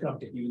 2,000 Scrum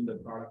teams. Even the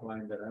product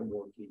line that I'm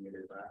working in, I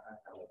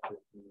have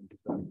 15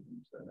 Scrum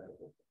teams that I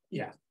work.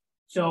 Yeah.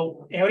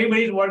 So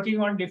everybody is working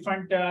on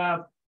different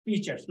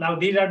features. Now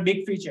these are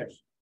big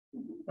features,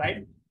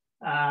 right?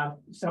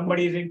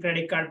 Somebody is in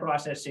credit card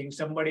processing,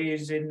 somebody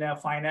is in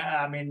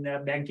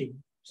banking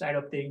side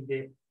of things.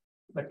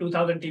 But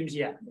 2,000 teams,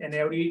 yeah, and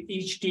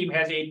each team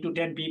has 8 to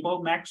 10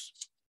 people max,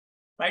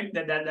 right?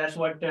 That's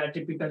what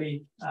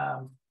typically.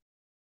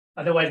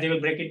 Otherwise, they will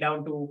break it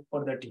down to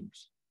further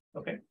teams.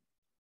 Okay.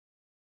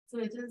 So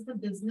it is the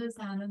business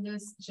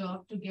analyst's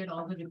job to get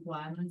all the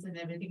requirements and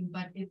everything,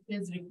 but if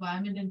there's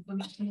requirement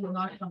information will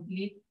not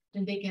complete,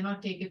 then they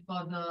cannot take it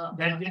for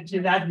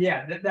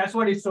the. That's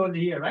what it shows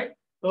here, right?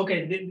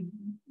 Okay,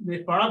 the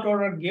product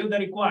owner gave the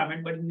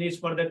requirement, but it needs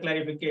further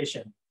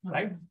clarification,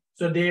 right?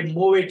 So they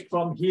move it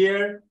from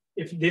here.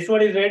 If this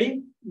one is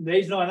ready, there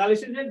is no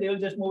analysis yet, they will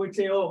just move it,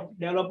 say, oh,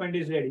 development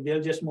is ready.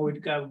 They'll just move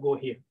it, go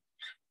here.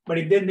 But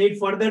if they need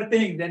further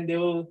things, then they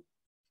will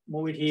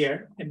move it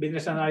here, and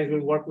business analyst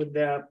will work with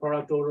the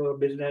product owner or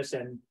business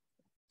and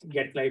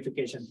get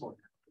clarification for it.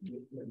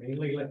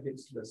 Mainly like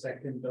it's the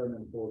second, third,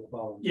 and fourth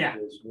column. Yeah.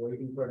 There's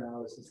waiting for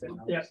analysis,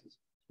 Yeah.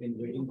 then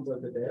waiting for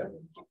the dev.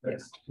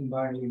 That's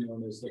combinedly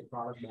known as the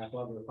product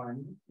backlog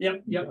refinement.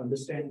 Yep, You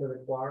understand the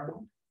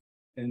requirement,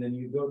 and then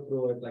you go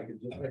through it like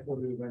just like what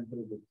we went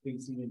through the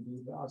pre-C and D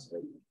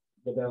process.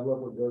 The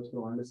developer goes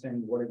through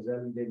understanding what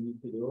exactly they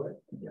need to do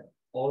it. Yeah.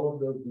 All of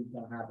those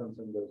happens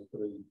in those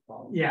three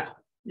columns. Yeah,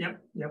 yep.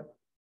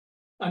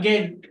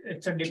 Again,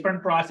 it's a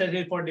different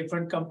processes for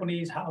different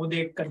companies, how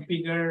they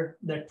configure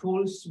the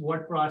tools,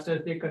 what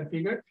process they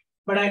configure.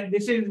 But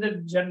this is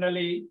the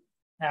generally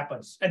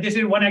happens. And this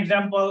is one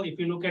example. If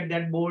you look at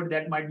that board,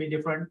 that might be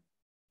different.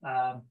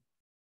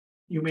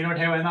 You may not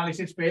have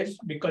analysis phase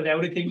because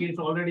everything is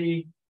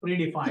already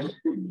predefined.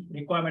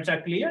 Requirements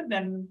are clear,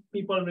 then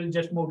people will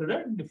just move to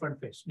the different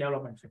phase,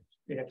 development phase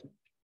directly.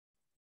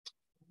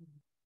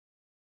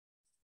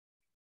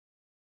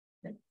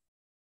 Okay.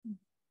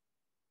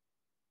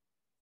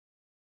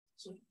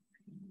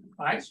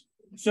 All right,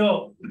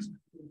 so do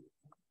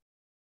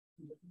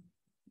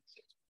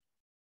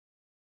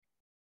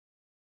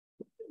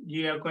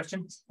you have a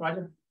question,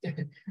 Roger?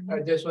 I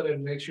just wanted to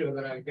make sure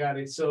that I got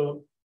it.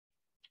 So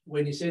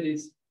when you said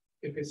if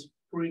it's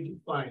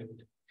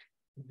predefined,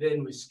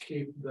 then we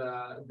skip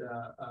the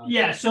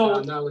Yeah, so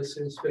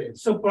analysis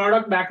phase. So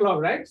product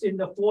backlog, right? In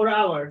the 4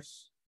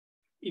 hours,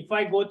 if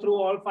I go through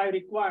all 5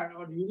 required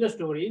or user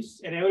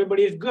stories and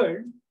everybody is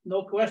good,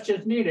 no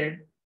questions needed,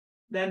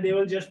 then they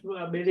will just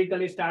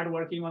basically start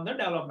working on the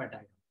development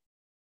item.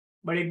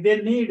 But if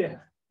they need,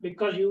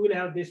 because you will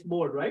have this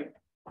board, right?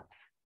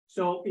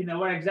 So in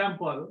our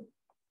example,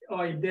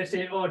 or if they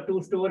say, oh,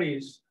 2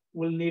 stories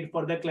will need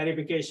further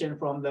clarification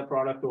from the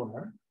product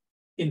owner,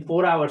 in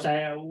 4 hours,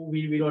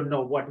 we don't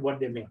know what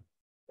they mean.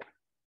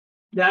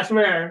 That's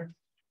where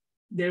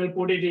they will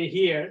put it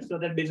here so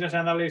that business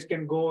analysts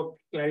can go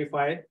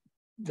clarify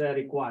the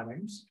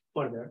requirements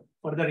further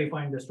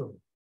refine the story.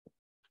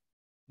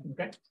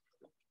 Okay.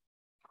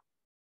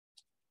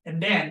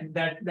 And then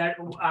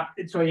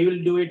so you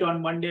will do it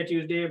on Monday,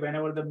 Tuesday,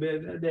 whenever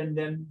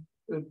then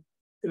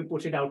we'll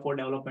push it out for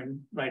development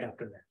right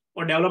after that.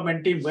 Or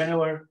development team,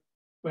 whenever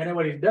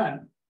it's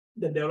done,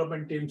 the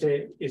development team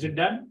say, is it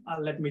done?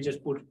 Let me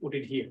just put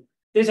it here.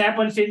 This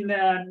happens in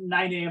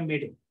 9 a.m.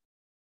 meeting.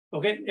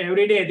 Okay,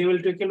 every day they will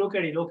take a look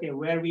at it. Okay,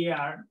 where we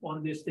are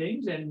on these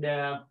things and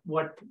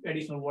what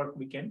additional work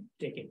we can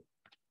take in.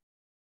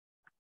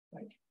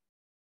 Right.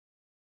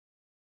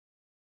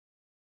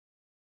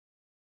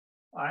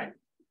 All right.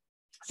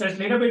 So it's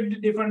a little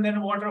bit different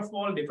than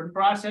waterfall, different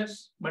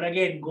process. But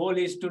again, goal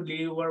is to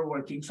deliver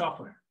working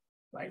software,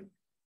 right?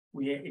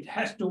 It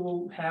has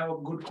to have a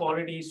good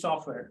quality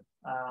software.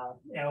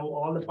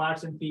 All the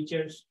parts and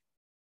features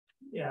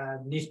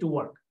needs to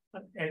work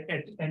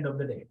at end of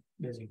the day,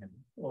 basically,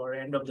 or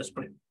end of the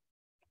sprint.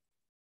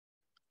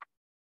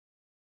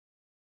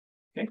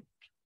 Okay.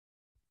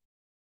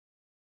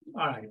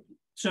 All right.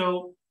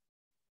 So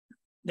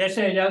that's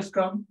Agile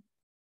Scrum.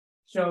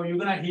 So you're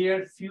gonna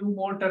hear a few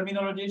more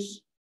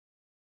terminologies.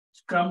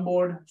 Scrum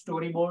board,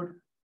 storyboard.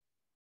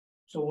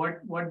 So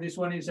what this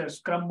one is a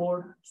Scrum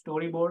board,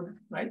 storyboard,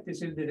 right?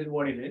 This is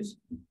what it is.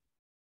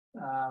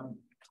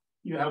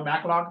 You have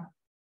backlog.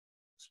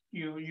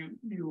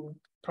 You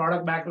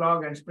product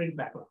backlog and sprint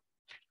backlog.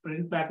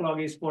 Sprint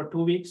backlog is for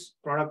 2 weeks.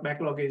 Product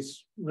backlog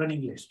is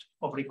running list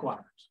of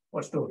requirements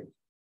or story.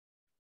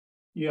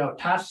 You have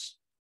tasks.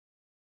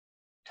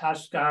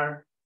 Tasks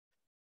are,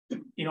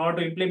 in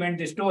order to implement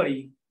the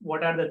story,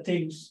 what are the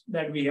things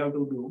that we have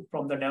to do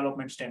from the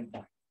development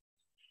standpoint?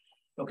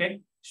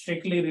 Okay,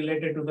 strictly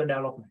related to the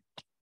development.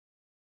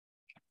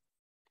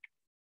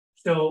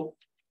 So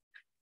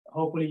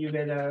hopefully you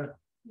guys are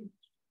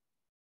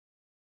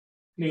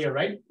clear,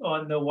 right,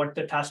 on what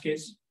the task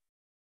is.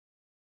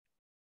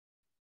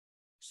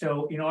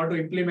 So in order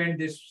to implement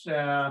this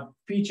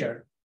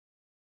feature,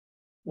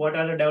 what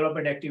are the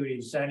development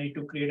activities? I need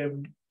to create a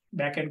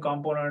backend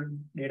component,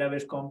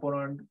 database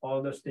component,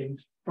 all those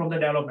things from the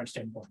development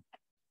standpoint.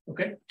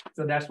 Okay,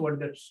 so that's what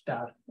the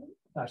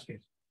task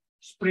is.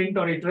 Sprint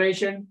or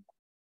iteration,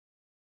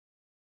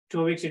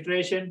 2 weeks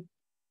iteration,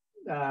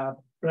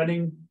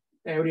 running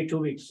every 2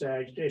 weeks.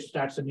 It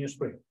starts a new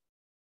sprint.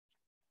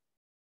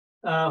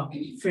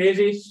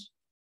 Phases,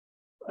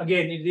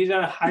 again, these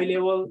are high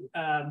level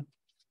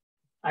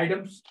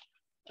items,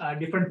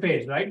 different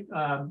phase, right?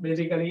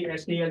 Basically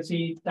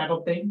SDLC type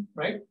of thing,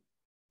 right?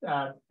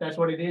 That's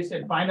what it is.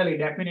 And finally,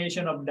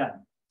 definition of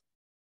done.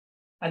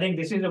 I think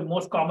this is the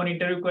most common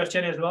interview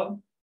question as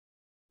well.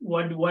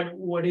 What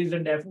is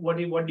the what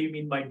do you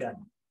mean by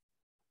done?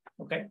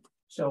 Okay,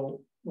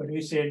 so when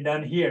we say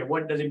done here,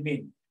 what does it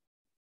mean?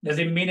 Does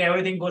it mean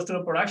everything goes to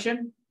the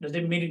production? Does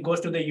it mean it goes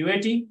to the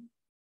UAT?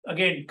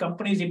 Again,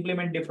 companies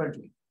implement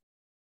differently.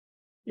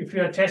 if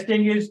your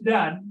testing is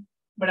done,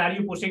 but are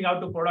you pushing out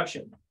to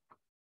production?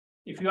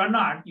 If you are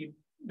not, you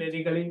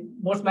basically,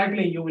 most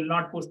likely you will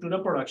not push to the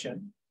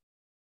production.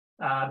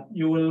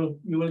 You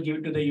will give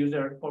it to the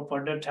user for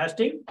further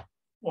testing,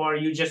 or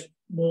you just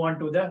move on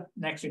to the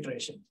next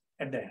iteration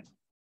at the end.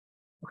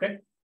 Okay.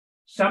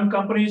 Some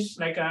companies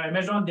like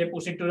Amazon, they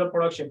push it to the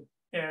production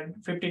and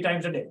 50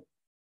 times a day,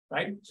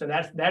 right? So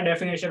that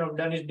definition of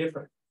done is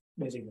different,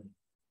 basically.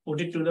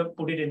 Put it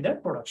in the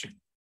production.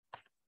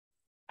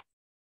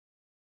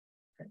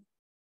 Okay.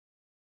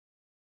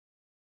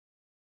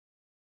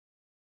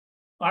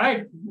 All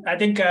right. I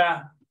think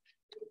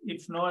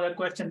if no other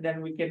question,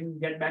 then we can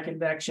get back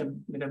into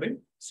action a little bit.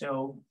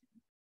 So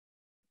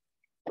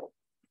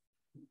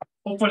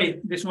hopefully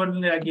this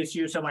one gives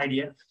you some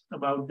idea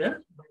about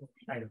the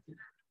item.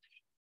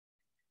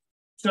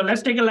 So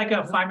let's take a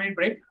 5-minute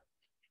break.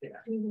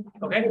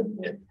 Okay,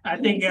 I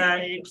think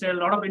it's a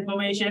lot of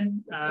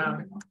information.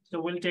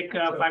 So we'll take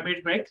a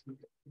 5-minute break,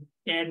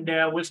 and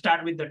we'll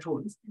start with the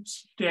tool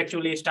to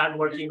actually start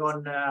working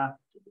on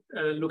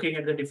looking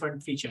at the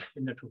different features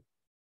in the tool.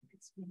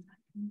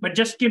 But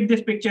just keep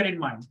this picture in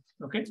mind.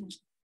 Okay.